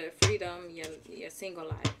 enjoy your freedom, your single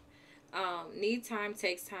life. Need time,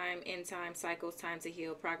 takes time, end time, cycles, time to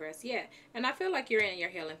heal, progress. Yeah, and I feel like you're in your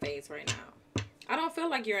healing phase right now. I don't feel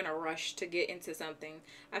like you're in a rush to get into something.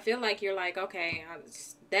 I feel like you're like, okay,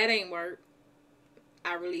 that ain't work.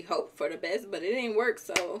 I really hope for the best, but it ain't work,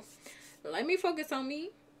 so let me focus on me.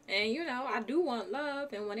 And, you know, I do want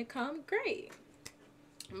love, and when it comes, great.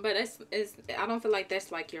 But I don't feel like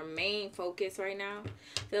that's like your main focus right now.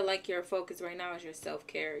 I feel like your focus right now is your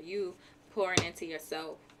self-care. You pouring into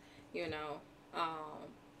yourself, you know.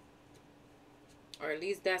 Or at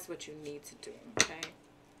least that's what you need to do, okay?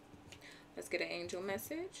 Let's get an angel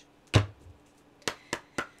message. All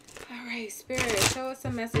right, Spirit, show us a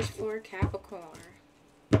message for Capricorn.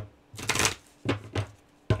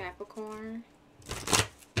 Capricorn.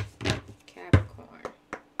 Capricorn.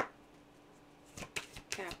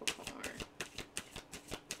 Capricorn.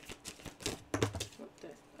 What the?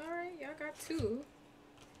 Alright, y'all got two.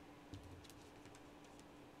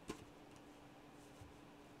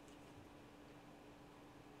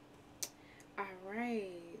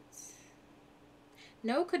 Alright.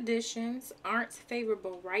 No conditions aren't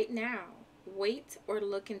favorable right now. Wait or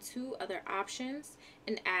look into other options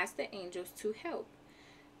and ask the angels to help,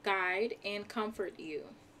 guide, and comfort you.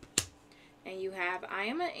 And you have, I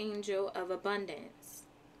am an angel of abundance.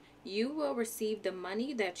 You will receive the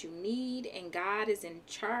money that you need, and God is in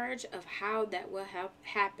charge of how that will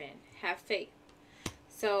happen. Have faith.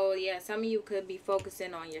 So, yeah, some of you could be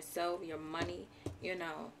focusing on yourself, your money, you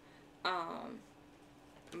know.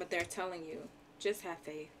 But they're telling you, just have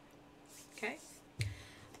faith. Okay?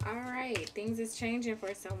 All right. Things is changing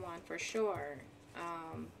for someone, for sure.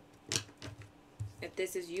 If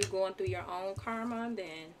this is you going through your own karma,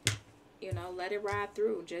 then, you know, let it ride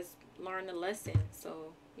through. Just learn the lesson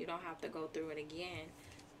so you don't have to go through it again.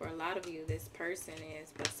 For a lot of you, this person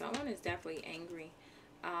is. But someone is definitely angry.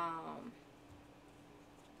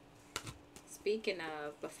 Speaking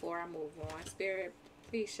of, before I move on, Spirit,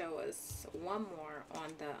 please show us one more on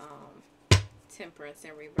the Temperance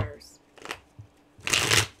in reverse.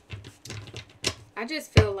 I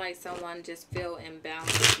just feel like someone just feel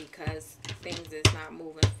imbalanced because things is not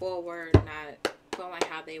moving forward, not going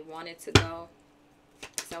how they want it to go.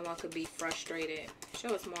 Someone could be frustrated.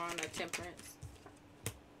 Show us more on the Temperance.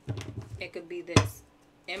 It could be this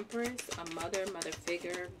Empress, a mother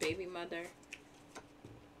figure, baby mother.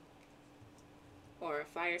 or a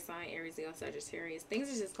fire sign, Aries, Leo, Sagittarius.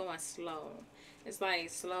 Things are just going slow. It's like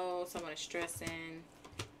slow. Someone is stressing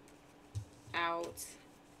out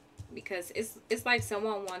because it's like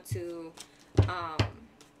someone wants to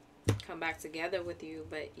come back together with you,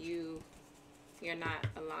 but you're not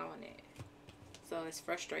allowing it. So it's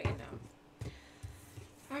frustrating them.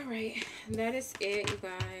 All right, that is it, you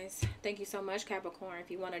guys. Thank you so much, Capricorn. If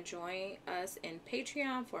you want to join us in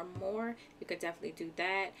Patreon for more, you could definitely do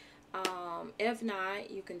that. If not,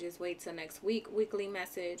 you can just wait till next week, weekly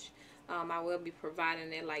message. I will be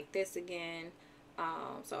providing it like this again.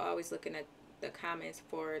 So always looking at the comments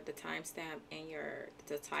for the timestamp and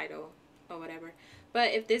the title or whatever.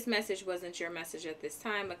 But if this message wasn't your message at this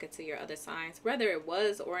time, look into your other signs. Whether it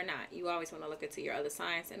was or not, you always want to look into your other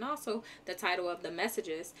signs. And also the title of the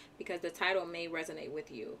messages, because the title may resonate with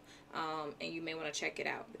you. And you may want to check it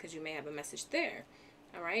out because you may have a message there.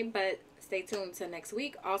 All right, but stay tuned to next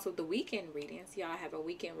week. Also, the weekend readings. Y'all have a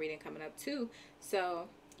weekend reading coming up too. So,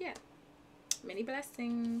 yeah. Many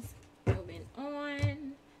blessings. Moving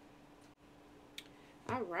on.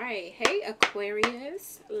 All right. Hey,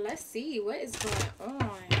 Aquarius. Let's see what is going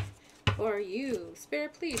on for you.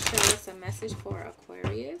 Spirit, please show us a message for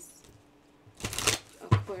Aquarius.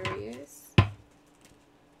 Aquarius.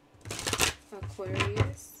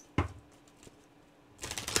 Aquarius.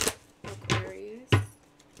 Aquarius.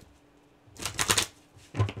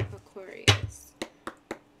 Aquarius.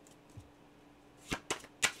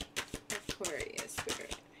 Aquarius,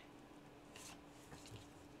 Spirit.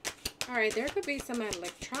 Alright, there could be some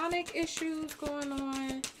electronic issues going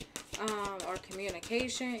on, or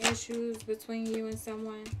communication issues between you and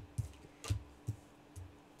someone.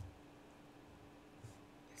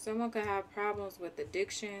 Someone could have problems with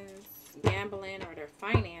addictions, gambling, or their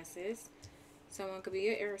finances. Someone could be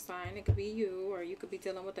an air sign. It could be you, or you could be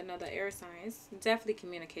dealing with another air sign. It's definitely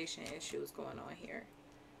communication issues going on here.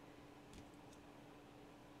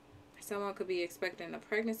 Someone could be expecting a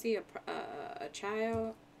pregnancy, a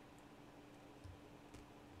child.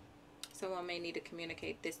 Someone may need to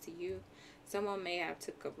communicate this to you. Someone may have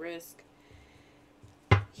took a risk.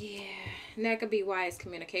 Yeah, and that could be why it's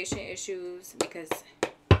communication issues, because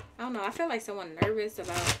I don't know, I feel like someone nervous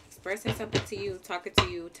about expressing something to you, talking to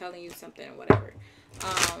you, telling you something, whatever.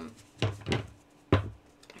 I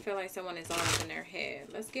feel like someone is all up in their head.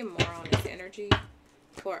 Let's get more on this energy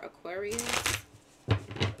for Aquarius.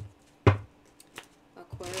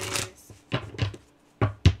 Aquarius. I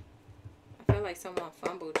feel like someone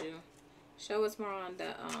fumbled you. Show us more on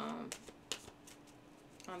the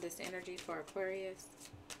on this energy for Aquarius.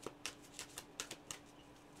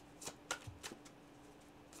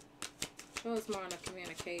 Show us more on the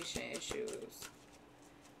communication issues.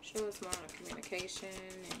 Show us more on the communication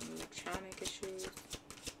and electronic issues.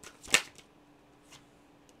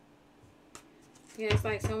 Yeah, it's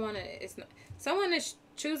like someone is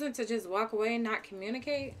choosing to just walk away and not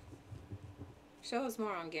communicate. Show us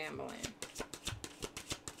more on gambling.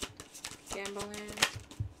 Gambling.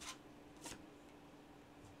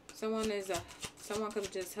 Someone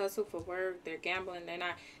could just hustle for work. They're gambling. They're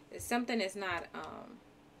not. Something is not.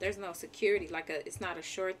 There's no security. It's not a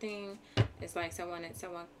sure thing. It's like someone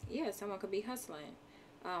could be hustling,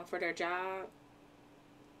 for their job,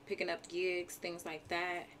 picking up gigs, things like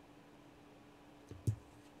that.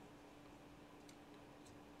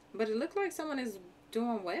 But it looked like someone is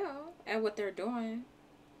doing well at what they're doing.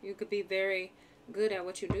 You could be very good at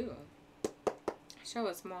what you do. Show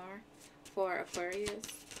us more for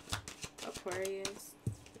Aquarius. Aquarius.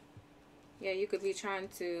 Yeah, you could be trying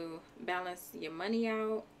to balance your money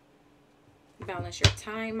out. Balance your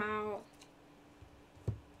time out.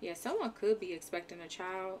 Yeah, someone could be expecting a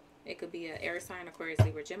child. It could be an air sign, Aquarius,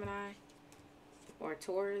 Libra, Gemini, or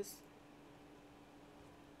Taurus.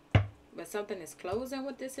 But something is closing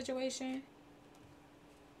with this situation.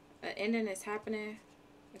 An ending is happening.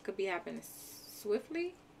 It could be happening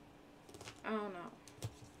swiftly. I don't know.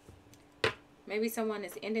 Maybe someone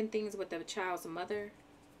is ending things with the child's mother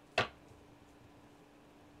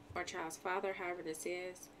or child's father, however this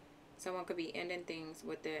is. Someone could be ending things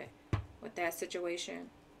with that situation.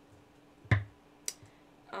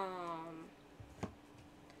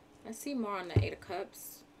 Let's see more on the 8 of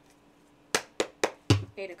Cups.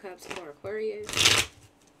 8 of Cups for Aquarius.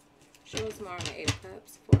 Show us more on the 8 of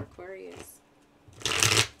Cups for Aquarius.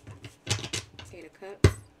 8 of Cups.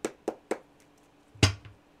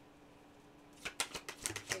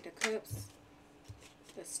 8 of Cups.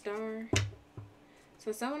 The Star.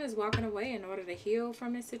 So someone is walking away in order to heal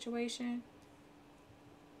from this situation.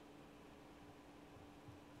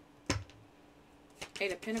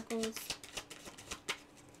 8 of Pentacles.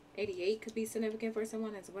 88 could be significant for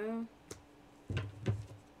someone as well.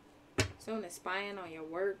 Someone is spying on your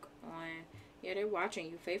work, on, yeah, they're watching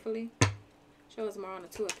you faithfully. Show us more on the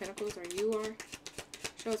Two of Pentacles, or you are.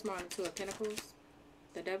 Show us more on the Two of Pentacles.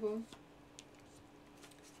 The Devil.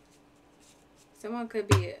 Someone could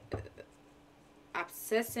be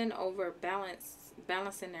obsessing over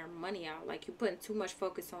balancing their money out. Like you're putting too much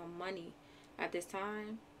focus on money at this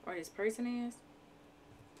time, or this person is.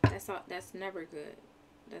 That's never good.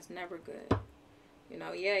 That's never good. You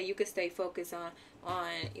know, yeah, you could stay focused on,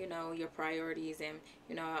 you know, your priorities and,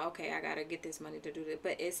 you know, okay, I got to get this money to do this.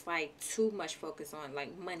 But it's like too much focus on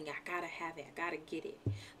like money. I got to have it. I got to get it.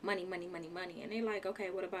 Money, money, money, money. And they're like, okay,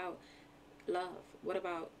 what about love? What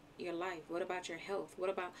about your life? What about your health? What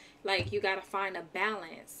about, like, you got to find a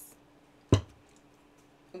balance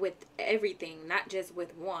with everything, not just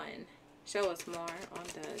with one. Show us more on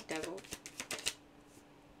the Devil.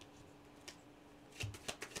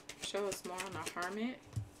 Show us more on the Hermit.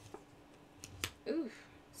 Ooh,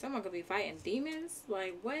 someone could be fighting demons.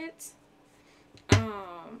 Like what?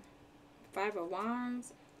 Five of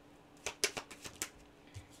Wands.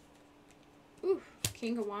 Ooh,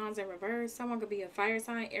 King of Wands in reverse. Someone could be a fire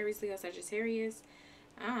sign, Aries, Leo, Sagittarius.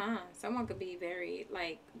 Someone could be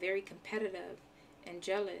very competitive and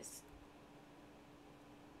jealous.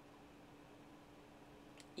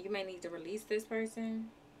 You may need to release this person.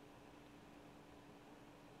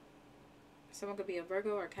 Someone could be a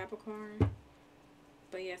Virgo or Capricorn.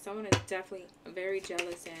 But yeah, someone is definitely very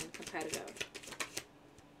jealous and competitive.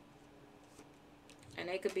 And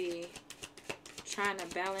they could be trying to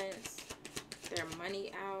balance their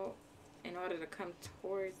money out in order to come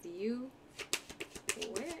towards you.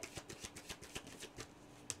 What?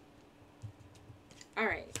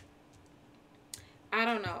 Alright. I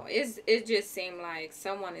don't know. It just seemed like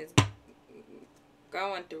someone is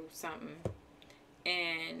going through something.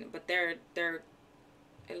 But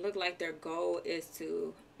it looked like their goal is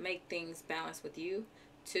to make things balance with you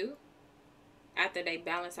too, after they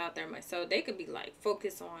balance out their money. So they could be like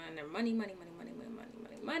focused on their money.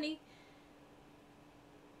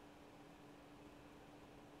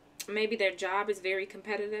 Maybe their job is very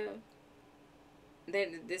competitive.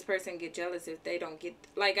 Then this person get jealous if they don't get,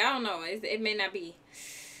 like, I don't know, it may not be,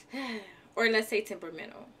 or let's say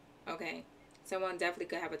temperamental. Okay, someone definitely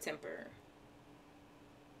could have a temper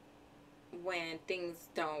when things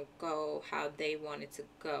don't go how they want it to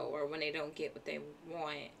go, or when they don't get what they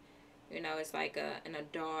want. You know, it's like an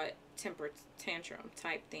adult temper tantrum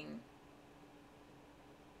type thing.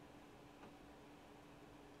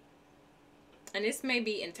 And this may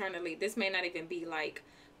be internally. This may not even be like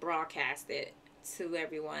broadcasted to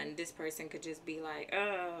everyone. This person could just be like,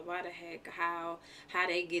 why the heck, how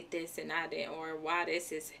they get this and I didn't, or why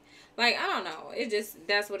this is, like, I don't know. It just,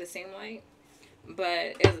 that's what it seemed like.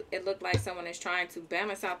 But it looked like someone is trying to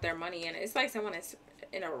balance out their money, and it's like someone is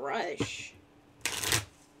in a rush.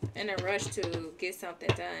 In a rush to get something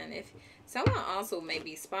done. If someone also may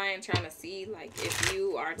be spying, trying to see like if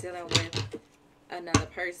you are dealing with another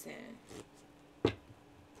person.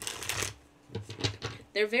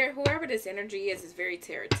 They're very, whoever this energy is very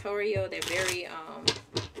territorial. They're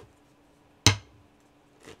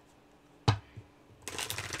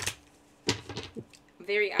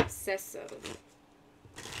very obsessive.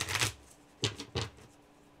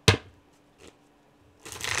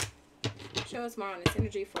 Show us more on this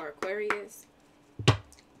energy for Aquarius.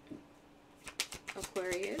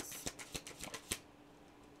 Aquarius.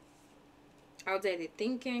 Outdated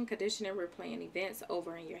thinking, conditioning, replaying events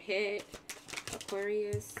over in your head.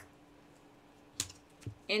 Aquarius.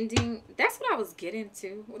 Ending. That's what I was getting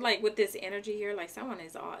to. Like with this energy here, like someone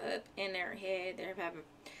is all up in their head.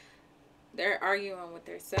 They're arguing with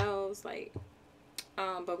themselves. Like,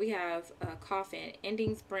 but we have coffin.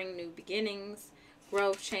 Endings bring new beginnings.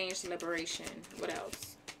 Growth, change, liberation. What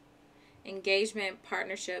else? Engagement,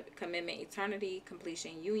 partnership, commitment, eternity,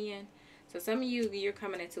 completion, union. So some of you, you're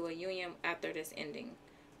coming into a union after this ending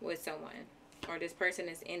with someone. Or this person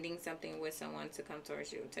is ending something with someone to come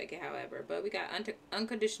towards you. Take it however. But we got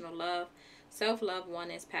unconditional love, self-love,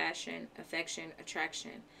 oneness, passion, affection,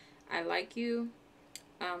 attraction. I like you.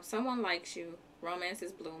 Someone likes you. Romance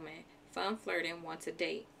is blooming. Fun, flirting, want to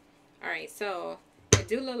date. Alright, so it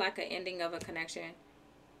do look like an ending of a connection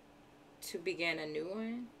to begin a new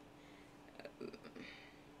one.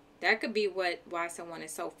 That could be why someone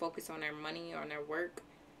is so focused on their money or on their work.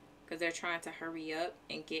 Because they're trying to hurry up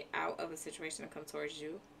and get out of a situation to come towards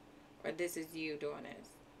you. Or this is you doing this.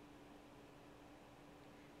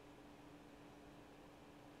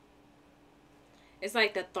 It's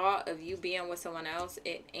like the thought of you being with someone else,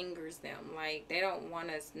 it angers them. Like, they don't want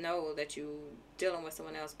to know that you dealing with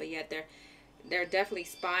someone else. But yet They're definitely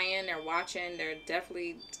spying, they're watching, they're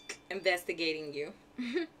definitely investigating you.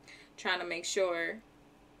 Trying to make sure,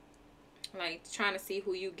 like, trying to see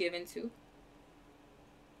who you give into.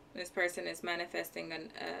 This person is manifesting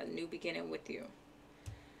a new beginning with you.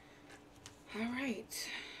 All right.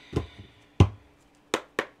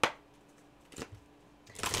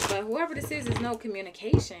 But whoever this is no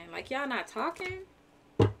communication. Like, y'all not talking.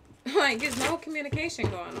 Like, there's no communication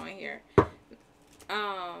going on here.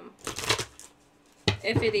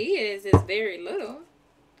 If it is, it's very little.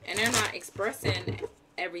 And they're not expressing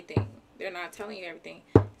everything. They're not telling you everything.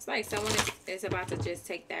 It's like someone is about to just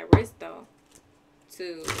take that risk, though,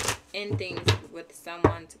 to end things with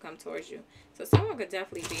someone to come towards you. So someone could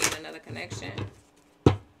definitely be in another connection.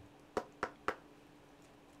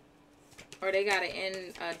 Or they got to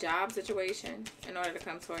end a job situation in order to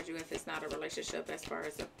come towards you if it's not a relationship as far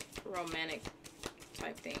as a romantic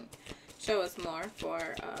type thing. Show us more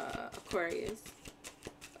for Aquarius.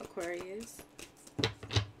 Aquarius.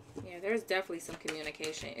 Yeah, there's definitely some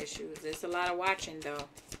communication issues. There's a lot of watching, though.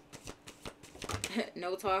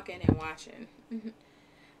 No talking and watching.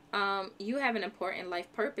 You have an important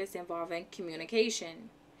life purpose involving communication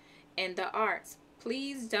and the arts.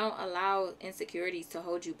 Please don't allow insecurities to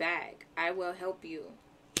hold you back. I will help you.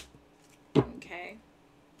 Okay.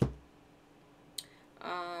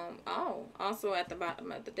 Oh, also at the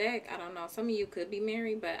bottom of the deck, I don't know, some of you could be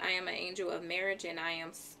married, but I am an angel of marriage and I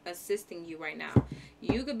am assisting you right now.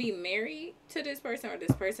 You could be married to this person, or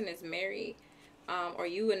this person is married, or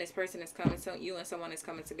you and this person is coming, so you and someone is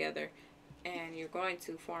coming together and you're going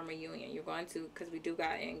to form a union. You're going to, because we do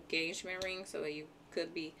got engagement rings, so you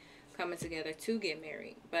could be coming together to get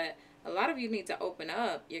married. But a lot of you need to open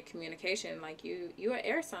up your communication. Like, you're an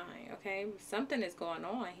air sign, okay? Something is going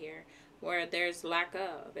on here where there's lack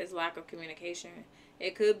of communication.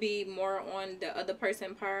 It could be more on the other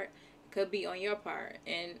person's part. It could be on your part.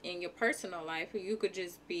 And in your personal life, you could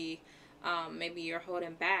just be, maybe you're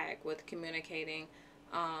holding back with communicating.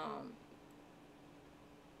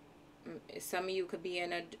 Some of you could be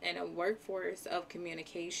in a workforce of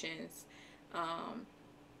communications.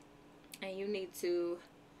 And you need to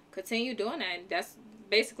continue doing that. That's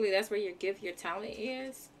where your gift, your talent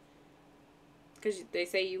is. Because they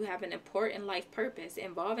say you have an important life purpose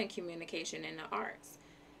involving communication in the arts.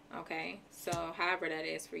 Okay? So, however that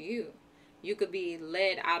is for you. You could be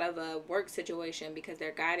led out of a work situation because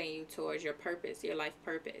they're guiding you towards your purpose, your life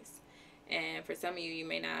purpose. And for some of you, you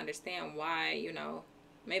may not understand why, you know,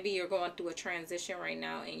 maybe you're going through a transition right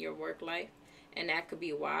now in your work life. And that could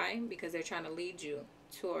be why, because they're trying to lead you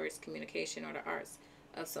towards communication or the arts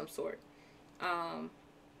of some sort.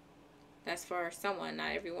 That's for someone,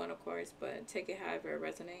 not everyone, of course, but take it however it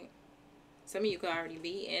resonates. Some of you could already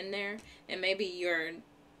be in there, and maybe you're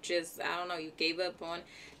just, I don't know, you gave up on,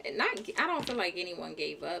 I don't feel like anyone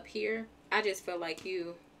gave up here. I just feel like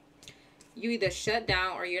you either shut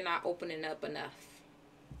down or you're not opening up enough.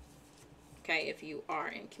 Okay, if you are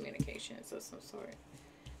in communication of some sort.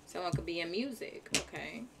 Someone could be in music,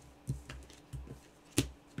 okay?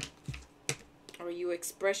 Or you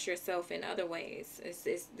express yourself in other ways.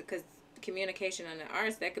 It's because communication in the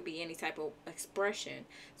arts, that could be any type of expression.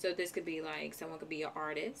 So this could be like, someone could be an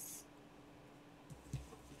artist.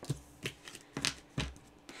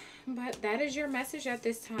 But that is your message at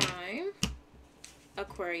this time,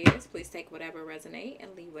 Aquarius. Please take whatever resonate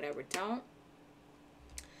and leave whatever don't.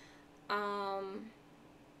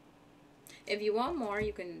 If you want more,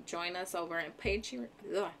 you can join us over in Patreon,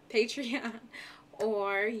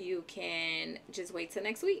 or you can just wait till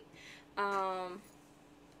next week.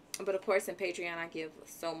 But of course, in Patreon, I give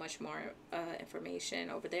so much more information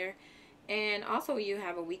over there. And also, you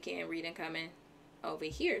have a weekend reading coming over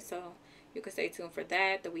here. So you can stay tuned for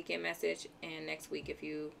that, the weekend message, and next week if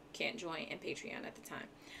you can't join in Patreon at the time.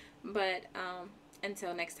 But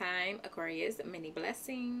until next time, Aquarius, many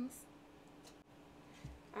blessings.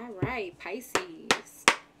 All right, Pisces.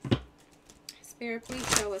 Spirit, please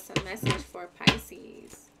show us a message for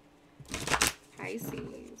Pisces.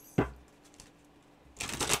 Pisces.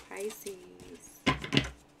 Pisces.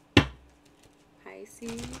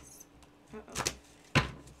 Pisces. Uh-oh.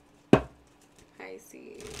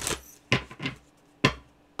 Pisces.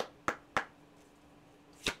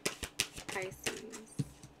 Pisces.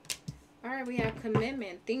 Alright, we have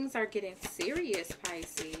commitment. Things are getting serious,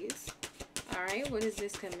 Pisces. Alright, what is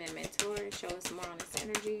this commitment towards? Show us more on this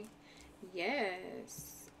energy.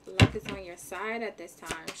 Yes. Luck is on your side at this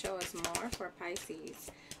time. Show us more for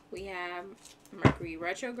Pisces. We have Mercury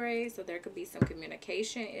retrograde, so there could be some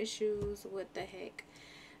communication issues. What the heck?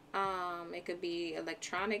 It could be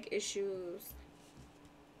electronic issues.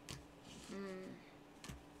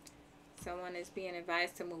 Someone is being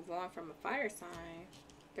advised to move on from a fire sign.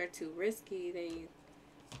 They're too risky.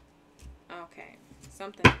 Okay.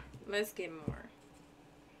 Something. Let's get more.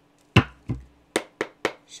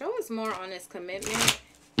 Show us more on this commitment.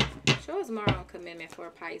 Show us more on commitment for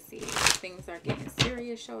Pisces. Things are getting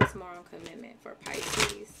serious. Show us more on commitment for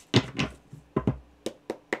Pisces.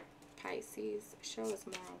 Pisces. Show us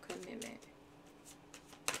more on commitment.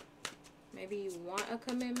 Maybe you want a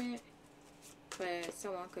commitment, but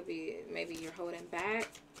someone could be, maybe you're holding back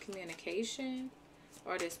communication,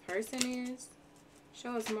 or this person is.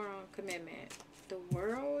 Show us more on commitment. The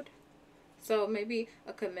World. So maybe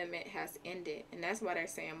a commitment has ended, and that's why they're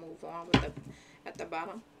saying move on with the, at the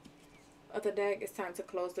bottom of the deck. It's time to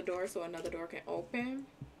close the door so another door can open.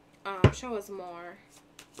 Show us more.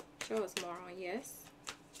 Show us more on yes.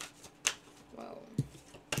 Whoa.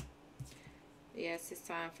 Yes, it's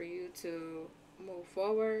time for you to move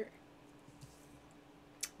forward.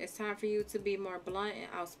 It's time for you to be more blunt and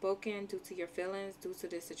outspoken due to your feelings, due to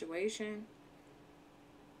this situation.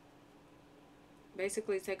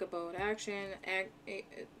 Basically, take a bold action.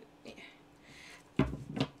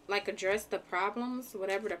 Like, address the problems,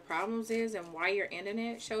 whatever the problems is, and why you're ending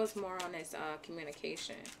it. Show us more on this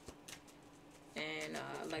communication and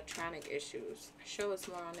electronic issues. Show us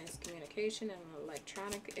more on this communication and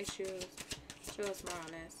electronic issues. Show us more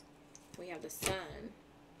on this. We have the Sun.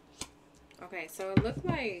 Okay, so it looked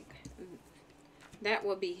like that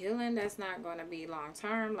will be healing. That's not going to be long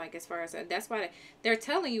term. Like, as far as that's why they're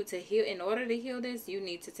telling you to heal. In order to heal this, you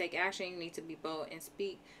need to take action. You need to be bold and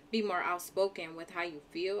speak. Be more outspoken with how you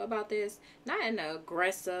feel about this. Not in an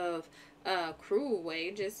aggressive, cruel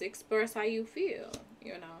way. Just express how you feel.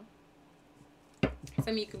 You know.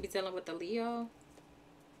 Some of you could be dealing with the Leo.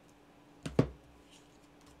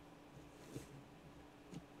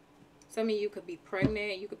 Some of you could be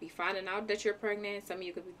pregnant. You could be finding out that you're pregnant. Some of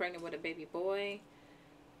you could be pregnant with a baby boy.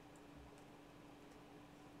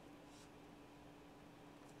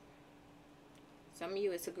 Some of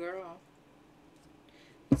you, it's a girl.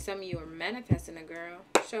 Some of you are manifesting a girl.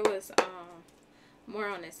 Show us more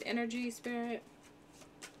on this energy, Spirit.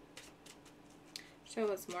 Show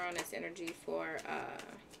us more on this energy for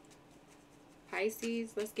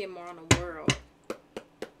Pisces. Let's get more on the World.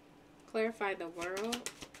 Clarify the World.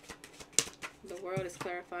 The World is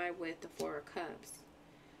clarified with the Four of Cups.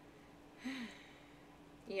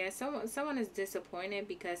 Yeah, someone is disappointed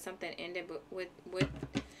because something ended with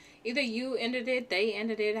either you ended it, they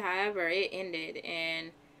ended it, however it ended,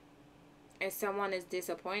 and someone is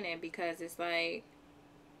disappointed because it's like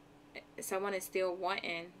someone is still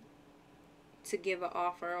wanting to give an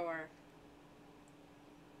offer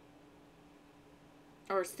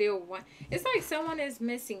or still want. It's like someone is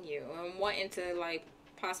missing you and wanting to like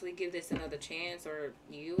possibly give this another chance, or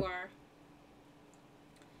you are.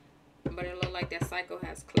 But it looks like that cycle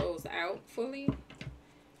has closed out fully.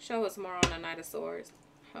 Show us more on the Knight of Swords.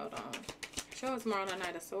 Hold on. Show us more on the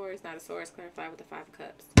Knight of Swords. Knight of Swords clarified with the Five of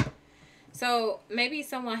Cups. So maybe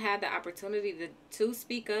someone had the opportunity to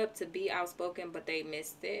speak up, to be outspoken, but they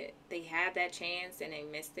missed it. They had that chance and they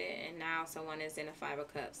missed it. And now someone is in the Five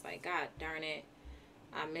of Cups. Like, God darn it.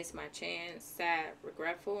 I missed my chance. Sad,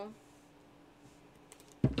 regretful.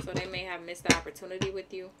 So they may have missed the opportunity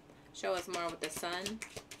with you. Show us more with the Sun.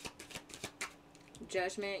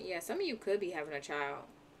 Judgment. Yeah, some of you could be having a child.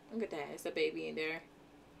 Look at that. It's a baby in there.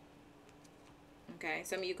 Okay.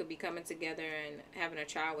 Some of you could be coming together and having a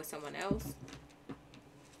child with someone else.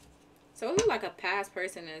 So it looks like a past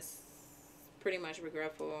person is pretty much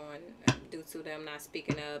regretful and due to them not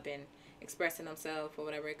speaking up and expressing themselves or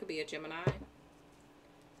whatever. It could be a Gemini.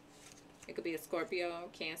 It could be a Scorpio,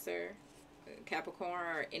 Cancer, Capricorn,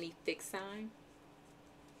 or any fixed sign.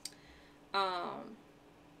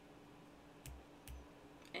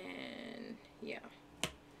 And yeah,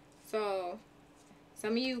 so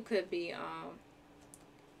some of you could be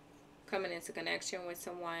coming into connection with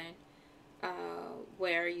someone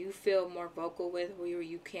where you feel more vocal with, where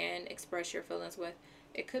you can express your feelings with.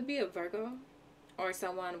 It could be a Virgo or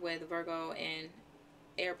someone with Virgo and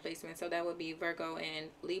air placement. So that would be Virgo and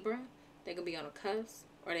Libra. They could be on a cusp,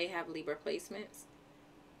 or they have Libra placements.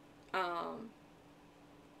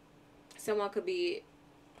 Someone could be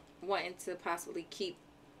wanting to possibly keep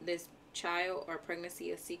this child or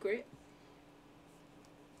pregnancy a secret,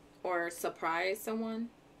 or surprise someone.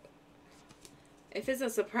 If it's a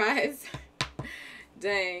surprise,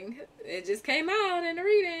 dang, it just came out in the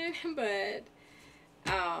reading, but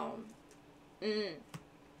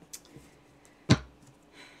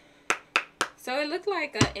so it looked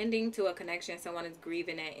like an ending to a connection. Someone is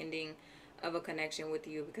grieving that ending of a connection with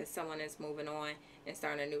you because someone is moving on and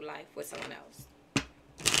starting a new life with someone else.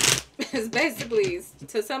 It's basically,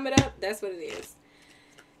 to sum it up, that's what it is.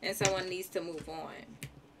 And someone needs to move on,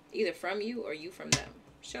 either from you or you from them.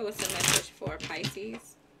 Show us a message for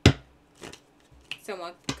Pisces.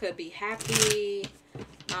 Someone could be happy,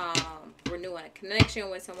 renewing a connection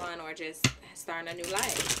with someone, or just starting a new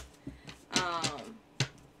life.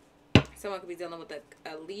 Someone could be dealing with a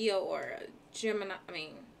Leo or a Gemini.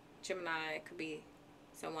 Gemini could be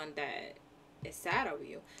someone that is sad over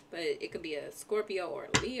you, but it could be a Scorpio or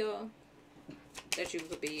a Leo that you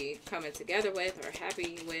could be coming together with or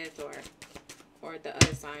happy with, or the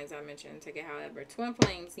other signs I mentioned. Take it however. Twin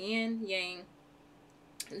flames, yin, yang,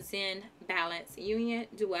 zen, balance, union,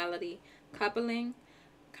 duality, coupling,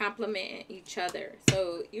 complementing each other.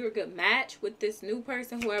 So you're a good match with this new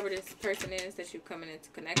person, whoever this person is that you're coming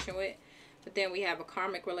into connection with. But then we have a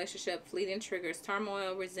karmic relationship, fleeting triggers,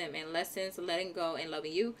 turmoil, resentment, lessons, letting go, and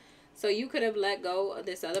loving you. So you could have let go of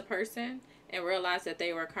this other person and realized that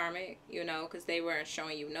they were karmic, you know, because they weren't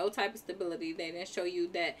showing you no type of stability. They didn't show you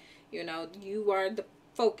that, you know, you were the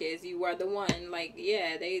focus, you were the one. Like,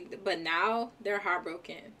 yeah, but now they're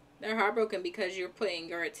heartbroken. They're heartbroken because you're putting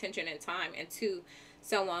your attention and time into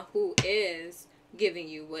someone who is giving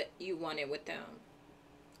you what you wanted with them,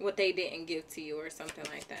 what they didn't give to you, or something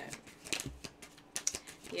like that.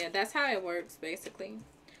 Yeah, that's how it works, basically.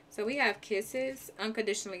 So we have kisses,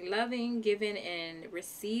 unconditionally loving, giving and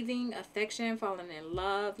receiving, affection, falling in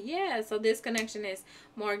love. Yeah, so this connection is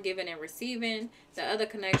more giving and receiving. The other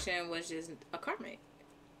connection was just a karmic.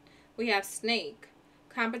 We have snake,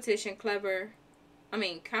 competition,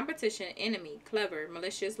 competition, enemy, clever,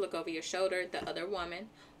 malicious, look over your shoulder, the other woman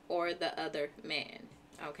or the other man.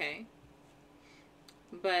 Okay.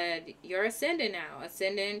 But you're ascending now.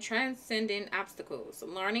 Ascending, transcending obstacles.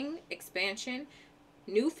 Learning, expansion,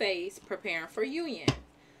 new phase, preparing for union.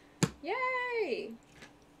 Yay!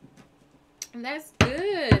 That's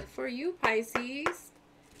good for you, Pisces.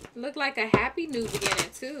 Look like a happy new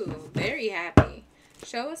beginning, too. Very happy.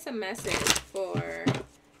 Show us a message for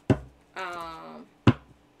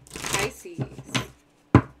Pisces.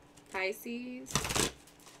 Pisces.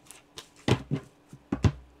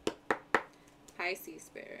 Pisces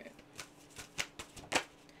spirit.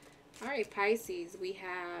 Alright, Pisces, we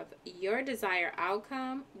have your desired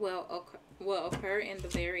outcome will occur in the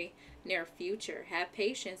very near future. Have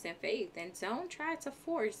patience and faith, and don't try to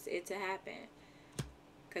force it to happen,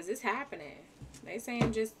 because it's happening. They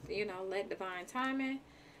saying just, you know, let divine timing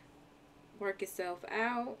work itself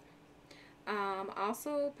out.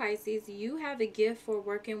 Also, Pisces, you have a gift for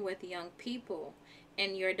working with young people,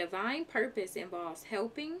 and your divine purpose involves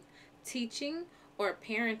helping, teaching, or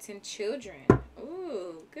parenting children.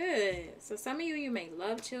 Ooh, good. So some of you may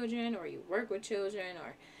love children, or you work with children,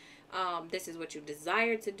 or this is what you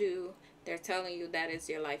desire to do. They're telling you that is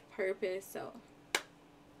your life purpose. So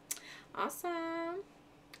awesome.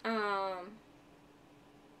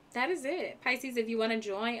 That is it, Pisces. If you want to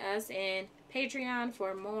join us in Patreon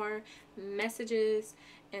for more messages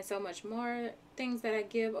and so much more things that I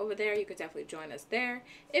give over there, you could definitely join us there.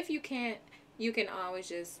 If you can't, you can always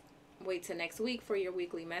just wait till next week for your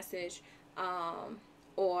weekly message,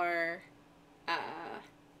 or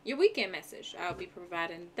your weekend message. I'll be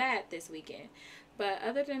providing that this weekend. But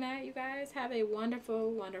other than that, you guys have a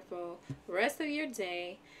wonderful, wonderful rest of your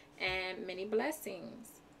day, and many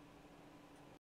blessings.